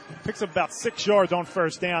 Picks up about 6 yards on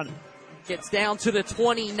first down. Gets down to the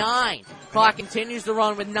 29. Clock continues to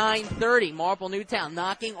run with 9:30. Marple Newtown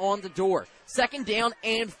knocking on the door. Second down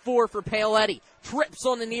and 4 for Paoletti. Trips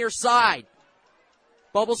on the near side.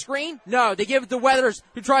 Bubble screen? No, they give it to Weathers,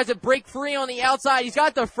 who tries to break free on the outside. He's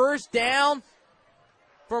got the first down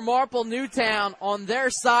for Marple Newtown on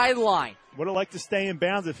their sideline. Would have liked to stay in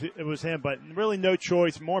bounds if it was him, but really no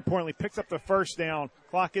choice. More importantly, picks up the first down.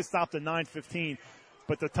 Clock is stopped at 9:15.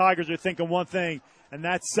 But the Tigers are thinking one thing, and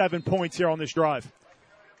that's 7 points here on this drive.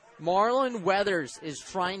 Marlon Weathers is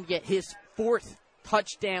trying to get his 4th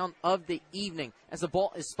touchdown of the evening as the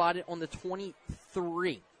ball is spotted on the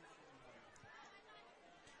 23.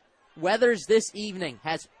 Weathers this evening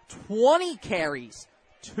has 20 carries,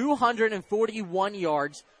 241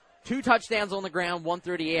 yards, 2 touchdowns on the ground, 1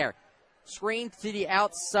 through the air. Screen to the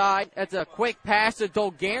outside. That's a quick pass to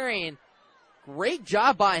Dolgarian. Great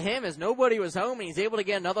job by him as nobody was home, and he's able to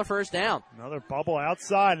get another first down. Another bubble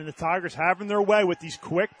outside, and the Tigers having their way with these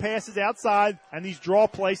quick passes outside and these draw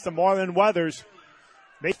plays to Marlon Weathers.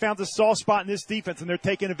 They found a soft spot in this defense, and they're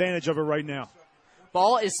taking advantage of it right now.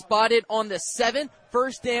 Ball is spotted on the 7,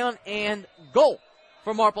 first down and goal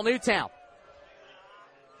for Marple Newtown.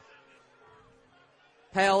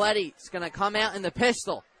 Paoletti's going to come out in the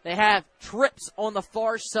pistol. They have Trips on the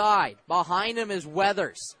far side. Behind him is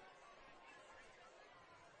Weathers.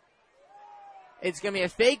 It's going to be a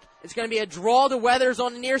fake. It's going to be a draw to Weathers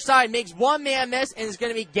on the near side. Makes one man miss, and it's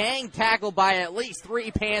going to be gang tackled by at least 3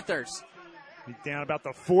 Panthers. He's down about the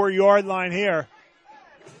 4-yard line here.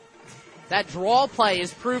 That draw play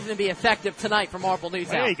is proven to be effective tonight for Marple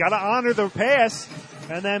Newtown. Hey, you got to honor the pass,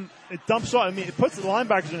 and then it dumps off. I mean, it puts the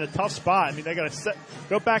linebackers in a tough spot. I mean, they got to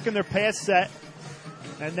go back in their pass set,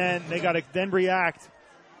 and then they got to then react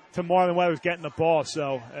to Marlon Weathers getting the ball.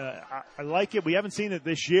 So I like it. We haven't seen it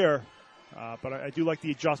this year. But I do like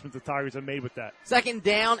the adjustment the Tigers have made with that. Second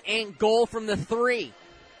down and goal from the 3.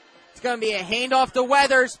 It's going to be a handoff to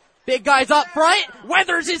Weathers. Big guys up front.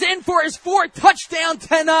 Weathers is in for his 4th touchdown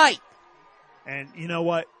tonight. And you know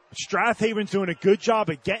what? Strathaven's doing a good job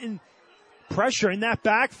of getting pressure in that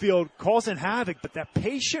backfield, causing havoc. But that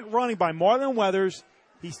patient running by Marlon Weathers,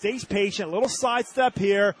 he stays patient. Little sidestep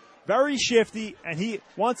here. Very shifty. And he,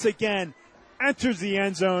 once again, enters the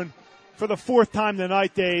end zone for the 4th time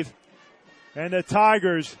tonight, Dave. And the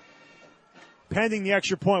Tigers, pending the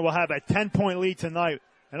extra point, will have a 10-point lead tonight,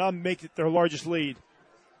 and I'll make it their largest lead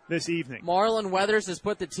this evening. Marlon Weathers has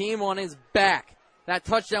put the team on his back. That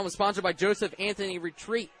touchdown was sponsored by Joseph Anthony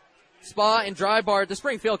Retreat Spa and Dry Bar at the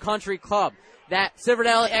Springfield Country Club. That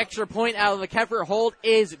Silverdale extra point out of the Keffer hold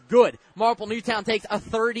is good. Marple Newtown takes a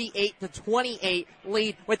 38-28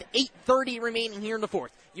 lead with 8:30 remaining here in the 4th.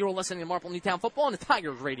 You are listening to Marple Newtown Football on the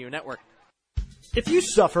Tigers Radio Network. If you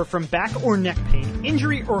suffer from back or neck pain,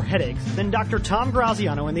 injury, or headaches, then Dr. Tom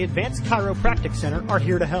Graziano and the Advanced Chiropractic Center are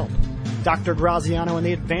here to help. Dr. Graziano and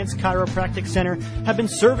the Advanced Chiropractic Center have been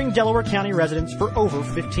serving Delaware County residents for over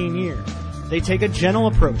 15 years. They take a gentle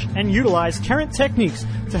approach and utilize current techniques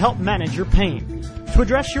to help manage your pain. To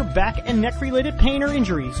address your back and neck-related pain or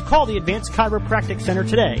injuries, call the Advanced Chiropractic Center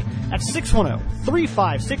today at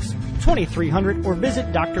 610-356-2300 or visit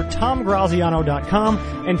drtomgraziano.com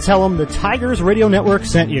and tell them the Tigers Radio Network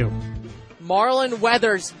sent you. Marlon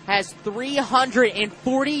Weathers has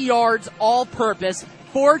 340 yards all-purpose,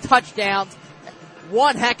 4 touchdowns.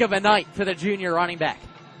 One heck of a night for the junior running back.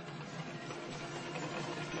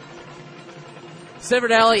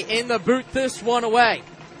 Civerdelli in the boot this one away.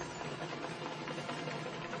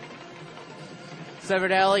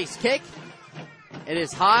 Civerdelli's kick. It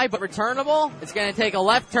is high but returnable. It's going to take a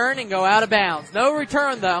left turn and go out of bounds. No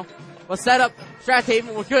return, though. We'll set up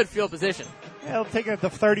Strathaven with good field position. Yeah, he'll take it at the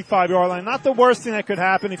 35-yard line. Not the worst thing that could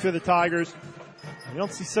happen if you're the Tigers. You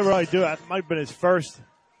don't see Civerdelli do it. That might have been his first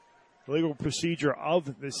legal procedure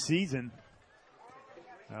of the season.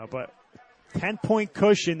 But 10-point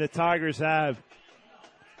cushion the Tigers have.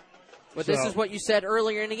 But this is what you said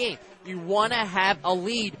earlier in the game. You want to have a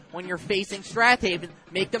lead when you're facing Strathaven.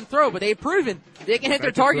 Make them throw, but they've proven they can hit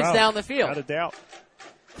their targets down the field. Without a doubt.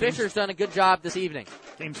 Fisher's done a good job this evening.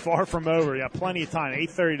 Game's far from over. You got plenty of time.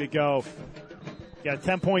 8:30 to go. You got a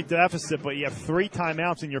 10-point deficit, but you have 3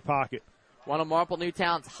 timeouts in your pocket. One of Marple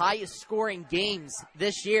Newtown's highest scoring games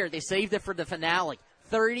this year. They saved it for the finale.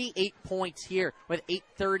 38 points here with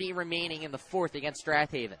 8:30 remaining in the fourth against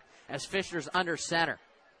Strathaven. As Fisher's under center.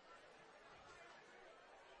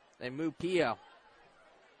 They move Pio.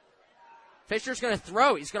 Fisher's going to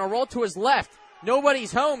throw. He's going to roll to his left.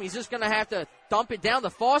 Nobody's home. He's just going to have to dump it down to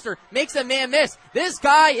Foster. Makes a man miss. This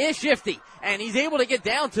guy is shifty. And he's able to get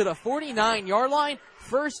down to the 49-yard line.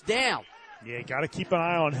 First down. Yeah, got to keep an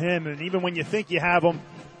eye on him. And even when you think you have him,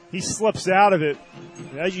 he slips out of it.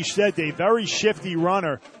 As you said, Dave, very shifty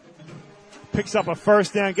runner. Picks up a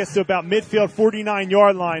first down, gets to about midfield,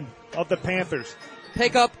 49-yard line of the Panthers.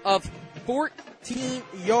 Pickup of 14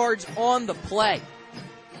 yards on the play.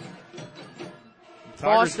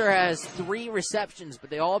 Foster has 3 receptions, but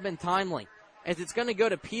they all have been timely. As it's going to go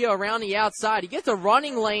to Pio around the outside. He gets a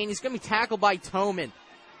running lane. He's going to be tackled by Tobin.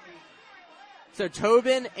 So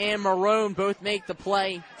Tobin and Marone both make the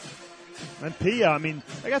play. And Pio, I mean,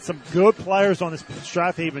 they got some good players on this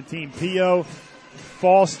Strathaven team. Pio,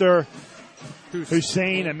 Foster,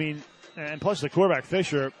 Hussein, I mean, and plus the quarterback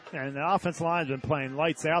Fisher. And the offensive line has been playing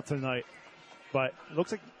lights out tonight. But it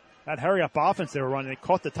looks like that hurry-up offense they were running, they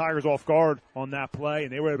caught the Tigers off guard on that play,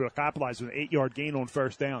 and they were able to capitalize with an 8-yard gain on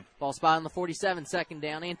first down. Ball spot on the 47, second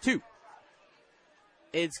down and 2.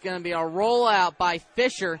 It's going to be a rollout by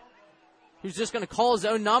Fisher, who's just going to call his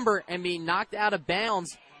own number and be knocked out of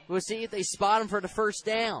bounds. We'll see if they spot him for the first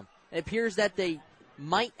down. It appears that they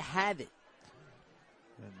might have it.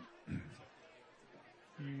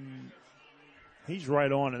 He's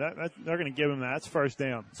right on it. They're going to give him that. That's first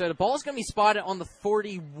down. So the ball's going to be spotted on the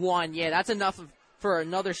 41. Yeah, that's enough for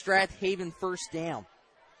another Strathaven first down.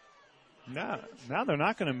 No, now they're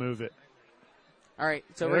not going to move it. All right,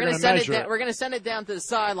 so we're going to send it down. We're going to send it down to the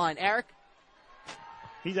sideline. Eric?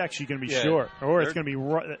 He's actually going to be short, or it's going to be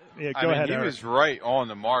right. Yeah, go ahead, He Eric. was right on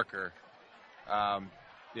the marker.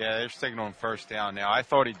 They're signaling first down now. I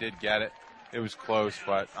thought he did get it. It was close,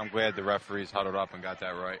 but I'm glad the referees huddled up and got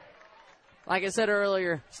that right. Like I said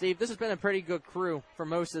earlier, Steve, this has been a pretty good crew for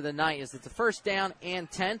most of the night. It's a first down and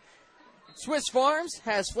 10. Swiss Farms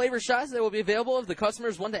has flavor shots that will be available if the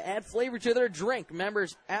customers want to add flavor to their drink.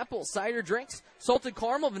 Members, apple cider drinks, salted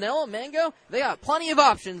caramel, vanilla, mango. They got plenty of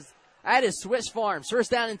options. That is Swiss Farms. First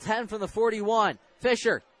down and 10 from the 41.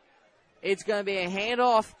 Fisher. It's going to be a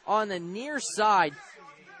handoff on the near side.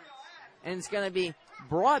 And it's going to be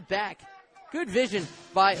brought back. Good vision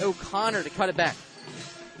by O'Connor to cut it back.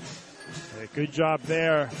 Yeah, good job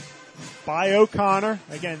there by O'Connor.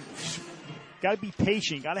 Again, got to be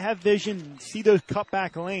patient. Got to have vision and see those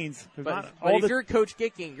cutback lanes. But if you're Coach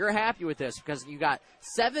Gicking, you're happy with this because you got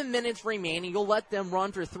 7 minutes remaining. You'll let them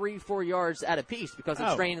run for 3-4 yards at a piece because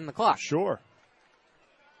it's draining the clock. Sure.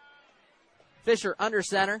 Fisher under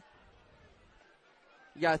center.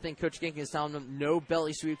 You got to think Coach Gicking is telling them no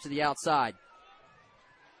belly sweep to the outside.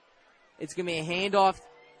 It's going to be a handoff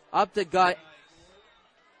up the gut.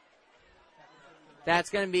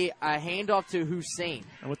 That's going to be a handoff to Hussein.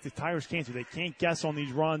 And what the Tigers can't do, they can't guess on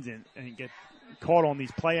these runs and get caught on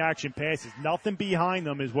these play-action passes. Nothing behind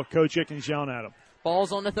them is what Coach Gicken's yelling at them.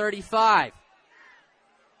 Ball's on the 35.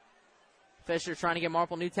 Fisher trying to get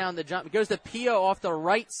Marple Newtown to jump. It goes to Pio off the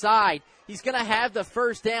right side. He's going to have the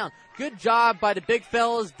first down. Good job by the big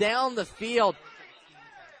fellas down the field.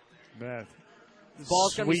 Man.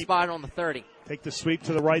 Ball's going to be spotted on the 30. Take the sweep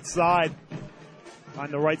to the right side. On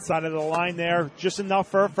the right side of the line there. Just enough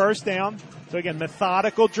for a first down. So, again,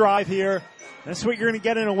 methodical drive here. That's what you're going to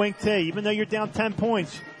get in a wing T, even though you're down 10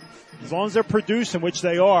 points. As long as they're producing, which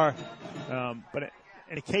they are. But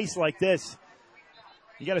in a case like this,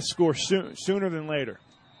 you got to score sooner than later.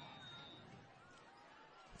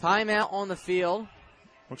 Timeout on the field.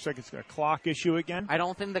 Looks like it's a clock issue again. I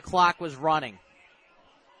don't think the clock was running.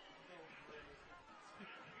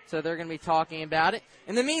 So they're going to be talking about it.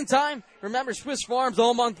 In the meantime, remember Swiss Farms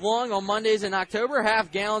all month long on Mondays in October.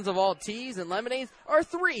 Half gallons of all teas and lemonades are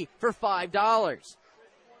 3 for $5.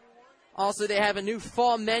 Also, they have a new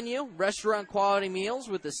fall menu, restaurant quality meals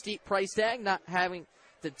with a steep price tag, not having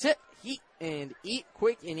to tip, heat, and eat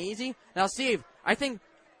quick and easy. Now, Steve, I think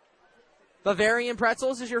Bavarian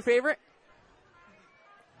pretzels is your favorite?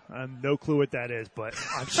 I have no clue what that is, but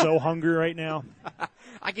I'm so hungry right now.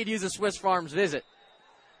 I could use a Swiss Farms visit.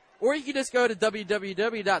 Or you can just go to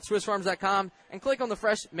www.swissfarms.com and click on the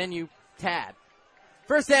fresh menu tab.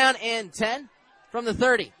 First down and 10 from the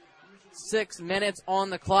 30. 6 minutes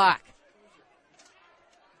on the clock.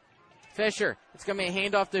 Fisher It's going to be a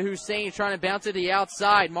handoff to Hussein trying to bounce it to the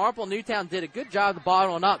outside. Marple Newtown did a good job of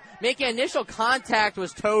bottling up. Making initial contact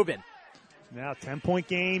was Tobin. Now 10-point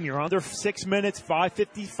game. You're under 6 minutes,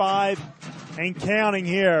 5:55 and counting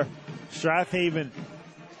here. Strathaven,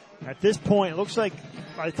 at this point, it looks like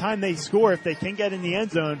by the time they score, if they can get in the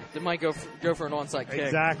end zone, they might go for an onside kick.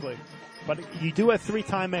 Exactly. But you do have 3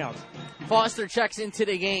 timeouts. Foster checks into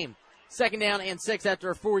the game. 2nd down and 6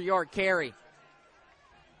 after a 4-yard carry.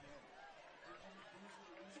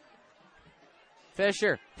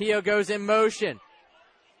 Fisher, Pio goes in motion.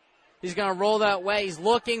 He's going to roll that way. He's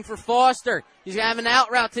looking for Foster. He's going to have an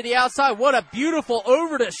out route to the outside. What a beautiful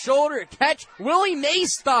over-the-shoulder catch. Willie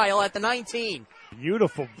Mays style at the 19.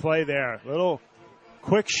 Beautiful play there. Little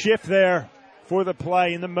quick shift there for the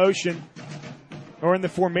play in the motion, or in the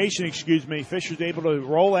formation, excuse me. Fisher's able to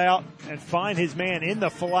roll out and find his man in the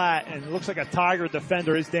flat, and it looks like a Tiger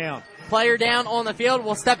defender is down. Player down on the field.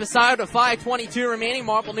 We'll step aside with 5:22 remaining.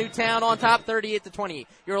 Marple Newtown on top, 38-28.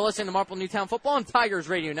 You're listening to Marple Newtown Football on Tigers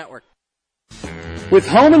Radio Network. With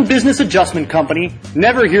Home and Business Adjustment Company,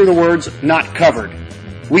 never hear the words "not covered."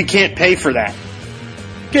 We can't pay for that.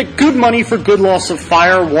 Get good money for good loss of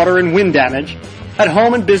fire, water, and wind damage at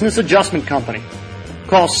Home and Business Adjustment Company.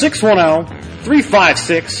 Call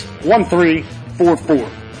 610-356-1344.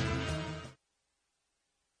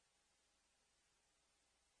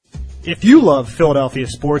 If you love Philadelphia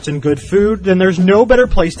sports and good food, then there's no better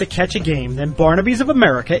place to catch a game than Barnaby's of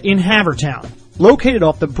America in Havertown. Located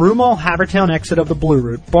off the Broomall Havertown exit of the Blue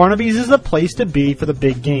Route, Barnaby's is the place to be for the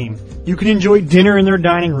big game. You can enjoy dinner in their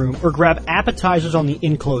dining room or grab appetizers on the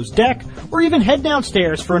enclosed deck or even head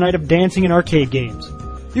downstairs for a night of dancing and arcade games.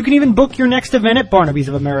 You can even book your next event at Barnaby's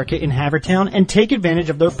of America in Havertown and take advantage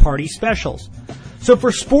of their party specials. So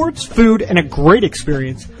for sports, food, and a great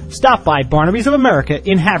experience, stop by Barnaby's of America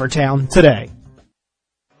in Havertown today.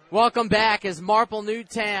 Welcome back as Marple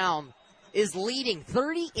Newtown is leading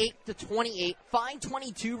 38-28,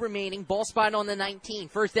 5:22 remaining, ball spot on the 19,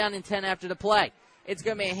 1st down and 10 after the play. It's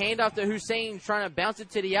going to be a handoff to Hussein trying to bounce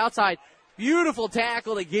it to the outside. Beautiful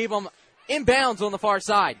tackle that gave him inbounds on the far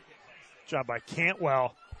side. Job by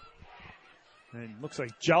Cantwell. And looks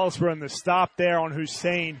like Jealous run the stop there on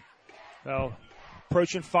Hussein. So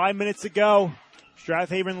approaching 5 minutes to go.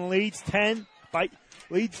 Strathaven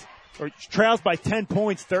trails by 10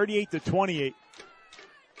 points, 38-28.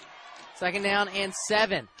 2nd down and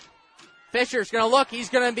 7. Fisher's going to look. He's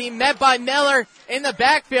going to be met by Miller in the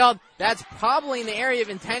backfield. That's probably in the area of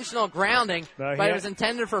intentional grounding, but it was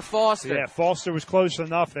intended for Foster. Yeah, Foster was close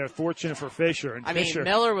enough there. Fortunate for Fisher. And Fisher,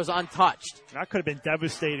 Miller was untouched. That could have been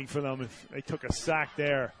devastating for them if they took a sack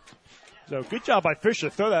there. So good job by Fisher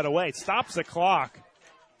to throw that away. It stops the clock.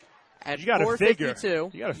 At you got to figure.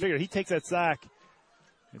 You got to figure. He takes that sack.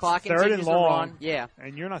 It's clock 3rd and long. Run. Yeah.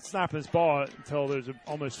 And you're not snapping this ball until there's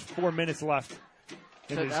almost 4 minutes left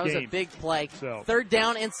in this game. That was a big play. So 3rd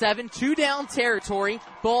down and 7, 2 down territory.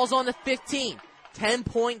 Ball's on the 15.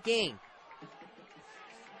 10-point game.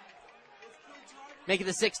 Make it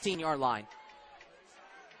the 16-yard line.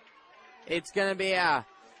 It's going to be a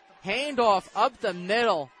handoff up the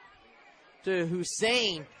middle to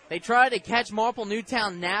Hussein. They tried to catch Marple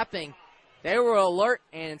Newtown napping. They were alert,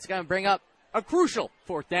 and it's going to bring up a crucial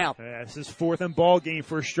 4th down. Yeah, this is 4th and ball game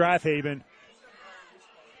for Strathaven.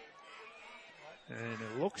 And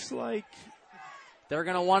it looks like they're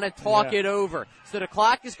going to want to talk it over. So the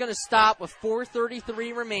clock is going to stop with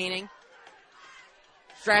 4:33 remaining.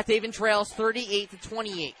 Strathaven trails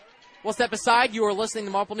 38-28. We'll step aside. You are listening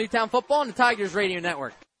to Marple Newtown Football on the Tigers Radio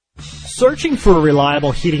Network. Searching for a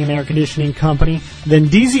reliable heating and air conditioning company? Then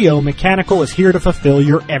DZO Mechanical is here to fulfill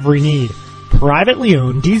your every need. Privately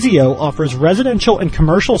owned, DZO offers residential and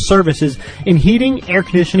commercial services in heating, air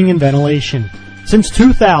conditioning, and ventilation. Since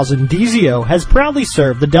 2000, DZO has proudly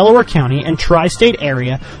served the Delaware County and tri-state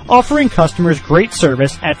area, offering customers great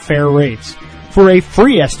service at fair rates. For a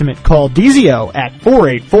free estimate, call DZO at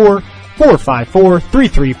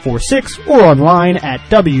 484-454-3346 or online at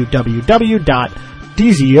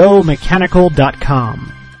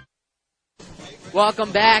www.dzomechanical.com.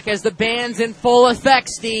 Welcome back as the band's in full effect,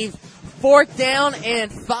 Steve. 4th down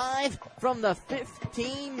and 5 from the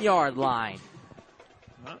 15-yard line.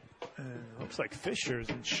 Looks like Fisher's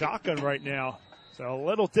in shotgun right now. So a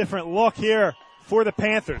little different look here for the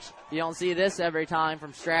Panthers. You don't see this every time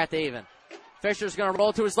from Strathaven. Fisher's going to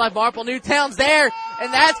roll to his left. Marple Newtown's there,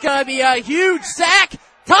 and that's going to be a huge sack.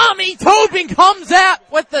 Tommy Tobin comes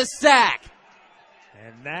out with the sack.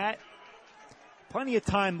 And that, plenty of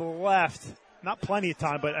time left. Not plenty of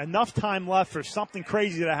time, but enough time left for something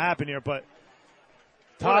crazy to happen here. But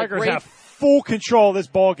Tigers have full control of this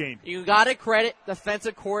ball game. You got to credit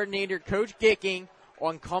defensive coordinator Coach Gicking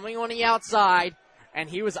on coming on the outside, and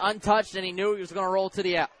he was untouched, and he knew he was going to roll to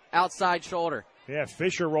the outside shoulder. Yeah,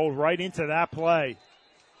 Fisher rolled right into that play.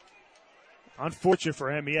 Unfortunate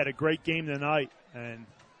for him. He had a great game tonight, and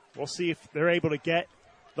we'll see if they're able to get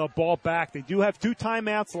the ball back. They do have 2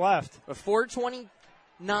 timeouts left. With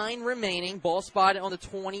 4:29 remaining, ball spotted on the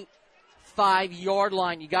 25-yard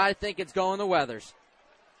line. You got to think it's going to Weathers.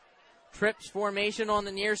 Trips formation on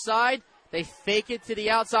the near side. They fake it to the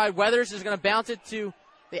outside. Weathers is going to bounce it to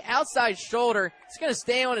the outside shoulder. He's going to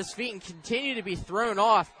stay on his feet and continue to be thrown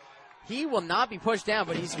off. He will not be pushed down,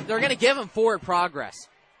 but they're going to give him forward progress.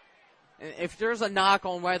 If there's a knock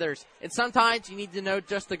on Weathers, and sometimes you need to know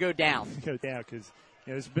just to go down. Go down, because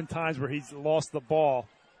there's been times where he's lost the ball.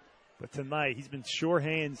 But tonight, he's been sure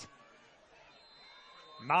hands.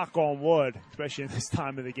 Knock on wood, especially in this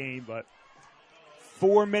time of the game. But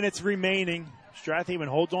 4 minutes remaining. Strathaven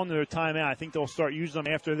holds on to their timeout. I think they'll start using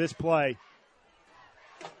them after this play.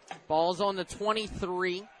 Ball's on the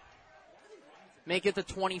 23. Make it the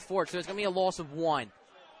 24. So it's going to be a loss of 1.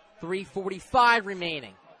 3:45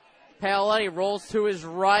 remaining. Paoletti rolls to his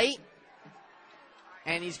right.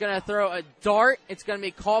 And he's going to throw a dart. It's going to be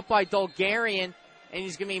caught by Dolgarian. And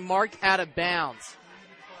he's going to be marked out of bounds.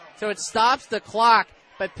 So it stops the clock,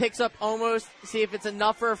 but picks up almost, see if it's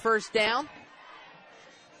enough for a first down.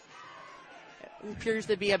 It appears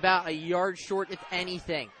to be about a yard short, if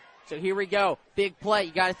anything. So here we go. Big play.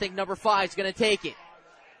 You got to think number 5 is going to take it.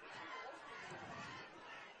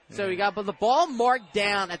 So we got the ball marked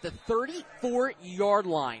down at the 34-yard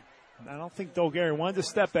line. I don't think Dolgarian wanted to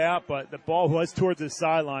step out, but the ball was towards the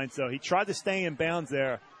sideline, so he tried to stay in bounds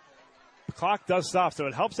there. The clock does stop, so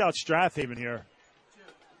it helps out Strathaven here.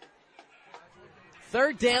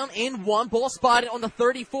 3rd down and 1. Ball spotted on the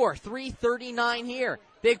 34. 3:39 here.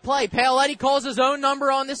 Big play. Paoletti calls his own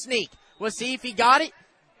number on the sneak. We'll see if he got it.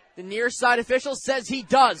 The near side official says he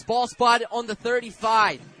does. Ball spotted on the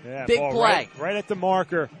 35. Yeah, big play. Right at the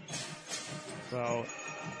marker. So,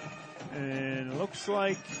 and it looks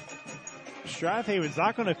like Strathaven's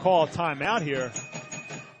not going to call a timeout here,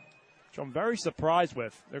 which I'm very surprised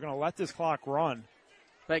with. They're going to let this clock run.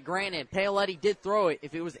 But granted, Paoletti did throw it.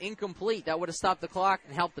 If it was incomplete, that would have stopped the clock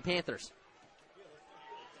and helped the Panthers.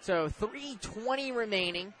 So 3:20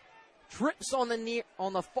 remaining. Trips on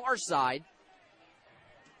the far side.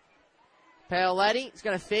 Paoletti is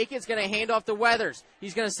going to fake it. It's going to hand off to Weathers.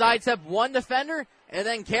 He's going to sidestep one defender and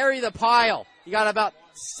then carry the pile. You got about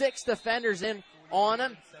 6 defenders in on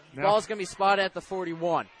him. Now, ball's going to be spotted at the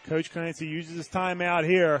 41. Coach Clancy uses his timeout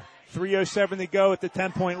here. 3:07 to go at the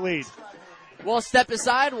 10-point lead. We'll step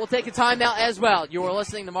aside. We'll take a timeout as well. You are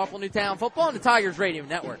listening to Marple Newtown Football on the Tigers Radio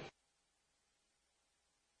Network.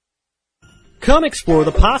 Come explore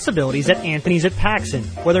the possibilities at Anthony's at Paxson.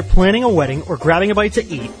 Whether planning a wedding or grabbing a bite to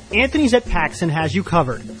eat, Anthony's at Paxson has you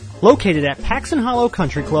covered. Located at Paxson Hollow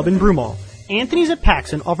Country Club in Broomall, Anthony's at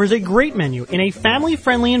Paxson offers a great menu in a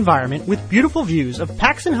family-friendly environment with beautiful views of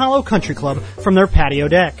Paxson Hollow Country Club from their patio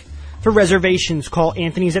deck. For reservations, call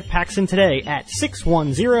Anthony's at Paxson today at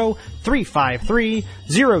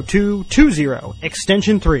 610-353-0220,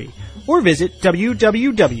 extension 3, or visit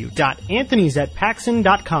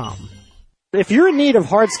www.anthonysatpaxson.com. If you're in need of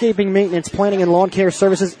hardscaping maintenance, planning, and lawn care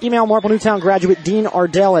services, email Marple Newtown graduate Dean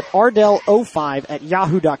Ardell at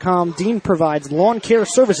ardell05@yahoo.com. Dean provides lawn care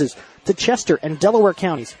services to Chester and Delaware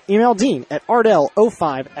counties. Email Dean at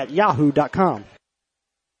ardell05@yahoo.com.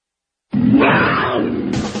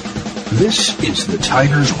 This is the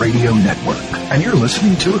Tigers Radio Network, and you're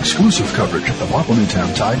listening to exclusive coverage of the Marple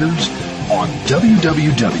Newtown Tigers on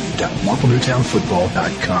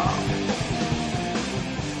www.marplenewtownfootball.com.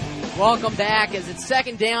 Welcome back as it's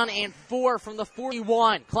 2nd down and 4 from the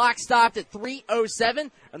 41. Clock stopped at 3:07.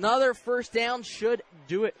 Another first down should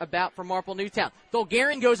do it about for Marple Newtown.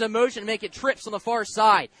 Dolgarian goes in motion to make it trips on the far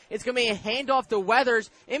side. It's going to be a handoff to Weathers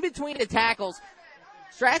in between the tackles.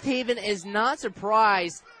 Strathaven is not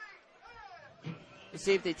surprised. Let's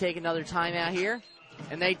see if they take another timeout here.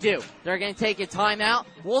 And they do. They're going to take a timeout.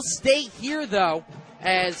 We'll stay here, though,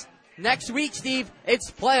 as next week, Steve, it's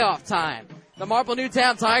playoff time. The Marple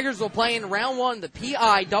Newtown Tigers will play in round 1 of the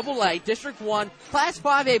PIAA District 1 Class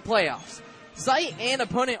 5A playoffs. Site and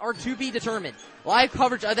opponent are to be determined. Live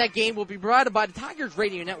coverage of that game will be provided by the Tigers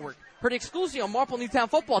Radio Network, heard exclusively on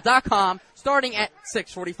MarpleNewtownFootball.com starting at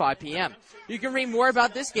 6:45 p.m. You can read more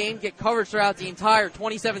about this game, get coverage throughout the entire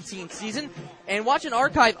 2017 season, and watch an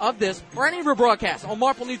archive of this or any of our broadcasts on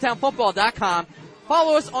MarpleNewtownFootball.com.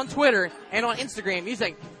 Follow us on Twitter and on Instagram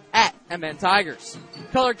using @MNTigers.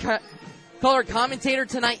 Color commentator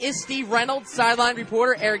tonight is Steve Reynolds, sideline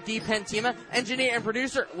reporter Eric D. Pentima, engineer and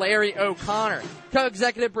producer Larry O'Connor,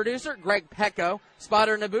 co-executive producer Greg Pecco,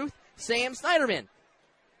 spotter in the booth Sam Snyderman.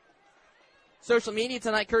 Social media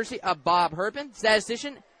tonight courtesy of Bob Herpin,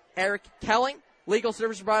 statistician Eric Kelling, legal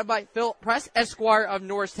service provided by Phil Press, Esquire of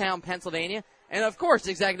Norristown, Pennsylvania, and of course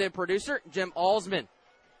executive producer Jim Alsman.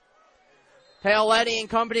 Paoletti and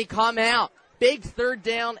company come out. Big 3rd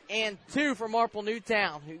down and 2 for Marple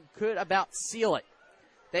Newtown, who could about seal it.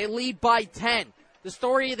 They lead by 10. The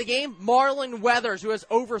story of the game, Marlon Weathers, who has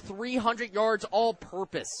over 300 yards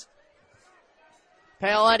all-purpose.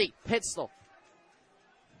 Paoletti, pistol.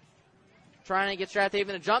 Trying to get Strath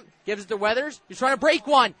to jump, gives it to Weathers. He's trying to break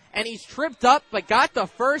one, and he's tripped up, but got the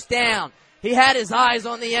first down. He had his eyes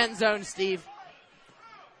on the end zone, Steve.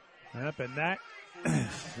 Yep, and that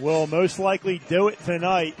will most likely do it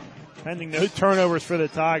tonight. Pending no turnovers for the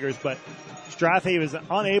Tigers, but Strathaven is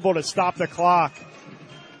unable to stop the clock.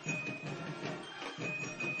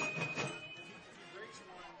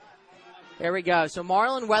 There we go. So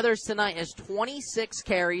Marlon Weathers tonight has 26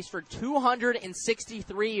 carries for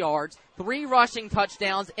 263 yards, 3 rushing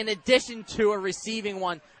touchdowns, in addition to a receiving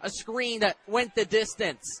one, a screen that went the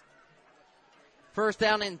distance. 1st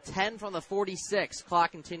down and 10 from the 46.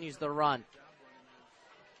 Clock continues the run.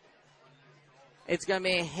 It's going to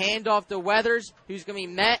be a handoff to Weathers, who's going to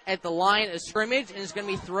be met at the line of scrimmage, and is going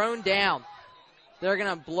to be thrown down. They're going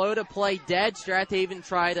to blow the play dead. Strathaven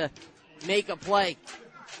try to make a play.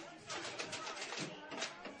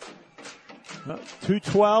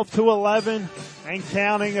 2:12, 2:11, and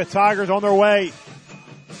counting. The Tigers on their way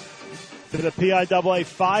to the PIAA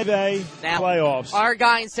 5A playoffs. Our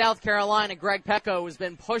guy in South Carolina, Greg Pecco, has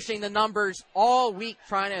been pushing the numbers all week,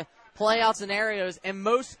 trying to play out scenarios, and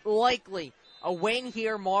most likely a win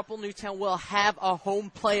here, Marple Newtown will have a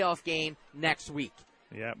home playoff game next week.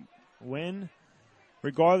 Yeah, win.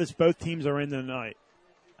 Regardless, both teams are in tonight.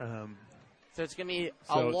 So it's going to be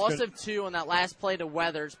a loss of 2 on that last play to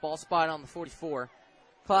Weathers. Ball spot on the 44.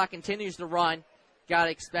 Clock continues to run. Got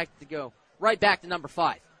to expect it to go right back to number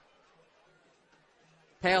 5.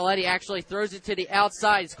 Paoletti actually throws it to the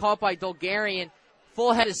outside. It's caught by Dolgarian.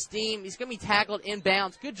 Full head of steam. He's going to be tackled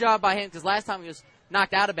inbounds. Good job by him, because last time he was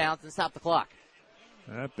knocked out of bounds and stopped the clock.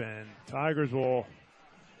 Yep, and Tigers will.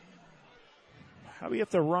 How do we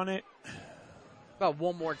have to run it? About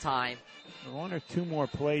one more time. 1 or 2 more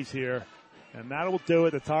plays here, and that'll do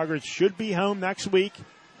it. The Tigers should be home next week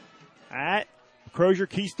at Crozier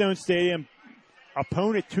Keystone Stadium.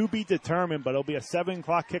 Opponent to be determined, but it'll be a 7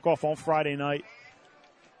 o'clock kickoff on Friday night.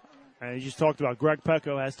 And you just talked about, Greg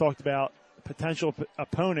Pecco has talked about potential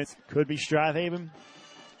opponents. Could be Strathaven,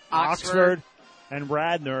 Oxford, and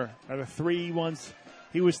Radnor are the 3 ones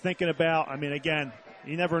he was thinking about. I mean, again,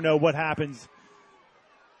 you never know what happens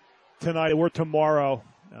tonight or tomorrow,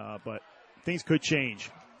 but things could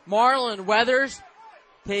change. Marlon Weathers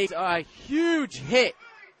takes a huge hit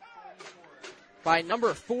by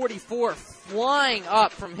number 44, flying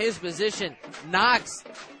up from his position, knocks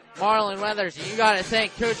Marlon Weathers. You got to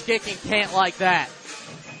think Coach Kicking can't like that.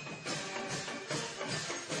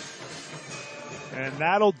 And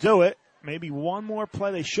that'll do it. Maybe one more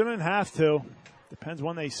play. They shouldn't have to. Depends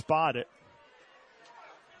when they spot it.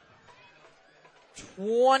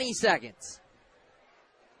 20 seconds.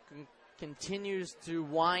 Continues to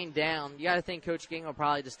wind down. You got to think Coach King will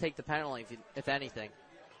probably just take the penalty, if anything.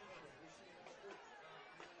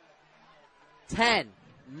 10,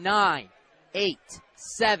 9, 8,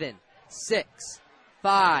 7, 6,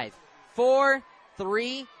 5, 4,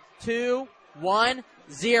 3, 2, 1,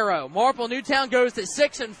 0. Marple Newtown goes to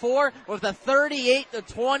 6-4 with a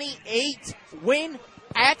 38-28 win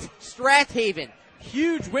at Strathaven.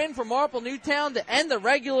 Huge win for Marple Newtown to end the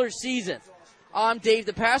regular season. I'm Dave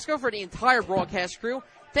DePasco for the entire broadcast crew.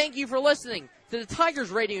 Thank you for listening to the Tigers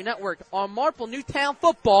Radio Network on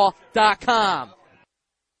MarpleNewtownFootball.com.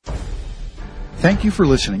 Thank you for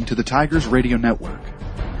listening to the Tigers Radio Network,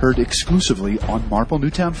 heard exclusively on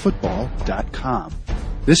MarpleNewtownFootball.com.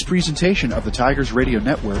 This presentation of the Tigers Radio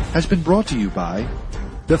Network has been brought to you by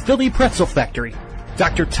the Philly Pretzel Factory,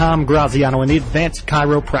 Dr. Tom Graziano and the Advanced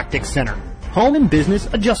Chiropractic Center, Home and Business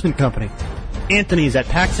Adjustment Company, Anthony's at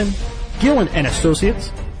Paxson, Gillen and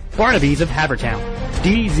Associates, Barnaby's of Havertown,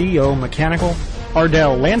 DZO Mechanical,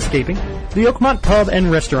 Ardell Landscaping, the Oakmont Pub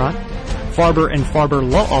and Restaurant, Farber and Farber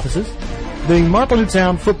Law Offices, the Marple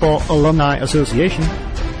Newtown Football Alumni Association,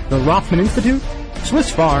 the Rothman Institute,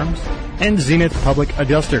 Swiss Farms, and Zenith Public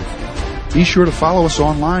Adjusters. Be sure to follow us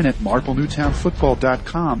online at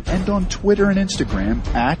MarpleNewtownFootball.com and on Twitter and Instagram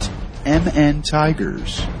at MN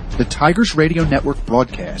Tigers. The Tigers Radio Network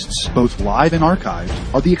broadcasts, both live and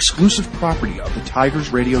archived, are the exclusive property of the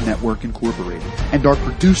Tigers Radio Network Incorporated and are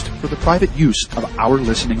produced for the private use of our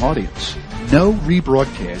listening audience. No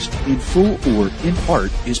rebroadcast, in full or in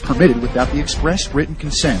part, is permitted without the express written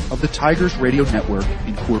consent of the Tigers Radio Network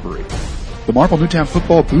Incorporated. The Marple Newtown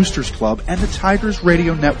Football Boosters Club and the Tigers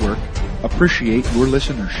Radio Network appreciate your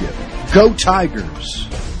listenership. Go Tigers!